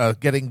lawyer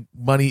getting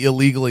money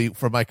illegally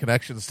from my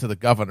connections to the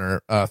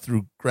governor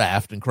through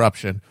graft and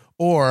corruption,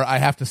 or I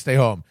have to stay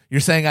home.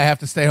 You're saying I have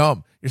to stay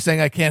home. You're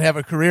saying I can't have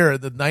a career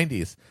in the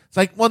 90s. It's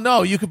like, well,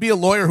 no, you could be a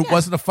lawyer who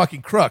wasn't a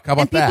fucking crook. How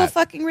about and people that?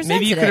 fucking resented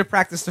Maybe you could have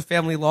practiced the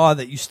family law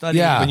that you studied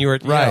when you were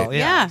at Yale.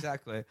 Yeah,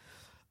 exactly.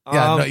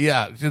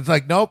 It's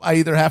like, nope, I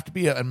either have to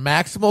be a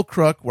maximal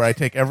crook where I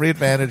take every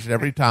advantage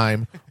every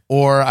time,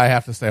 or I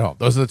have to stay home.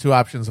 Those are the two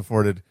options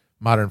afforded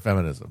modern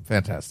feminism.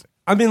 Fantastic.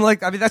 I mean,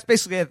 that's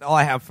basically all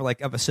I have for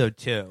like episode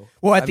 2.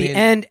 Well, at the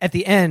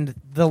end,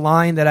 the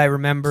line that I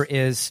remember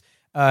is,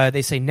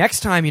 they say, next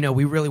time, you know,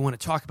 we really want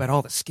to talk about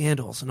all the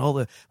scandals and all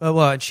the blah,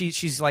 blah. And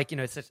she's like, you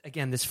know, it's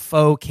again this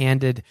faux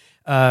candid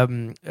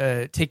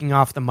taking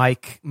off the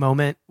mic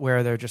moment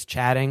where they're just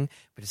chatting,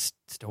 but it's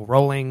still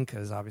rolling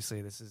because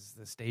obviously this is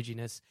the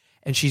staginess.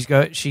 And she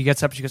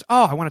gets up and she goes,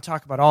 oh, I want to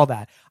talk about all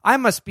that. I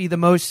must be the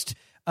most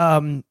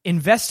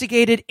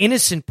investigated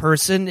innocent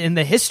person in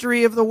the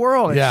history of the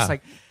world. It's just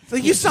like, so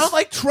you sound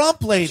like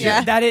Trump, lady.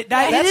 Yeah. That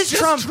is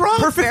Trump.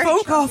 Perfect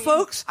phone call,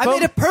 folks. I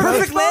made a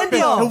perfect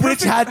landing.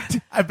 Which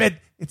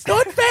it's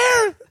not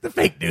fair. The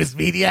fake news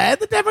media and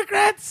the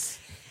Democrats.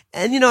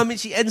 And, you know, I mean,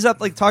 she ends up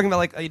like talking about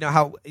like, you know,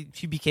 how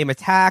she became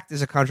attacked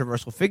as a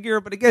controversial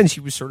figure. But again, she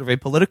was sort of a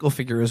political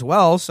figure as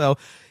well. So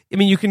I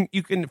mean, you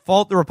can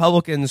fault the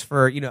Republicans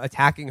for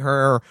attacking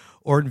her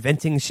or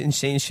inventing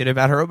insane shit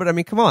about her, but I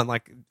mean, come on,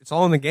 like it's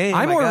all in the game.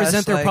 I more guess.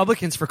 resent the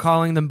Republicans for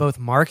calling them both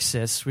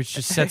Marxists, which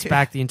just sets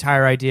back the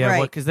entire idea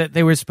because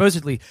they were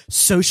supposedly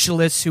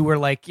socialists who were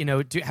like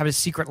have a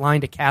secret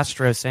line to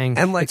Castro saying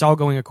it's all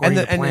going according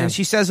to plan. And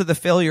she says of the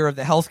failure of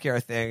the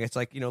healthcare thing, it's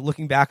like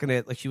looking back on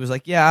it, like she was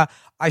like, yeah,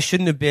 I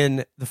shouldn't have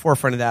been the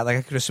forefront of that. Like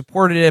I could have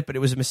supported it, but it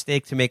was a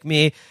mistake to make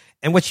me.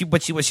 And what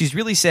she's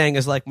really saying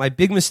is like my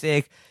big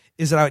mistake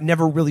is that I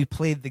never really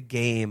played the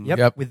game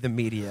with the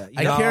media.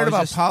 I cared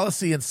about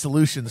policy and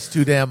solutions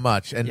too damn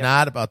much, and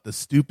not about the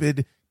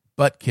stupid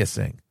butt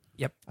kissing.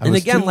 Yep.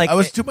 I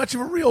was too much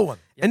of a real one.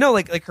 I know,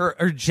 like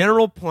her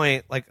general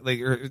point, like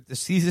her the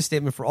thesis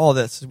statement for all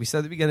this, as we said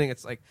at the beginning,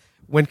 it's like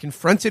when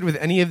confronted with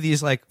any of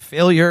these like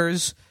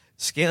failures,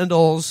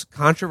 scandals,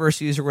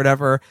 controversies, or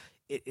whatever,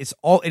 it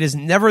is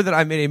never that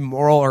I made a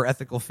moral or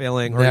ethical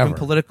failing or even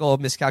political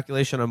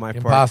miscalculation on my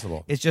part.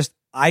 Impossible. It's just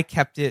I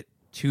kept it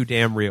too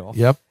damn real.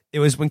 Yep. It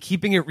was when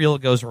keeping it real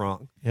goes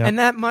wrong. Yep. And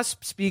that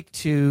must speak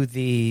to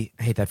I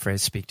hate that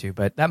phrase, speak to,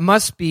 but that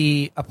must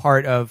be a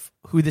part of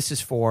who this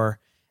is for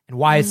and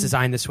why it's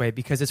designed this way,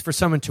 because it's for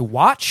someone to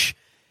watch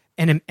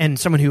and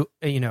someone who,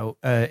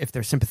 if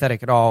they're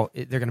sympathetic at all,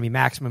 they're going to be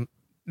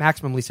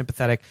maximally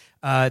sympathetic.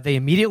 They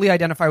immediately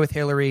identify with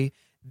Hillary,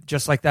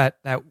 just like that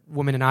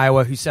woman in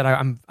Iowa who said,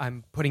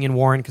 I'm putting in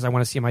Warren because I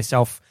want to see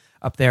myself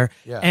up there.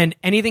 Yeah. And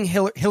anything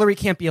Hillary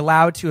can't be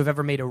allowed to have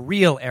ever made a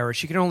real error.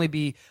 She can only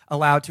be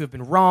allowed to have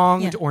been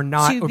wronged or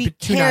not, or be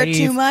too naive.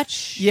 Too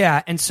much.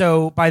 Yeah, and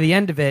so by the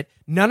end of it,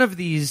 none of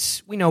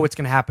these, we know what's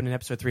going to happen in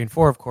episode 3 and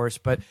 4, of course,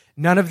 but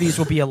none of these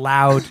will be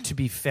allowed to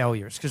be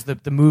failures, because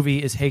the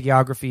movie is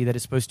hagiography that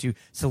is supposed to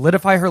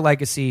solidify her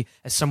legacy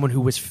as someone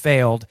who was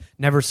failed,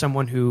 never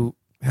someone who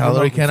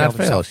Hillary cannot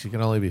fail. herself. She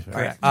can only be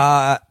failed.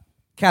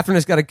 Catherine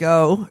has got to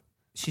go.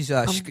 She's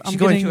going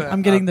to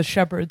I'm getting the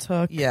shepherd's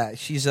hook. Yeah,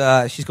 she's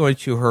going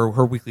to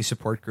her weekly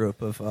support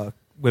group of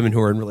women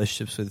who are in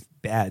relationships with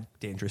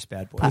dangerous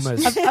bad boys.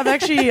 I've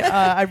actually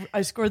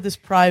I scored this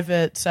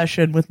private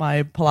session with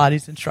my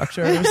Pilates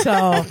instructor, so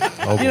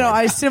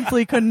I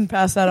simply couldn't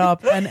pass that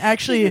up. And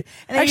actually, you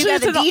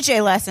got the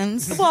DJ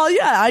lessons. Well,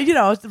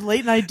 yeah,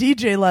 late night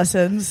DJ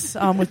lessons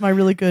with my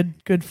really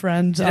good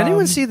friend. Did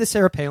anyone see the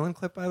Sarah Palin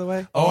clip, by the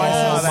way? Oh, I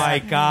saw Oh that. my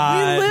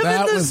god! We live That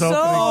in the was zone.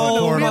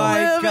 opening the We door.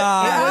 live in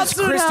God. It was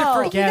absolute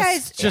Christopher hell.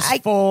 Guest, guys,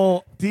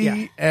 full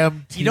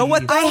DMT. You know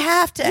what, though? I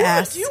have to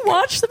ask. Do you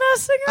watch The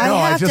Masked Singer? I No,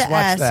 I have just to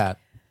watched ask. that.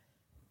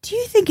 Do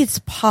you think it's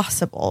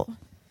possible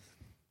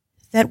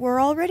that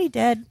we're already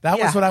dead? That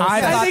was what I was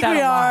saying. I think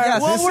we are.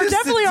 Yes, Well, this we're is the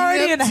definitely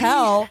already in DMT.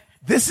 hell.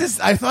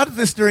 I thought of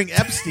this during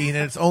Epstein,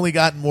 and it's only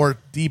gotten more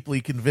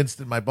deeply convinced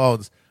in my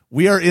bones.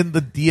 We are in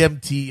the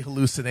DMT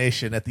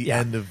hallucination at the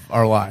end of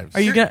our lives.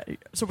 Are you gonna?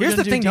 So we're Here's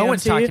gonna the thing do no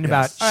one's DMT? talking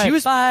about. All right, She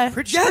was bye.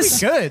 pretty Yes.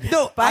 good.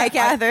 No, Bye,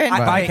 Catherine.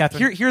 Bye,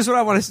 Catherine. Here's what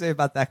I want to say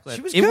about that clip.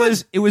 She was it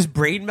good. was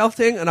brain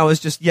melting, and I was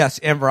just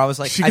Amber. I was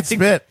like, She I could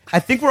think spit. I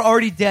think we're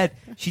already dead.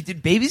 She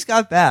did. Baby's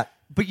got back,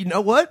 but you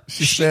know what?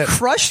 She spit.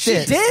 crushed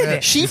it. She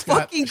did. She She's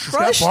got- fucking she's got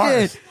crushed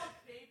bars. it.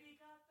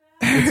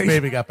 It's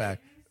Baby Got Back.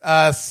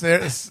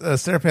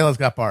 Sarah Palin's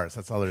got bars.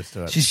 That's all there is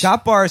to it. She's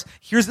got bars.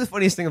 Here's the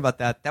funniest thing about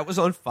that. That was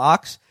on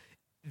Fox.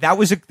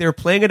 They were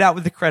playing it out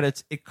with the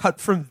credits. It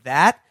cut from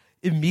that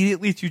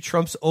immediately to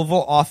Trump's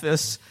Oval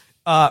Office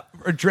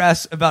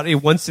address about a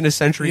once in a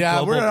century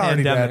global we're already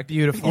pandemic. dead.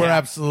 Beautiful. We're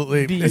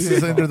absolutely. This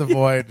is Into the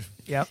Void.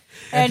 Yep.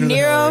 And Enter the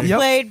Nero Hillary.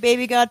 played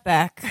Baby Got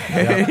Back.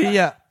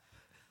 Yeah.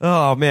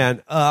 Oh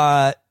man.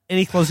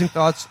 Any closing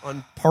thoughts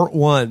on part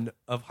 1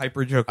 of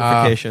Hyper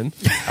Jokerfication?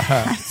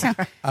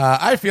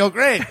 I feel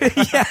great.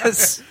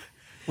 Yes.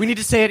 We need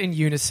to say it in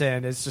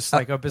unison. It's just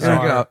like a There we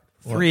go.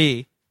 bizarre.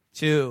 3,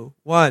 2,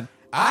 1.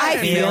 I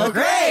feel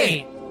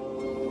great.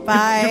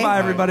 Bye. Goodbye,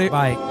 everybody.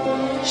 Bye.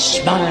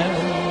 Smile,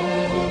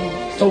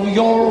 though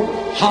your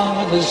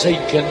heart is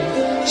aching.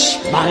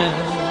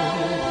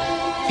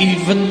 Smile,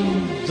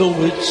 even though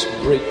it's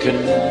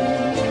breaking.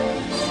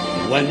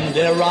 When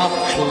there are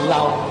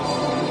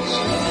clouds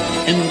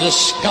in the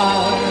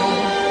sky,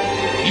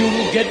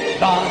 you'll get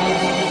by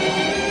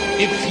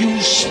if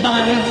you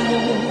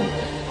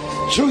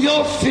smile. Through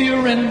your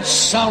fear and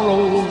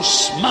sorrow,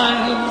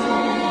 smile,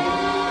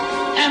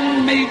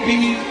 and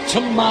maybe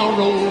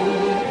tomorrow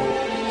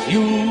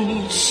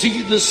you'll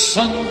see the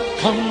sun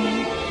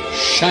come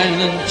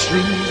shining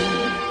through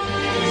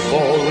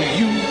for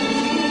you.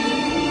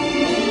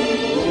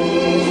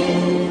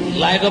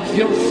 Light up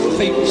your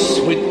face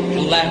with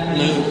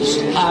gladness,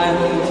 hide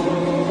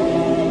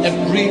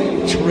every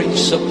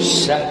trace of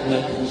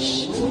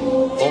sadness,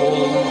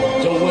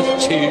 although a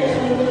tear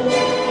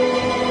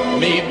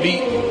may be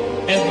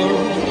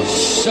ever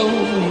so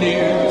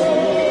near.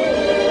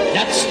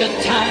 That's the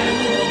time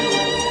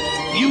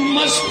you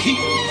must keep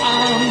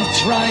on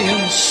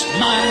trying.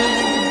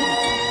 Smile.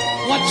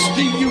 What's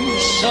the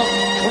use of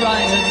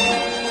crying?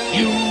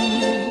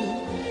 You'll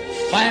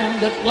find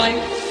that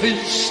life is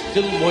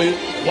still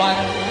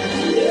worthwhile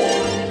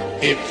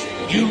if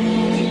you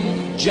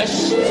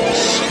just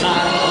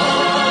smile.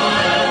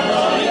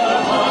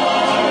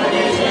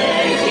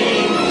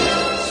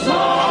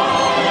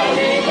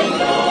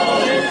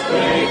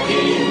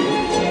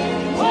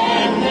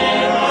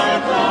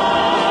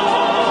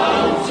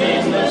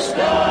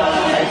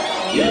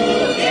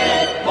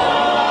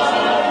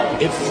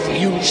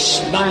 If you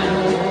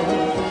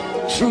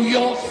smile through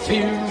your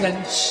fear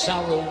and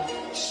sorrow,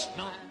 smile.